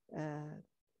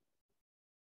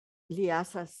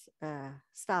Liasa's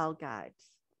style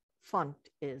guides font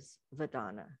is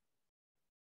Verdana.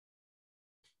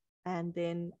 And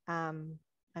then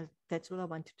that's all I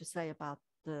wanted to say about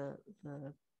the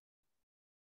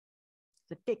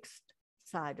text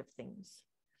side of things.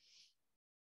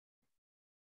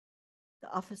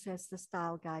 The office has the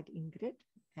style guide, Ingrid,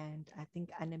 and I think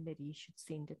Anna-Marie should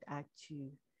send it out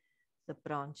to the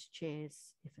branch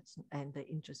chairs if it's, and the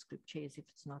interest group chairs if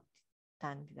it's not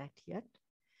done that yet.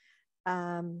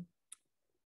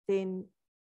 Then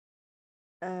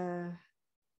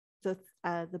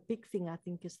the big thing I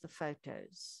think is the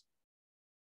photos.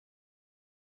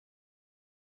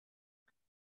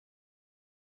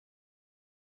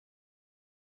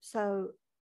 So,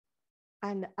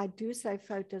 and I do say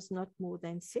photos not more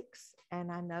than 6,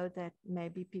 and I know that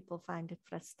maybe people find it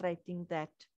frustrating that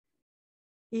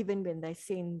even when they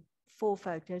send 4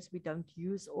 photos, we don't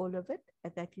use all of it,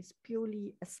 and that is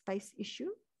purely a space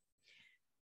issue.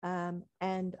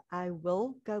 And I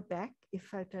will go back if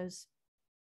photos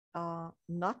are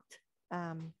not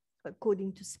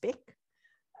according to spec,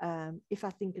 if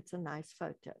I think it's a nice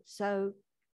photo. So,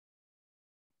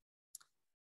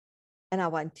 and I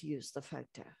want to use the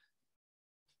photo.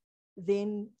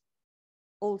 Then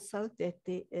also that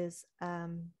there is,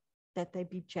 that they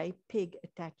be JPEG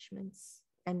attachments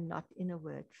and not in a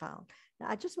Word file. Now,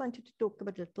 I just wanted to talk a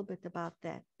little bit about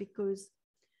that, because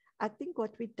I think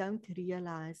what we don't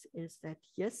realize is that,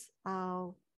 yes,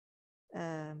 our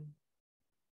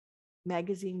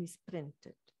magazine is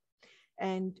printed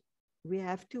and we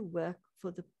have to work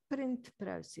for the print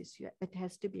process. It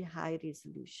has to be high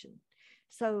resolution.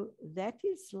 So that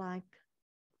is like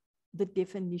the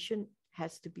definition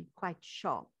has to be quite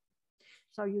sharp.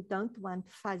 So you don't want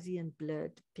fuzzy and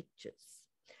blurred pictures.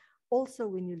 Also,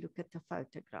 when you look at a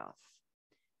photograph,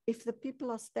 if the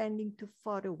people are standing too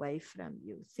far away from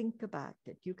you, think about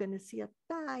it. You're going to see a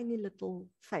tiny little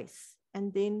face,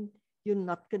 and then you're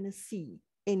not going to see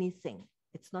anything.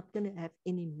 It's not going to have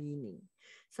any meaning.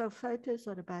 So photos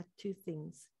are about 2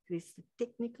 things. There's the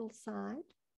technical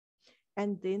side,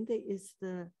 and then there is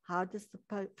the, how does the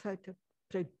photo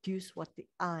produce what the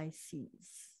eye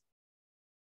sees?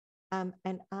 And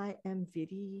I am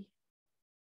very,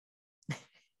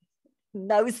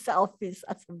 no selfies,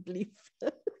 as I believe,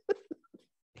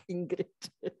 Ingrid.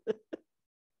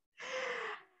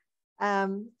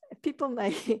 People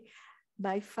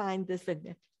may find this,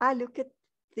 and I look at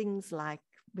things like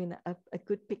when a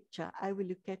good picture, I will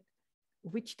look at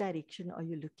which direction are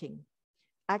you looking.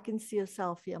 I can see a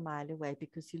selfie a mile away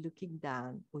because you're looking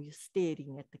down, or you're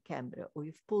staring at the camera, or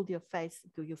you've pulled your face,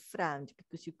 or you frowned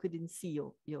because you couldn't see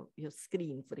your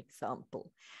screen, for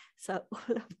example. So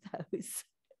all of those.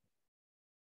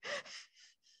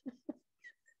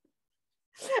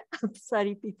 I'm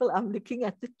sorry, people, I'm looking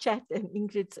at the chat, and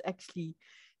Ingrid's actually,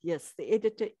 yes, the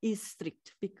editor is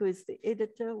strict because the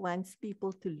editor wants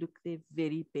people to look their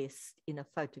very best in a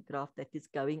photograph that is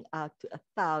going out to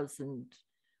 1,000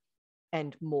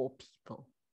 and more people.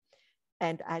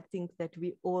 And I think that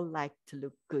we all like to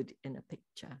look good in a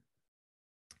picture.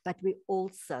 But we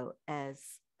also,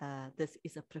 as this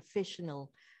is a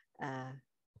professional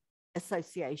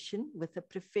association with a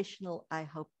professional, I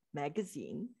hope,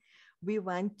 magazine, we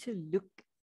want to look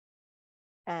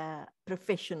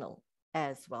professional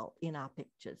as well in our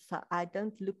pictures. So I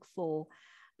don't look for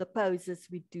the poses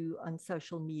we do on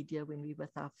social media when we're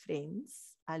with our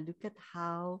friends. I look at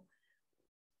how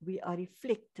we are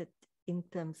reflected in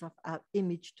terms of our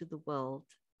image to the world.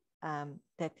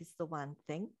 That is the one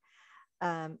thing.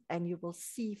 And you will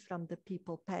see from the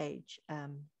people page,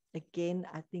 again,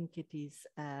 I think it is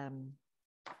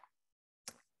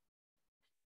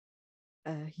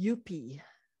UP,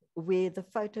 where the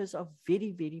photos are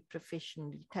very, very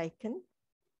professionally taken.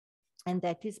 And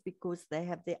that is because they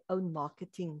have their own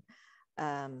marketing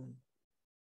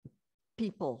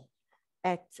people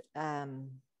at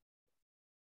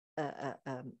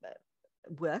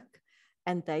work,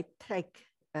 and they take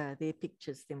their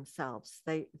pictures themselves.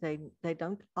 They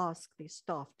don't ask their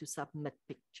staff to submit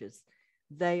pictures.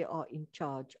 They are in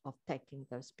charge of taking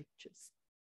those pictures.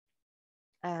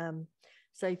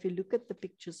 So if you look at the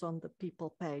pictures on the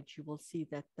people page, you will see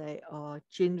that they are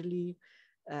generally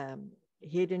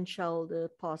head and shoulder,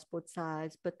 passport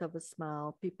size, bit of a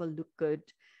smile. People look good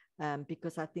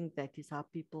because I think that is how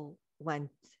people want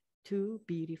to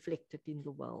be reflected in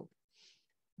the world.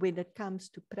 When it comes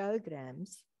to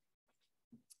programs,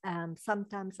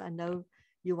 sometimes I know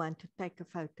you want to take a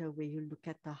photo where you look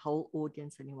at the whole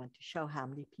audience and you want to show how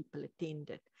many people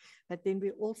attended. But then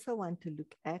we also want to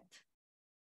look at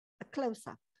a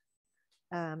close-up.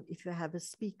 If you have a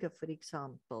speaker, for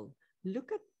example,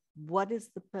 look at what does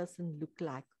the person look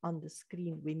like on the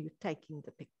screen when you're taking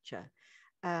the picture.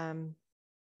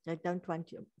 I don't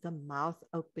want the mouth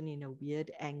open in a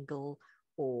weird angle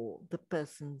or the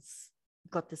person's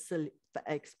got a silly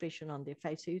expression on their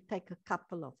face. So you take a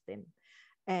couple of them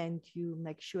and you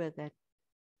make sure that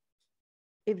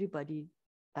everybody,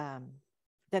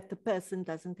 that the person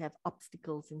doesn't have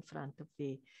obstacles in front of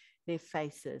their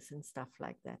faces and stuff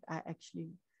like that. I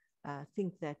actually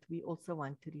think that we also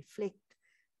want to reflect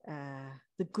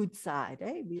the good side.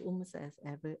 We almost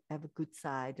have a good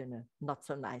side and a not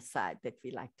so nice side that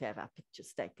we like to have our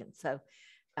pictures taken. So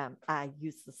I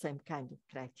use the same kind of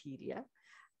criteria.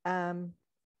 And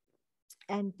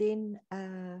then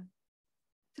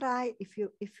try, if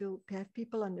you have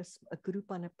people on a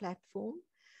group on a platform,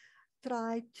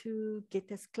 try to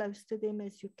get as close to them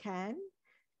as you can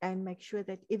and make sure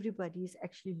that everybody is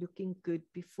actually looking good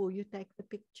before you take the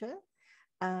picture.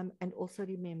 And also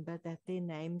remember that their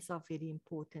names are very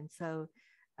important. So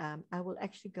I will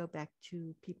actually go back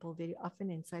to people very often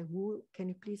and say, can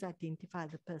you please identify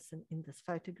the person in this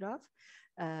photograph?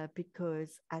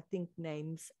 Because I think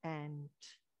names and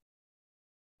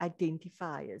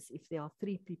identifiers, if there are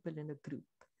 3 people in a group,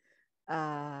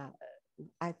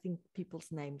 I think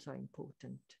people's names are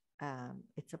important.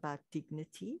 It's about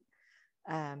dignity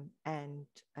and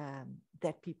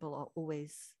that people are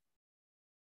always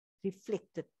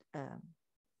reflected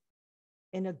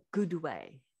in a good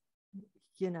way,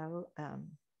 you know.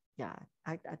 Yeah,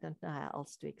 I don't know how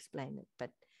else to explain it,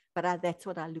 but that's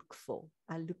what I look for.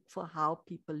 I look for how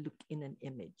people look in an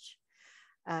image.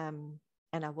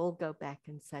 And I will go back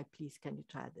and say, please, can you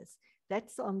try this?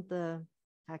 That's on the,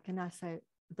 how can I say,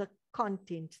 the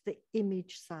content, the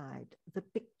image side, the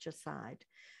picture side.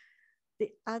 The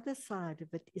other side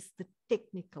of it is the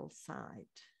technical side.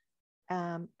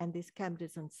 And there's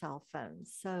cameras and cell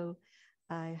phones. So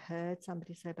I heard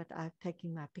somebody say, but I'm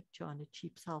taking my picture on a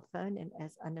cheap cell phone. And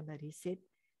as Anna-Marie said,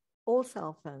 all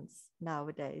cell phones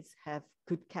nowadays have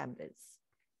good cameras.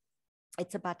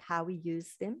 It's about how we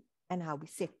use them and how we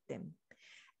set them.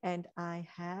 And I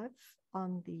have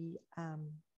on the,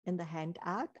 in the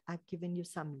handout, I've given you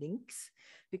some links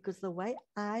because the way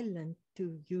I learned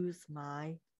to use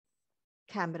my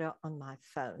camera on my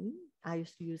phone, I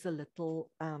used to use a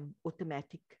little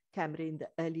automatic camera in the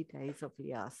early days of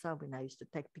Liasa when I used to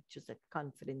take pictures at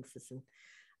conferences, and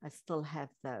I still have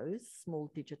those,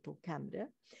 small digital camera.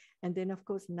 And then of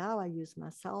course now I use my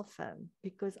cell phone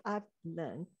because I've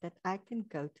learned that I can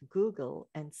go to Google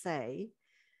and say,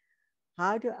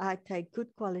 how do I take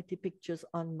good quality pictures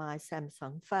on my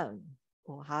Samsung phone?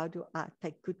 Or how do I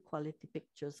take good quality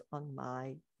pictures on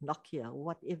my Nokia, or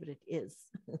whatever it is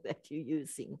that you're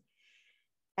using?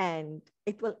 And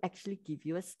it will actually give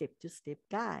you a step-to-step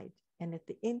guide. And at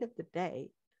the end of the day,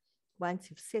 once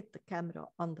you've set the camera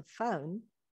on the phone,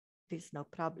 there's no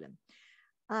problem.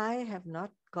 I have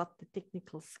not got the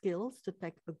technical skills to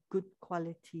take a good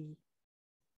quality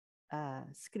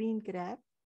screen grab.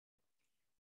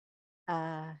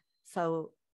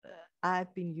 So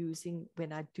I've been using,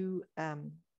 when I do,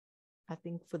 I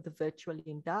think for the virtual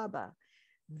Indaba,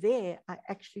 there I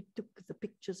actually took the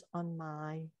pictures on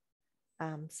my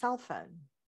cell phone.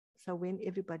 So when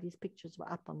everybody's pictures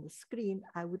were up on the screen,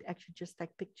 I would actually just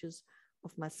take pictures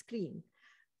of my screen.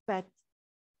 But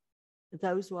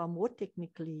those who are more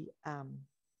technically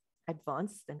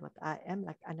advanced than what I am,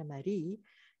 like Anna-Marie,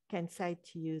 can say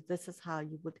to you, this is how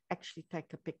you would actually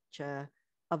take a picture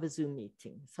of a Zoom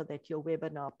meeting so that your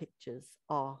webinar pictures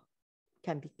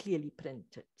can be clearly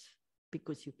printed,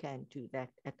 because you can do that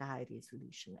at a high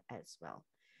resolution as well.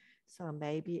 So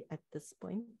maybe at this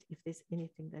point, if there's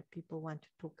anything that people want to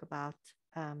talk about,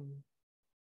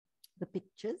 the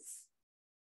pictures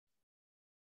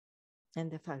and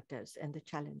the photos and the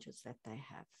challenges that they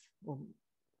have, or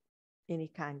any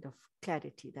kind of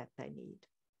clarity that they need.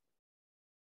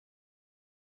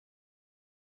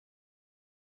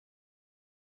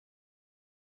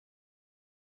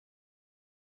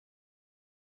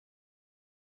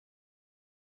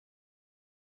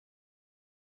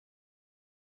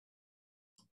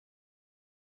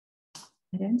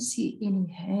 I don't see any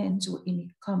hands or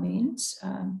any comments.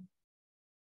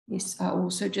 Yes, I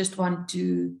also just want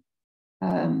to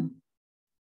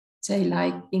say,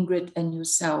 like Ingrid and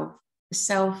yourself, a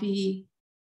selfie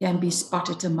can be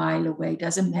spotted a mile away.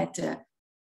 Doesn't matter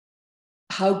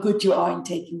how good you are in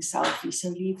taking selfies. So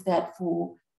leave that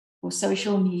for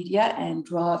social media and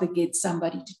rather get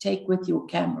somebody to take with your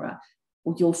camera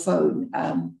or your phone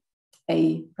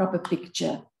a proper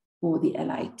picture for the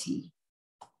LIT.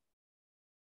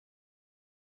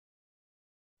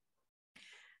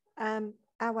 I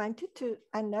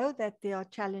know that there are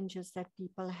challenges that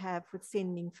people have with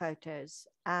sending photos.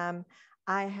 I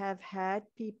have had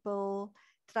people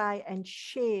try and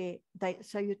share,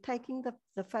 so you're taking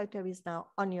the photo is now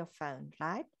on your phone,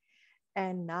 right?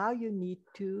 And now you need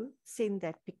to send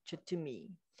that picture to me.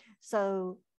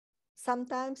 So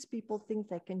sometimes people think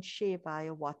they can share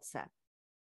via WhatsApp.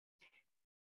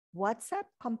 WhatsApp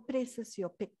compresses your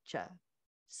picture,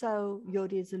 so your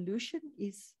resolution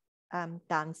is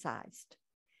downsized.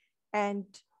 And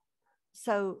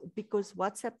so because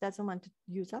WhatsApp doesn't want to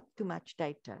use up too much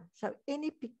data, so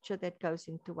any picture that goes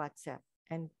into WhatsApp,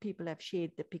 and people have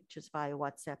shared the pictures via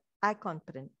WhatsApp, I can't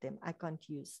print them, I can't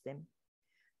use them.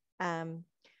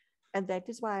 And that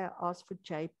is why I asked for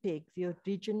JPEG, the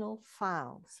original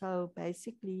file. So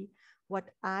basically what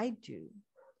I do,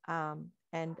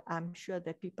 and I'm sure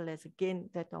that people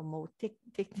that are more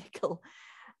technical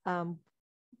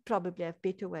probably have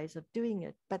better ways of doing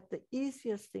it. But the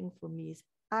easiest thing for me is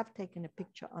I've taken a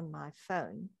picture on my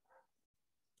phone.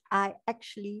 I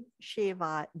actually share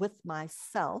with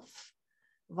myself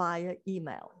via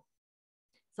email.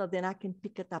 So then I can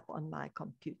pick it up on my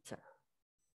computer.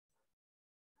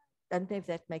 I don't know if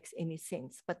that makes any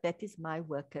sense, but that is my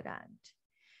workaround.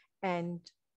 And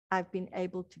I've been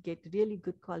able to get really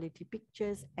good quality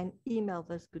pictures and email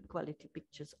those good quality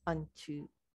pictures onto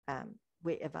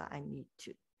wherever I need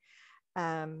to.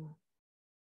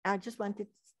 I just wanted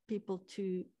people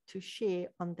to share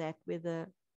on that,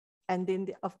 and then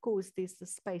of course there's the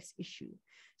space issue.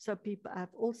 So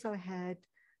I've also had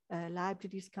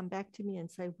libraries come back to me and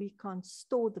say, we can't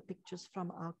store the pictures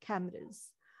from our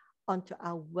cameras onto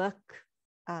our work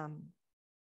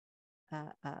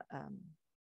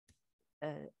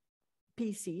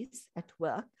PCs at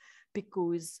work,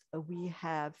 because we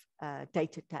have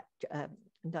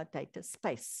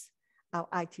space. Our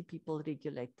IT people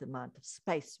regulate the amount of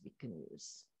space we can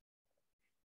use.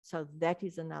 So that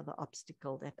is another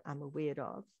obstacle that I'm aware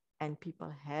of, and people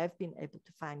have been able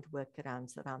to find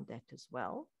workarounds around that as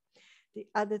well. The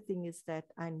other thing is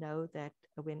that I know that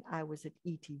when I was at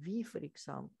ETV, for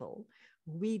example,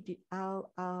 we did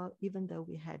even though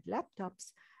we had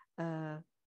laptops,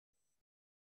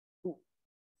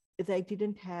 they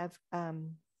didn't have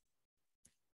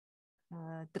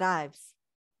drives.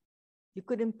 You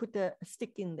couldn't put a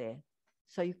stick in there.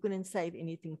 So you couldn't save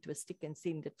anything to a stick and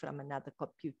send it from another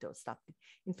computer or stuff.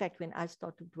 In fact, when I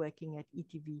started working at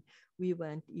ETV, we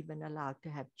weren't even allowed to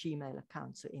have Gmail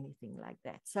accounts or anything like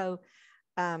that. So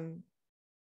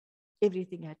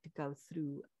everything had to go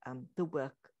through the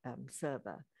work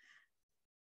server.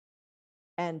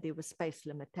 And there were space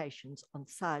limitations on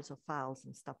size of files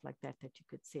and stuff like that you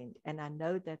could send. And I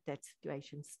know that that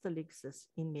situation still exists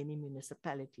in many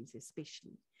municipalities,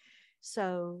 especially.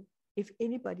 So if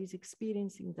anybody's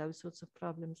experiencing those sorts of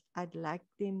problems, I'd like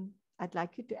you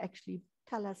to actually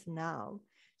tell us now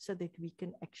so that we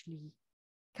can actually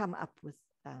come up with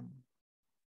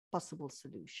possible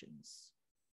solutions.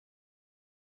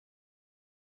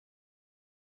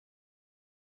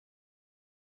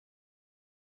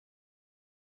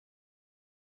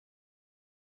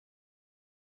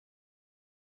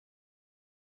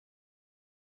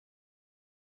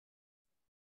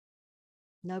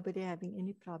 Nobody having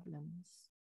any problems?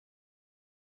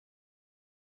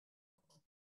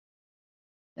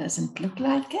 Doesn't look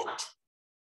like it.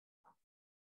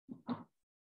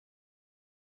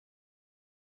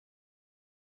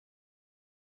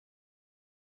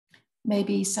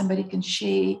 Maybe somebody can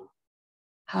share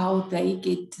how they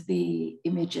get the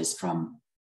images from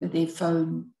their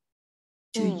phone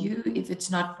to you, if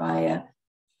it's not via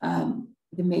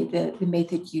the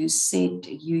method you said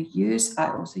you use.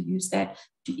 I also use that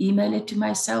to email it to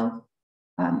myself,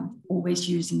 always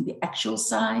using the actual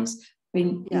size.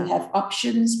 When you have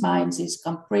options, mine says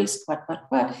compressed,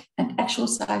 what, and actual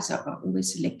size, I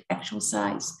always select actual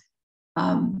size.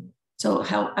 So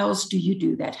how else do you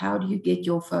do that? How do you get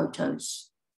your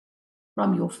photos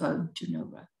from your phone to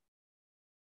Nohra?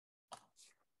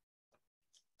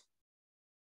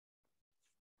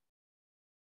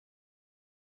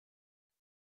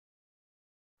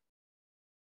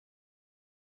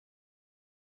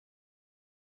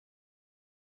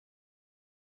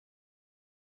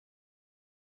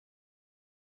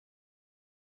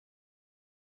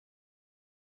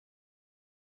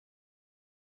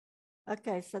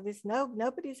 Okay, so there's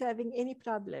nobody's having any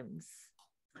problems.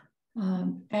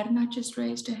 Erna just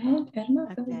raised her hand.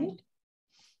 Erna, go Okay. ahead.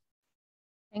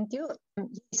 Thank you.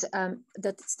 Yes,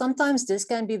 that sometimes this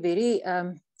can be very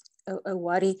a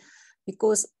worry,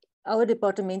 because our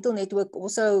departmental network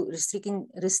also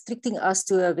restricting us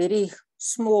to a very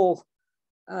small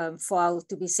file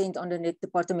to be sent on the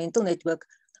departmental network.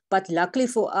 But luckily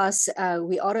for us,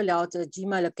 we are allowed a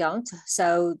Gmail account.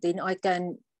 So then I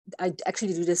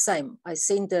actually do the same. I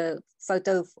send the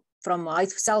photo from my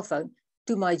cell phone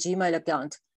to my Gmail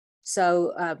account.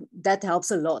 So that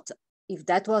helps a lot. If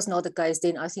that was not the case,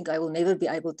 then I think I will never be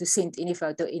able to send any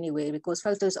photo anywhere, because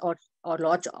photos are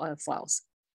large files.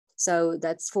 So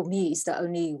that's, for me, is the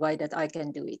only way that I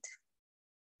can do it.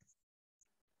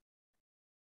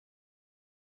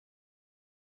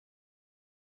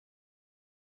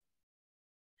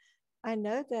 I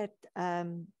know that,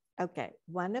 okay,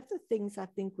 one of the things I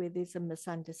think where there's a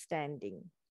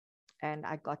misunderstanding, and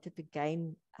I got it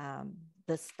again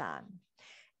this time,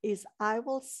 is I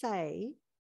will say,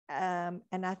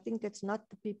 and I think it's not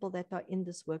the people that are in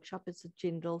this workshop, it's the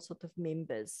general sort of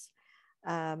members.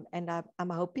 And I'm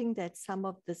hoping that some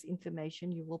of this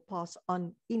information you will pass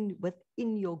on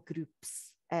within your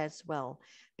groups as well,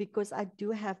 because I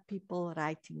do have people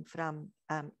writing from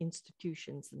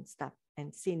institutions and stuff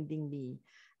and sending me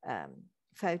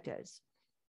photos.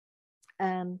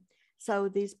 So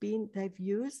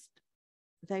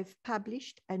they've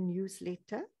published a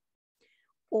newsletter,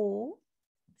 or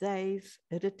they've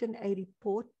written a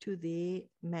report to their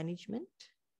management.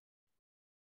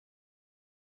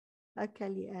 Okay,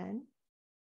 Leanne.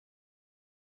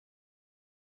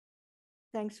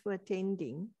 Thanks for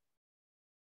attending.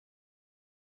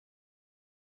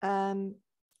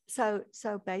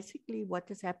 So basically what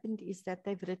has happened is that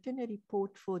they've written a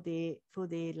report for their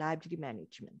library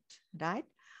management, right?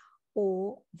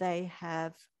 Or they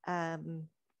have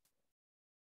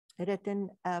written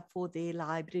for their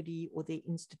library, or their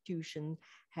institution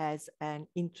has an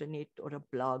intranet or a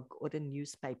blog or a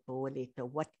newspaper or a letter,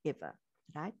 whatever,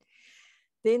 right?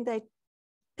 Then they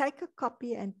take a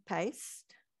copy and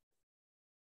paste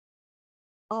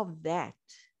of that,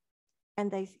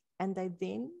 and they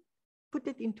then put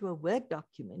it into a Word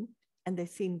document and they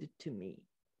send it to me.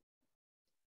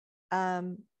 I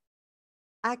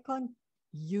can't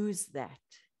use that.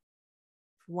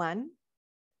 One,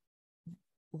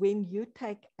 when you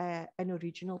take an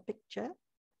original picture,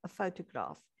 a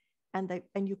photograph, and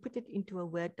you put it into a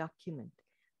Word document,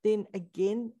 then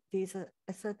again, there's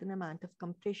a certain amount of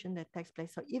compression that takes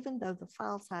place. So even though the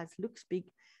file size looks big,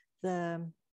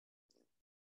 the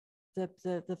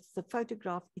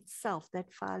photograph itself,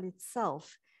 that file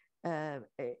itself,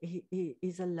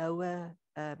 is a lower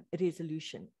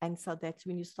resolution. And so that's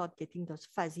when you start getting those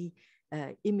fuzzy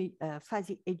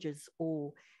edges,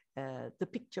 or the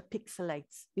picture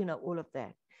pixelates, all of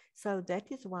that. So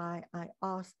that is why I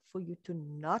asked for you to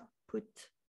not put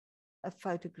a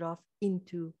photograph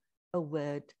into a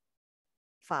Word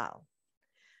file.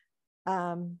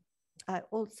 I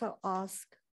also ask,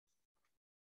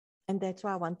 and that's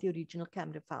why I want the original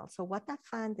camera file. So what I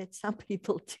find that some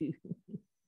people do,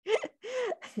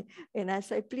 and I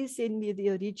say, please send me the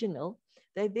original,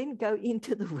 they then go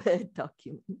into the Word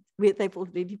document where they've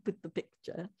already put the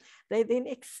picture. They then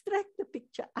extract the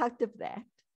picture out of that,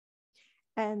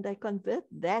 and they convert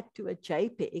that to a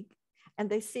JPEG, and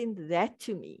they send that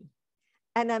to me.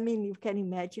 And I mean, you can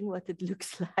imagine what it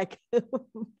looks like.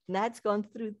 Now it's gone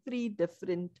through 3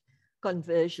 different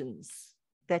conversions,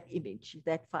 that image,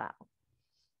 that file.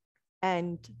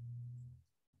 And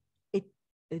it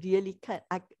really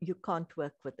you can't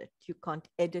work with it. You can't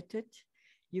edit it.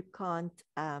 You can't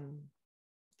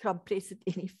compress it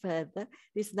any further.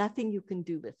 There's nothing you can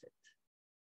do with it.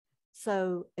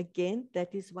 So again,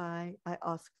 that is why I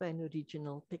ask for an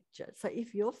original picture. So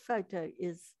if your photo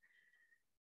is,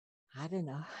 I don't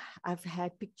know, I've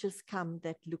had pictures come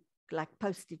that look like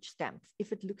postage stamps.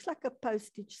 If it looks like a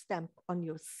postage stamp on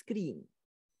your screen,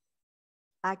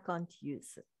 I can't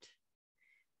use it.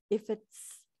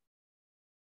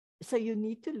 So you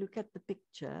need to look at the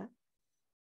picture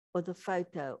or the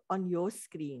photo on your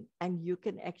screen, and you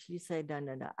can actually say,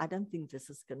 no, I don't think this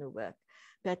is going to work.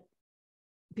 But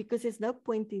because there's no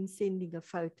point in sending a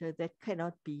photo that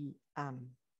cannot be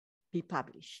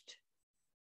published.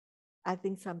 I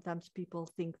think sometimes people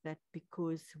think that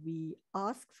because we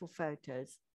ask for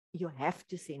photos, you have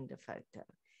to send a photo.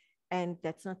 And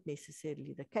that's not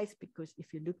necessarily the case, because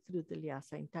if you look through the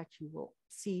Liasa in Touch, you will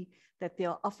see that there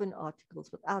are often articles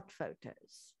without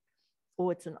photos,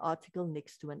 or it's an article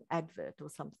next to an advert or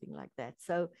something like that.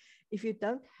 So if you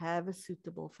don't have a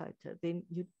suitable photo, then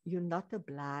you're not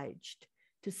obliged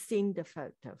to send a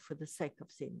photo for the sake of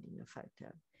sending a photo.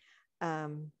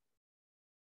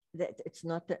 That's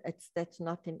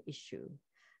not an issue.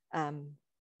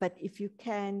 But if you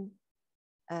can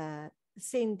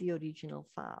send the original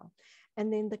file,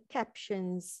 and then the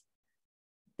captions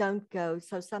don't go.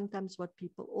 So sometimes what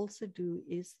people also do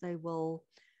is they will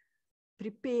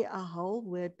prepare a whole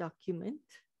Word document,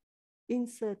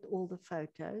 insert all the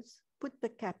photos, put the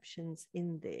captions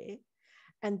in there.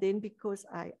 And then because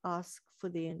I ask for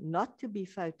there not to be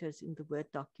photos in the Word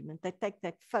document, they take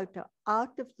that photo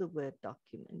out of the Word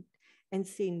document and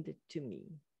send it to me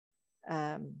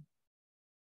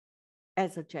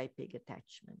as a JPEG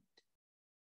attachment.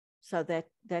 So that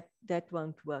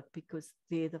won't work, because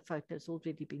there the photo's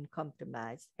already been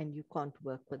compromised and you can't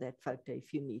work with that photo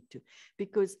if you need to.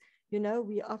 Because, you know,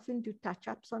 we often do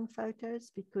touch-ups on photos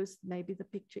because maybe the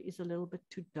picture is a little bit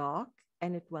too dark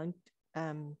and it won't,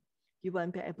 you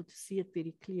won't be able to see it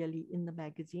very clearly in the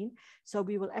magazine. So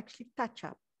we will actually touch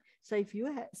up. So if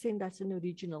you send us an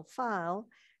original file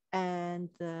and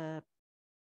the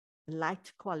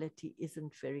light quality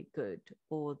isn't very good,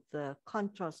 or the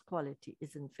contrast quality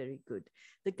isn't very good,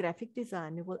 the graphic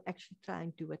designer will actually try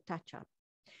and do a touch-up.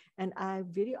 And I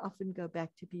very often go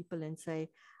back to people and say,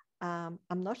 I'm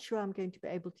not sure I'm going to be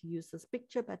able to use this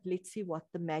picture, but let's see what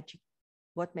magic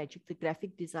the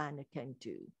graphic designer can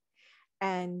do.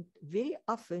 And very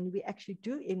often we actually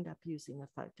do end up using a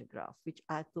photograph, which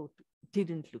I thought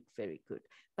didn't look very good.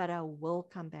 But I will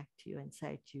come back to you and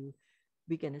say to you,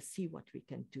 we're going to see what we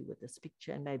can do with this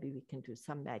picture, and maybe we can do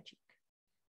some magic.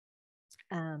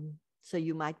 So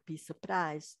you might be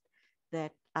surprised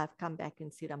that I've come back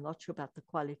and said, I'm not sure about the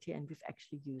quality, and we've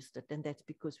actually used it. And that's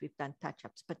because we've done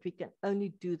touch-ups. But we can only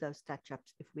do those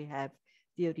touch-ups if we have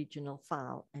the original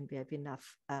file and we have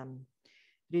enough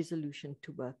resolution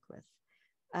to work with.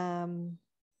 And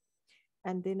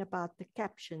then about the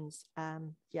captions,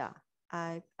 yeah,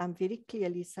 I'm very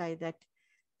clearly say that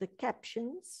the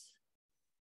captions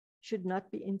should not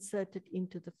be inserted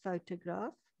into the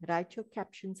photograph. Write your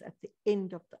captions at the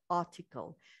end of the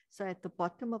article. So at the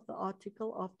bottom of the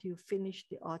article, after you finish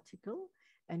the article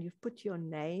and you've put your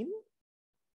name,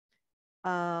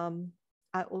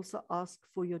 I also ask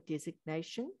for your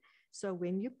designation. So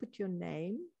when you put your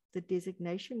name, the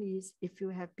designation is if you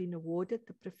have been awarded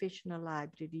the professional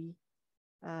library,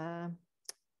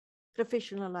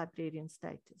 professional librarian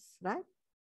status, right?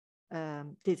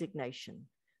 Designation,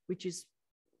 which is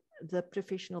the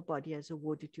professional body has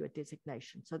awarded you a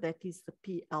designation. So that is the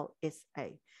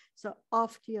PLSA. So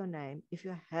after your name, if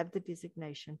you have the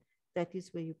designation, that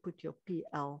is where you put your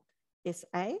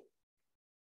PLSA,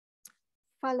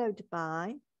 followed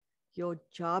by your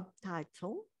job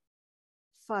title,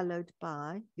 followed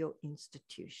by your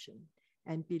institution.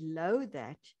 And below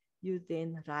that, you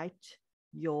then write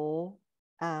your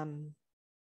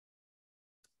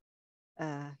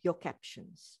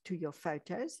captions to your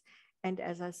photos. And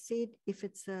as I said, if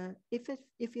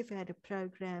you've had a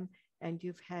program and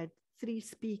you've had 3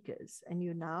 speakers and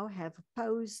you now have a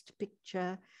posed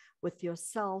picture with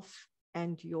yourself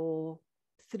and your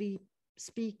 3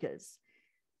 speakers,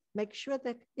 make sure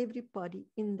that everybody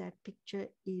in that picture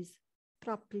is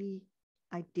properly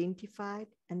identified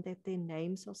and that their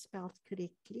names are spelled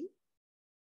correctly.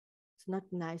 It's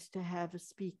not nice to have a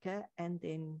speaker and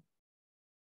then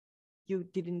you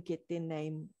didn't get their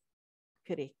name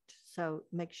correct. So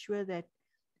make sure that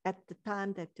at the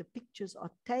time that the pictures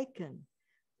are taken,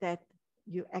 that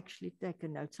you actually take a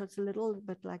note. So it's a little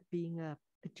bit like being a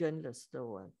journalist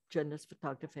or a journalist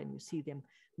photographer and you see them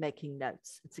making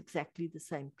notes. It's exactly the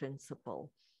same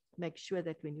principle. Make sure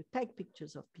that when you take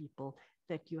pictures of people,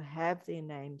 that you have their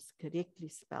names correctly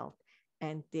spelled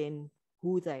and then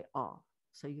who they are.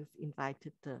 So you've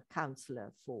invited the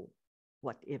counselor for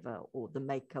whatever, or the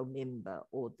MACO member,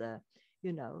 or the,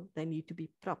 you know, they need to be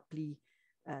properly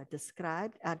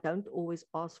described. I don't always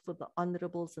ask for the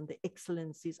honorables and the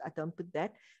excellencies. I don't put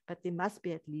that, but there must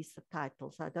be at least a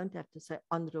title. So I don't have to say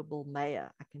honorable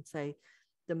mayor. I can say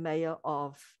the mayor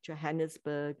of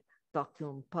Johannesburg, Dr.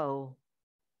 Mpo,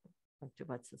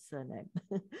 what's the surname?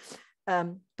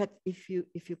 But if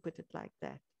you put it like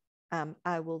that,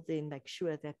 I will then make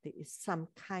sure that there is some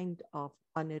kind of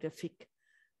honorific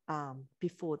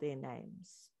before their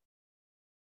names.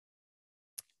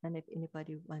 And if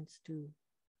anybody wants to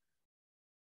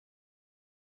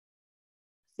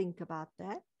think about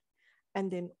that. And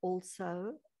then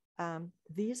also,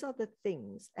 these are the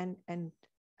things, and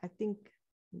I think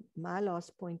my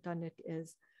last point on it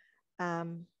is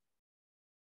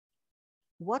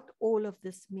what all of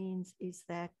this means is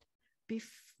that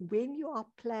when you are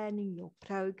planning your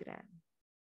program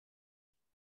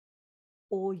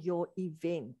or your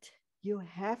event, you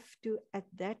have to, at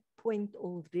that point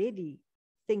already,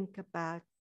 think about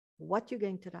what you're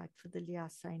going to write for the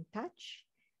Liasa in Touch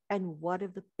and what are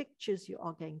the pictures you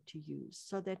are going to use,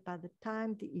 so that by the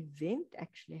time the event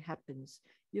actually happens,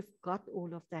 you've got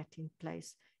all of that in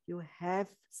place. You have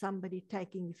somebody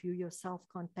taking, if you yourself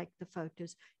can't take the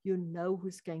photos, you know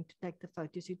who's going to take the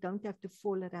photos. You don't have to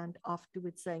fall around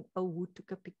afterwards saying, oh, who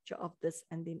took a picture of this,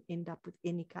 and then end up with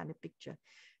any kind of picture.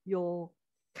 Your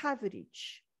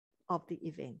coverage of the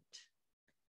event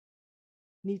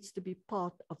needs to be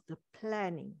part of the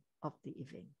planning of the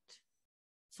event.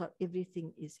 So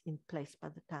everything is in place by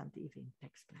the time the event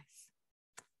takes place.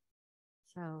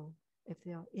 So if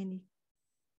there are any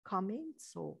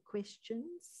comments or questions.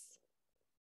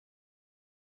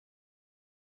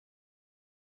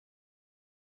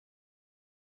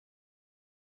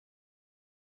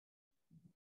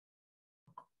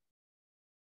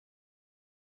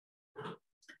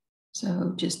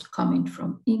 So just a comment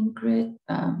from Ingrid,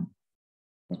 that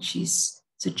she's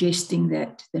suggesting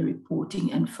that the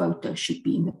reporting and photo should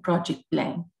be in the project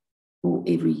plan for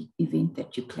every event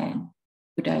that you plan.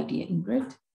 Good idea,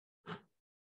 Ingrid.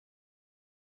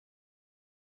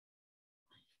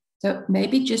 So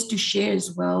maybe just to share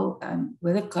as well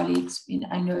with the colleagues,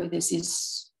 I know this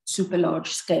is super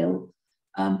large scale,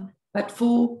 but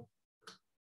for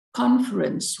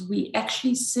conference, we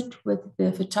actually sit with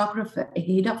the photographer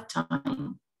ahead of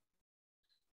time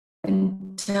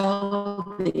and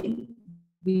tell them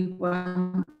we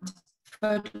want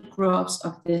photographs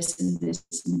of this and this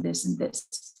and this and this.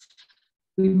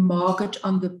 We mark it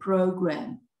on the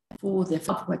program for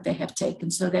what they have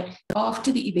taken, so that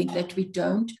after the event that we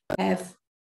don't have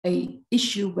an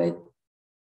issue with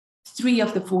 3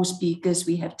 of the 4 speakers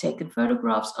we have taken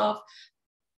photographs of,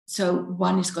 so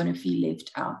one is going to feel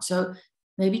left out. So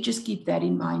maybe just keep that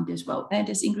in mind as well. And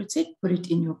as Ingrid said, put it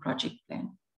in your project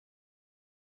plan.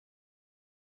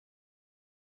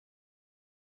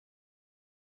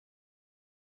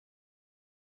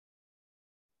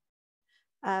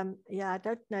 Yeah, I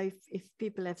don't know if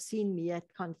people have seen me at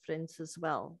conference as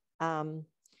well.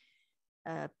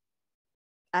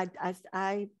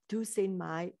 I do send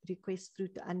my request through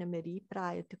to Anna-Marie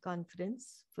prior to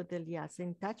conference for the Liasa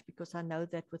in Touch, because I know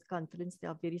that with conference, there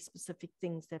are very specific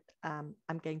things that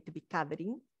I'm going to be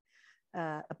covering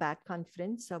about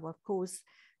conference. So of course,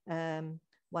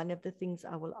 one of the things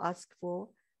I will ask for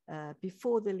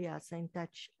before the Liasa in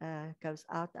Touch goes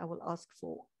out, I will ask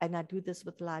for, and I do this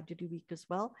with Library Week as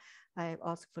well, I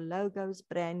ask for logos,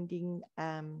 branding,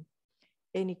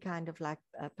 any kind of like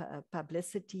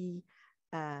publicity,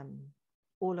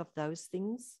 all of those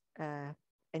things,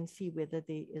 and see whether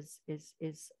there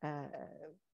is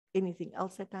anything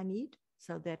else that I need,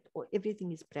 so that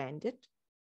everything is branded.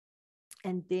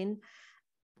 And then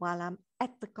while I'm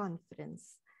at the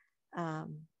conference,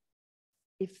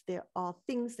 if there are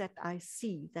things that I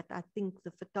see that I think the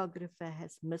photographer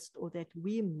has missed, or that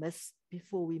we missed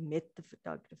before we met the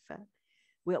photographer,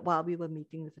 while we were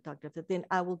meeting the photographer, then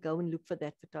I will go and look for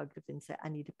that photographer and say, I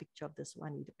need a picture of this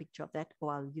one, I need a picture of that,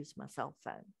 or I'll use my cell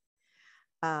phone.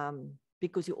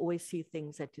 Because you always see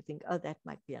things that you think, oh, that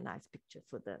might be a nice picture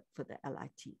for the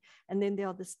LIT. And then there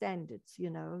are the standards, you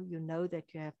know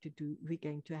that you have to do, we're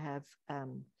going to have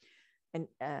an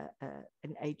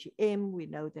AGM, we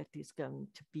know that there's going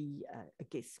to be a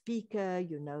guest speaker,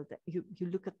 you know that you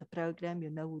look at the program, you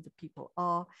know who the people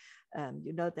are,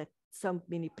 you know that so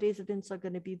many presidents are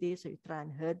going to be there, so you try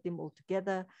and herd them all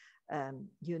together.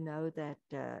 You know that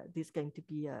there's going to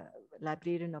be a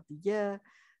librarian of the year,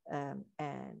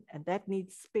 and that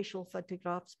needs special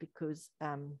photographs, because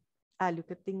I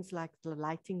look at things like the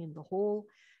lighting in the hall,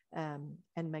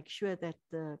 and make sure that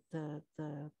the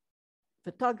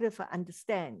photographer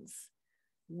understands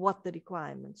what the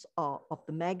requirements are of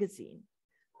the magazine,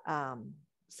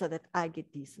 so that I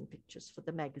get decent pictures for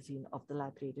the magazine of the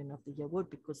Librarian of the Year Award,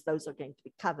 because those are going to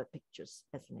be cover pictures,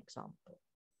 as an example.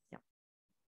 Yeah.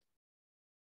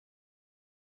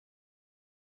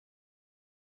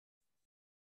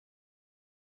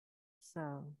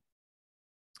 So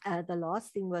the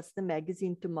last thing was the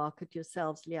magazine to market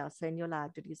yourselves, Liasa, and your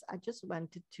libraries. I just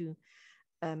wanted to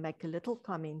make a little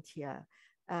comment here.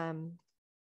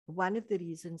 One of the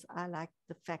reasons I like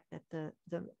the fact that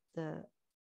the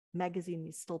magazine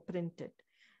is still printed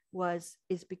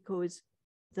is because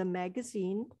the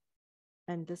magazine,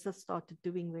 and this I started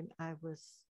doing when I was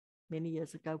many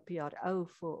years ago PRO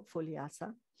for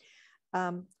Liasa.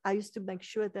 I used to make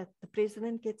sure that the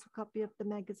president gets a copy of the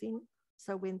magazine,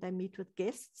 so when they meet with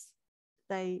guests,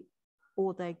 they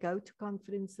go to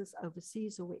conferences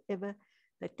overseas or wherever,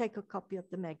 they take a copy of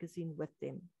the magazine with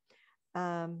them.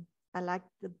 I like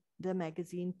the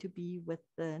magazine to be with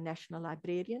the National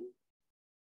Librarian.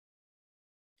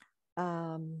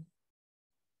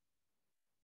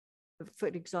 For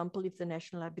example, if the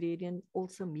National Librarian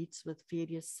also meets with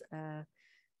various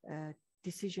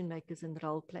decision makers and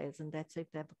role players, and that's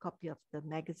if they have a copy of the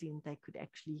magazine, they could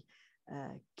actually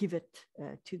give it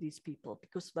to these people,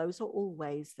 because those are all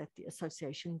ways that the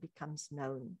association becomes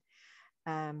known.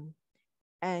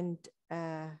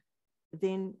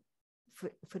 Then,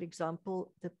 for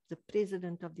example, the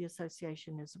president of the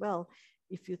association as well,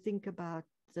 if you think about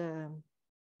the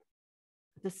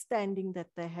standing that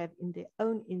they have in their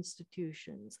own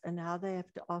institutions and how they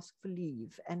have to ask for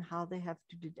leave and how they have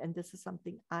to do, and this is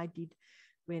something I did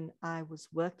when I was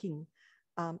working.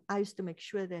 I used to make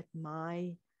sure that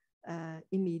my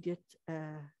immediate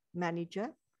manager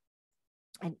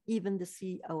and even the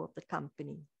CEO of the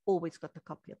company always got a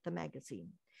copy of the magazine.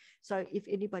 So if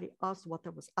anybody asked what I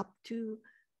was up to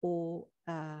or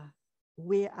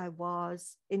where I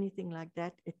was, anything like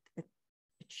that,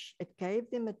 it gave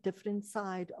them a different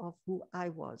side of who I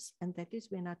was. And that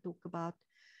is when I talk about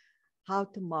how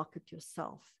to market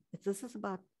yourself. This is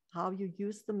about how you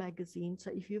use the magazine.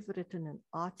 So if you've written an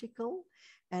article,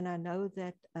 and I know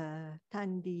that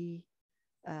Tandi,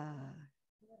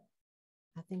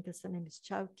 I think her name is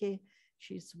Chauke,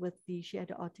 she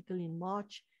had an article in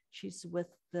March. She's with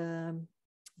the,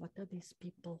 what are these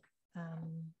people?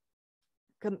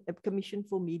 Commission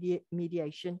for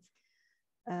Mediation.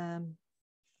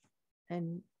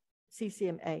 And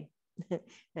CCMA,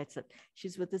 that's it.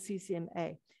 She's with the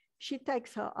CCMA. She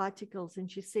takes her articles and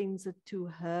she sends it to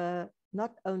her,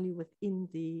 not only within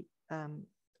the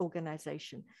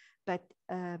organization, but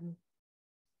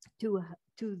to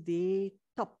their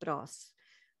top brass,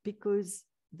 because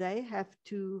they have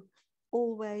to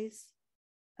always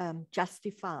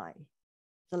justify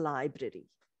the library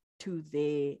to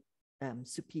their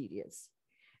superiors.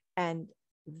 And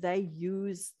they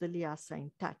use the Liasa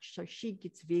in touch. So she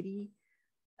gets very,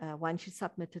 once she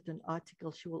submitted an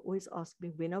article, she will always ask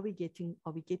me, when are we getting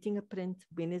a print?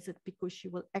 When is it? Because she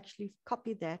will actually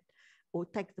copy that or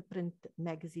take the print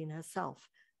magazine herself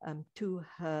to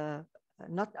her,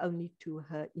 not only to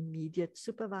her immediate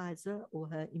supervisor or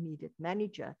her immediate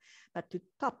manager, but to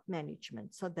top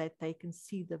management, so that they can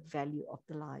see the value of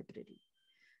the library.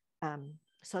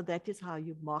 So that is how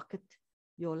you market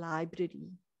your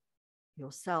library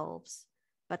yourselves,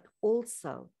 but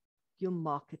also you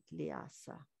market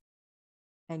Liasa,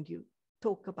 and you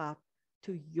talk about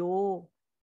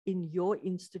in your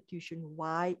institution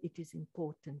why it is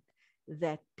important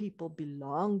that people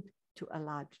belong to a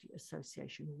library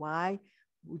association. Why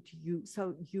would you?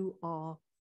 So you are,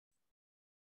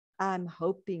 I'm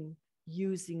hoping,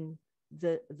 using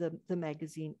the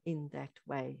magazine in that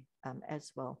way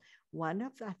as well. One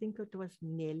of, I think it was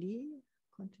Nelly,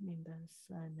 I can't remember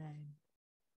her name.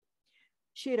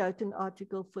 She wrote an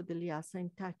article for the Liasa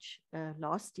in Touch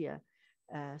last year,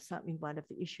 in one of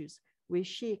the issues, where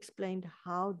she explained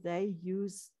how they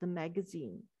use the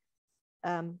magazine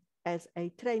as a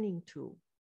training tool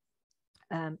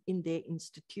in their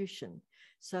institution.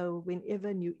 So whenever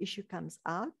a new issue comes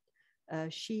out,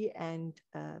 she and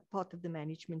part of the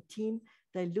management team,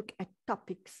 they look at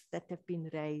topics that have been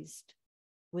raised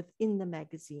within the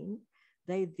magazine.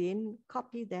 They then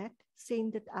copy that,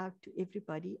 send it out to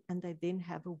everybody, and they then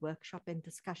have a workshop and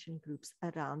discussion groups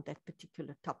around that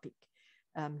particular topic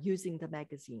using the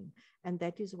magazine. And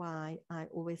that is why I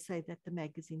always say that the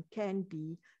magazine can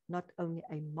be not only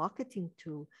a marketing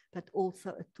tool, but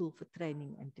also a tool for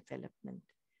training and development.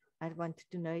 I wanted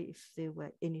to know if there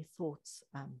were any thoughts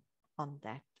on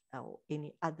that, or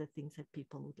any other things that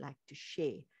people would like to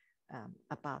share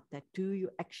about that. Do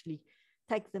you actually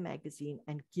take the magazine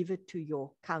and give it to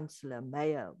your counselor,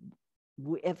 mayor,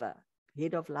 whoever,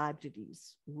 head of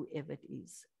libraries, whoever it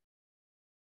is?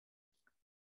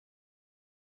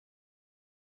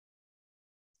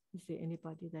 Is there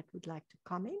anybody that would like to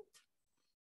comment?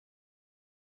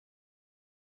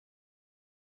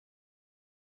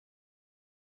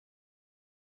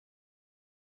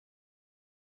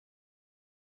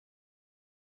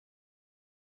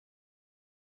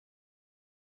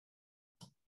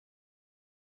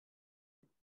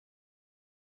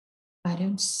 I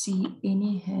don't see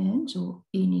any hands or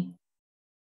any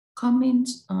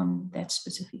comments on that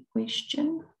specific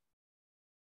question.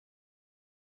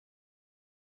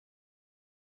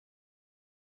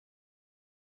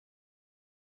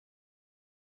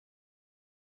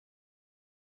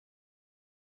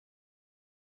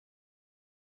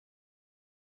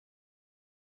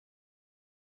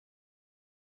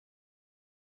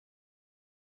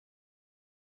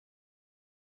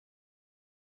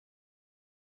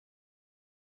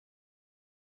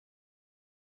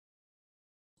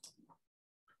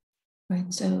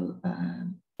 Right, so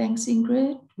thanks,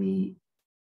 Ingrid. We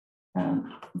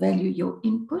value your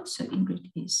input. So Ingrid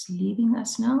is leaving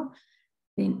us now.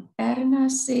 Then Erna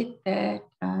said that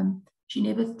she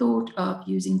never thought of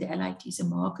using the LIT as a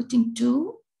marketing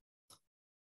tool.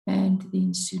 And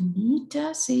then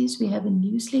Sunita says we have a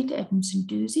newsletter at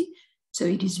Msunduzi, so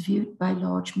it is viewed by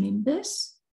large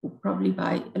members, or probably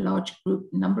by a large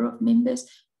number of members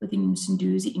within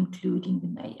Msunduzi, including the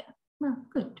mayor. Oh,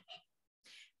 good.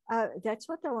 That's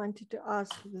what I wanted to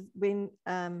ask when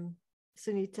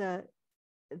Sunita,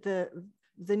 the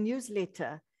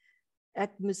newsletter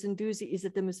at Msunduzi, is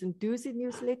it the Msunduzi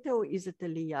newsletter or is it the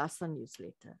Liasa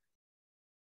newsletter?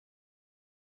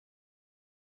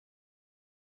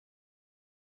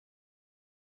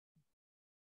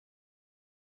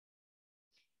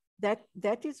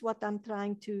 That is what I'm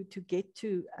trying to get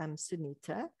to,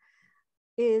 Sunita,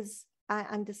 is I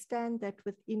understand that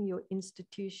within your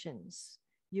institutions,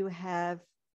 you have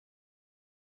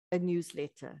a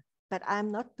newsletter, but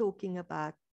I'm not talking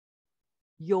about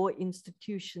your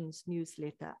institution's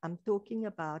newsletter. I'm talking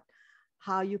about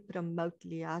how you promote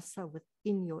Liasa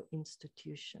within your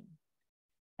institution.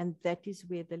 And that is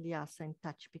where the Liasa in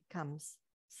Touch becomes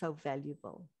so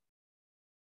valuable.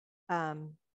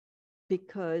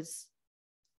 Because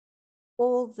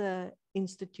all the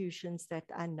institutions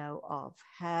that I know of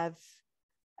have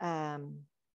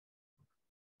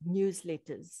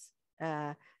newsletters.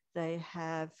 They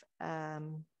have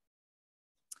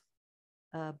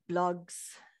blogs.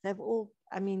 They've all,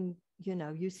 I mean, you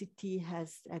know, UCT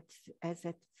has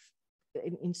that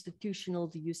institutional,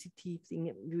 the UCT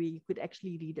thing where you could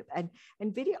actually read it.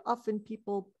 And very often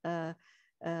people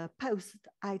post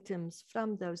items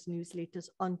from those newsletters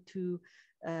onto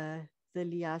the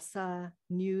Liasa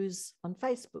news on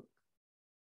Facebook.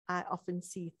 I often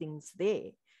see things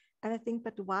there. And I think,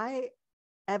 but why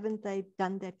haven't they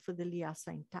done that for the Liasa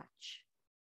in Touch?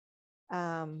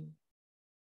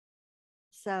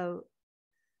 So,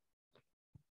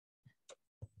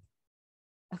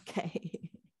 okay,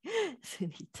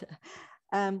 Sunita.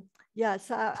 Yeah,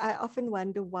 so I often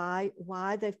wonder why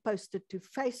they've posted to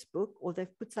Facebook or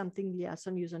they've put something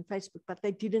Liasa News on Facebook, but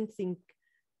they didn't think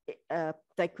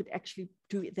they could actually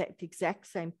do that exact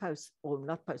same post, or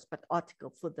not post, but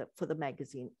article for the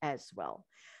magazine as well.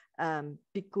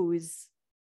 Because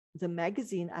the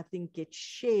magazine, I think, gets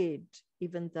shared,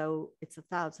 even though it's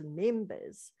 1,000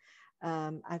 members.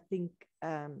 I think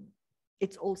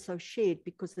it's also shared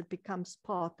because it becomes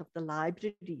part of the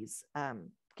library's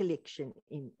collection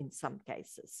in some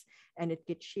cases, and it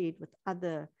gets shared with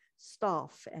other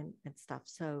staff and stuff.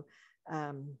 So,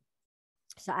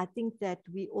 so I think that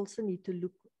we also need to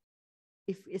look,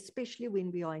 especially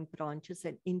when we are in branches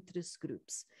and interest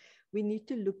groups, we need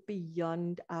to look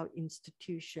beyond our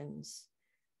institutions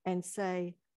and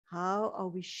say, how are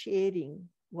we sharing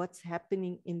what's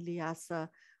happening in Liasa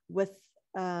with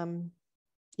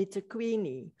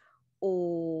eThekwini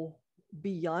or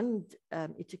beyond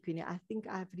eThekwini? I think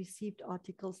I've received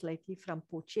articles lately from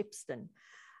Port Shepstone.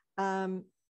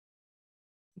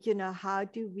 You know, how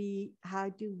do we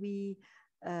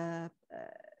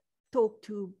talk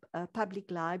to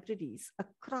public libraries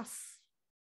across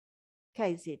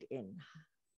KZN?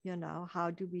 You know,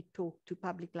 how do we talk to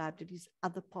public libraries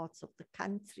other parts of the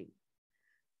country?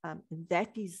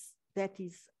 That is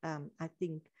I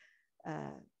think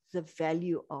the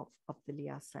value of the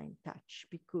Liasa in Touch,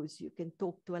 because you can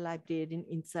talk to a librarian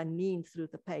in Sanin through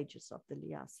the pages of the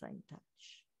Liasa in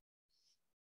Touch.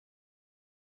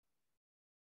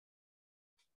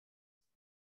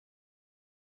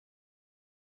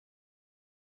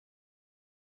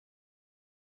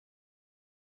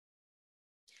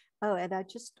 Oh, and I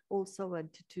just also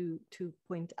wanted to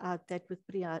point out that with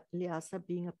Liasa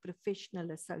being a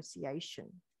professional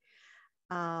association,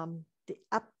 the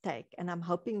uptake, and I'm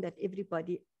hoping that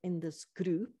everybody in this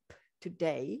group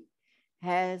today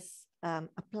has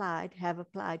applied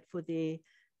for their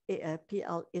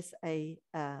PLSA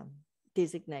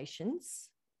designations,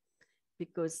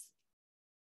 because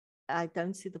I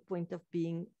don't see the point of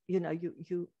being, you know,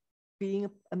 you being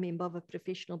a member of a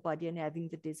professional body and having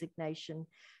the designation.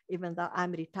 Even though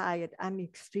I'm retired, I'm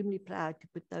extremely proud to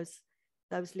put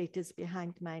those letters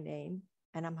behind my name.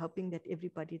 And I'm hoping that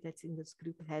everybody that's in this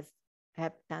group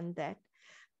have done that.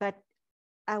 But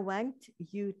I want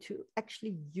you to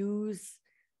actually use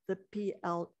the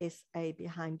PLSA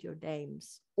behind your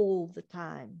names all the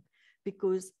time,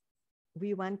 because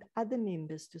we want other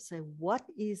members to say, what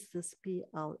is this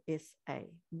PLSA?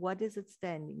 What is it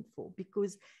standing for?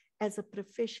 Because as a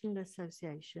professional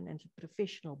association and a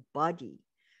professional body,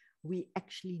 we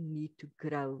actually need to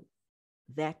grow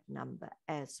that number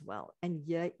as well. And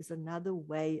here is another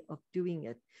way of doing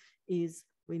it, is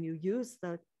when you use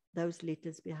those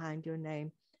letters behind your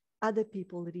name, other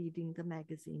people reading the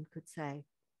magazine could say,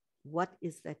 what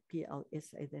is that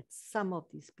PLSA that some of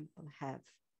these people have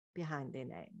behind their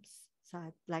names? So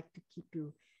I'd like to keep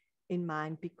you in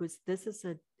mind, because this is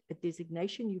a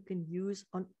designation you can use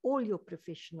on all your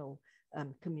professional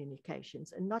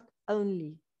communications. And not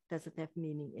only does it have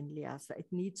meaning in Liasa, it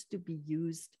needs to be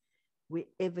used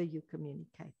wherever you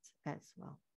communicate as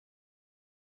well.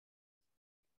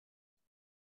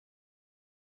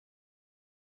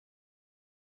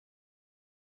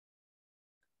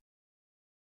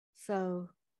 So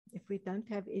if we don't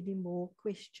have any more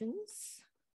questions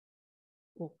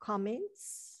or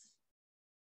comments,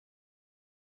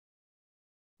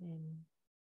 then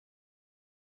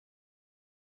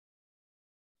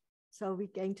so we're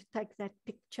going to take that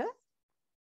picture.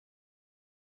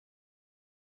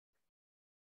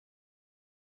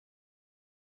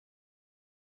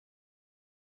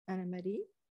 Anna-Marie?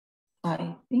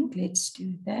 I think let's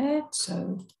do that.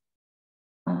 So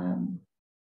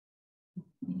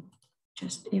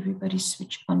just everybody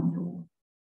switch on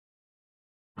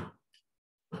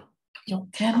your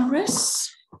cameras.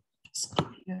 Just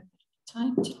give you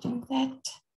time to do that.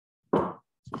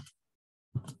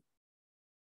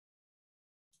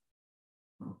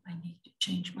 Oh, I need to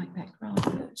change my background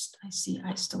first. I see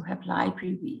I still have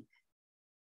library week.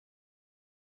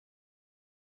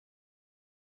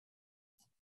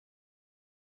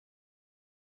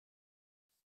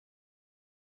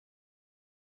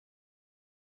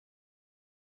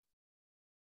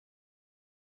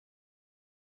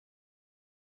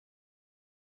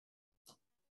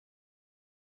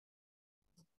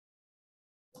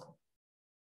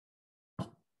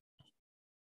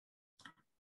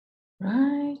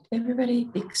 Right, everybody,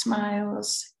 big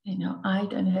smiles. You know, I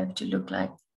don't have to look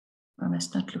like, I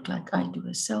must not look like I do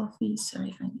a selfie.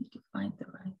 Sorry, I need to find the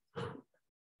right.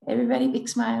 Everybody, big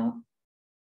smile.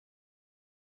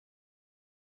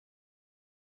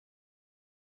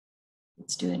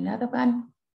 Let's do another one.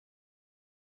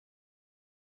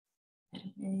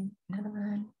 Another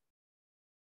one.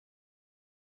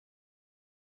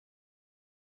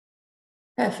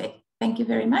 Perfect. Thank you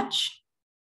very much.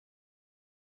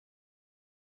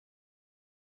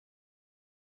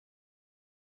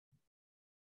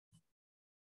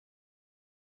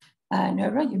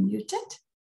 Nohra, you're muted.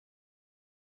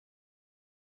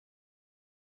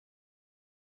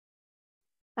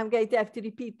 I'm going to have to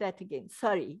repeat that again.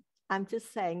 Sorry. I'm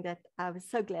just saying that I was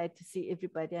so glad to see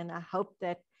everybody, and I hope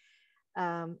that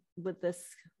with this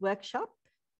workshop,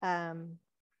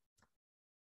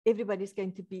 everybody's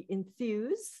going to be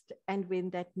enthused. And when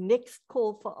that next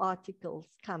call for articles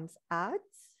comes out,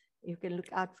 you can look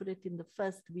out for it in the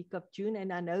first week of June.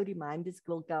 And I know reminders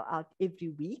will go out every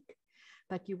week,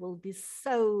 but you will be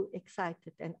so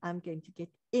excited. And I'm going to get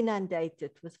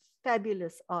inundated with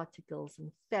fabulous articles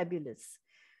and fabulous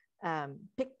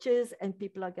pictures. And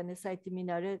people are going to say to me,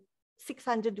 Nohra,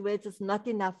 600 words is not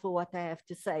enough for what I have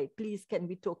to say. Please, can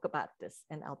we talk about this?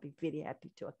 And I'll be very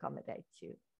happy to accommodate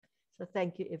you. So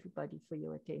thank you, everybody, for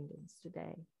your attendance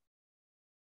today.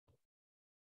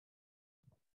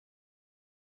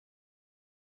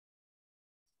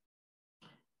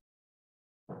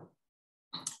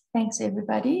 Thanks,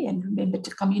 everybody. And remember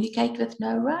to communicate with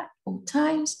Nohra at all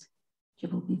times. She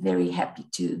will be very happy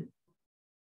to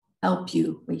help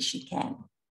you where she can.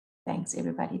 Thanks,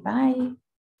 everybody. Bye.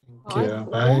 Thank you.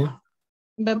 Bye.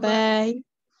 Bye-bye.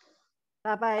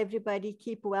 Bye-bye, everybody.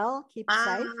 Keep well, keep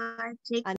safe. Take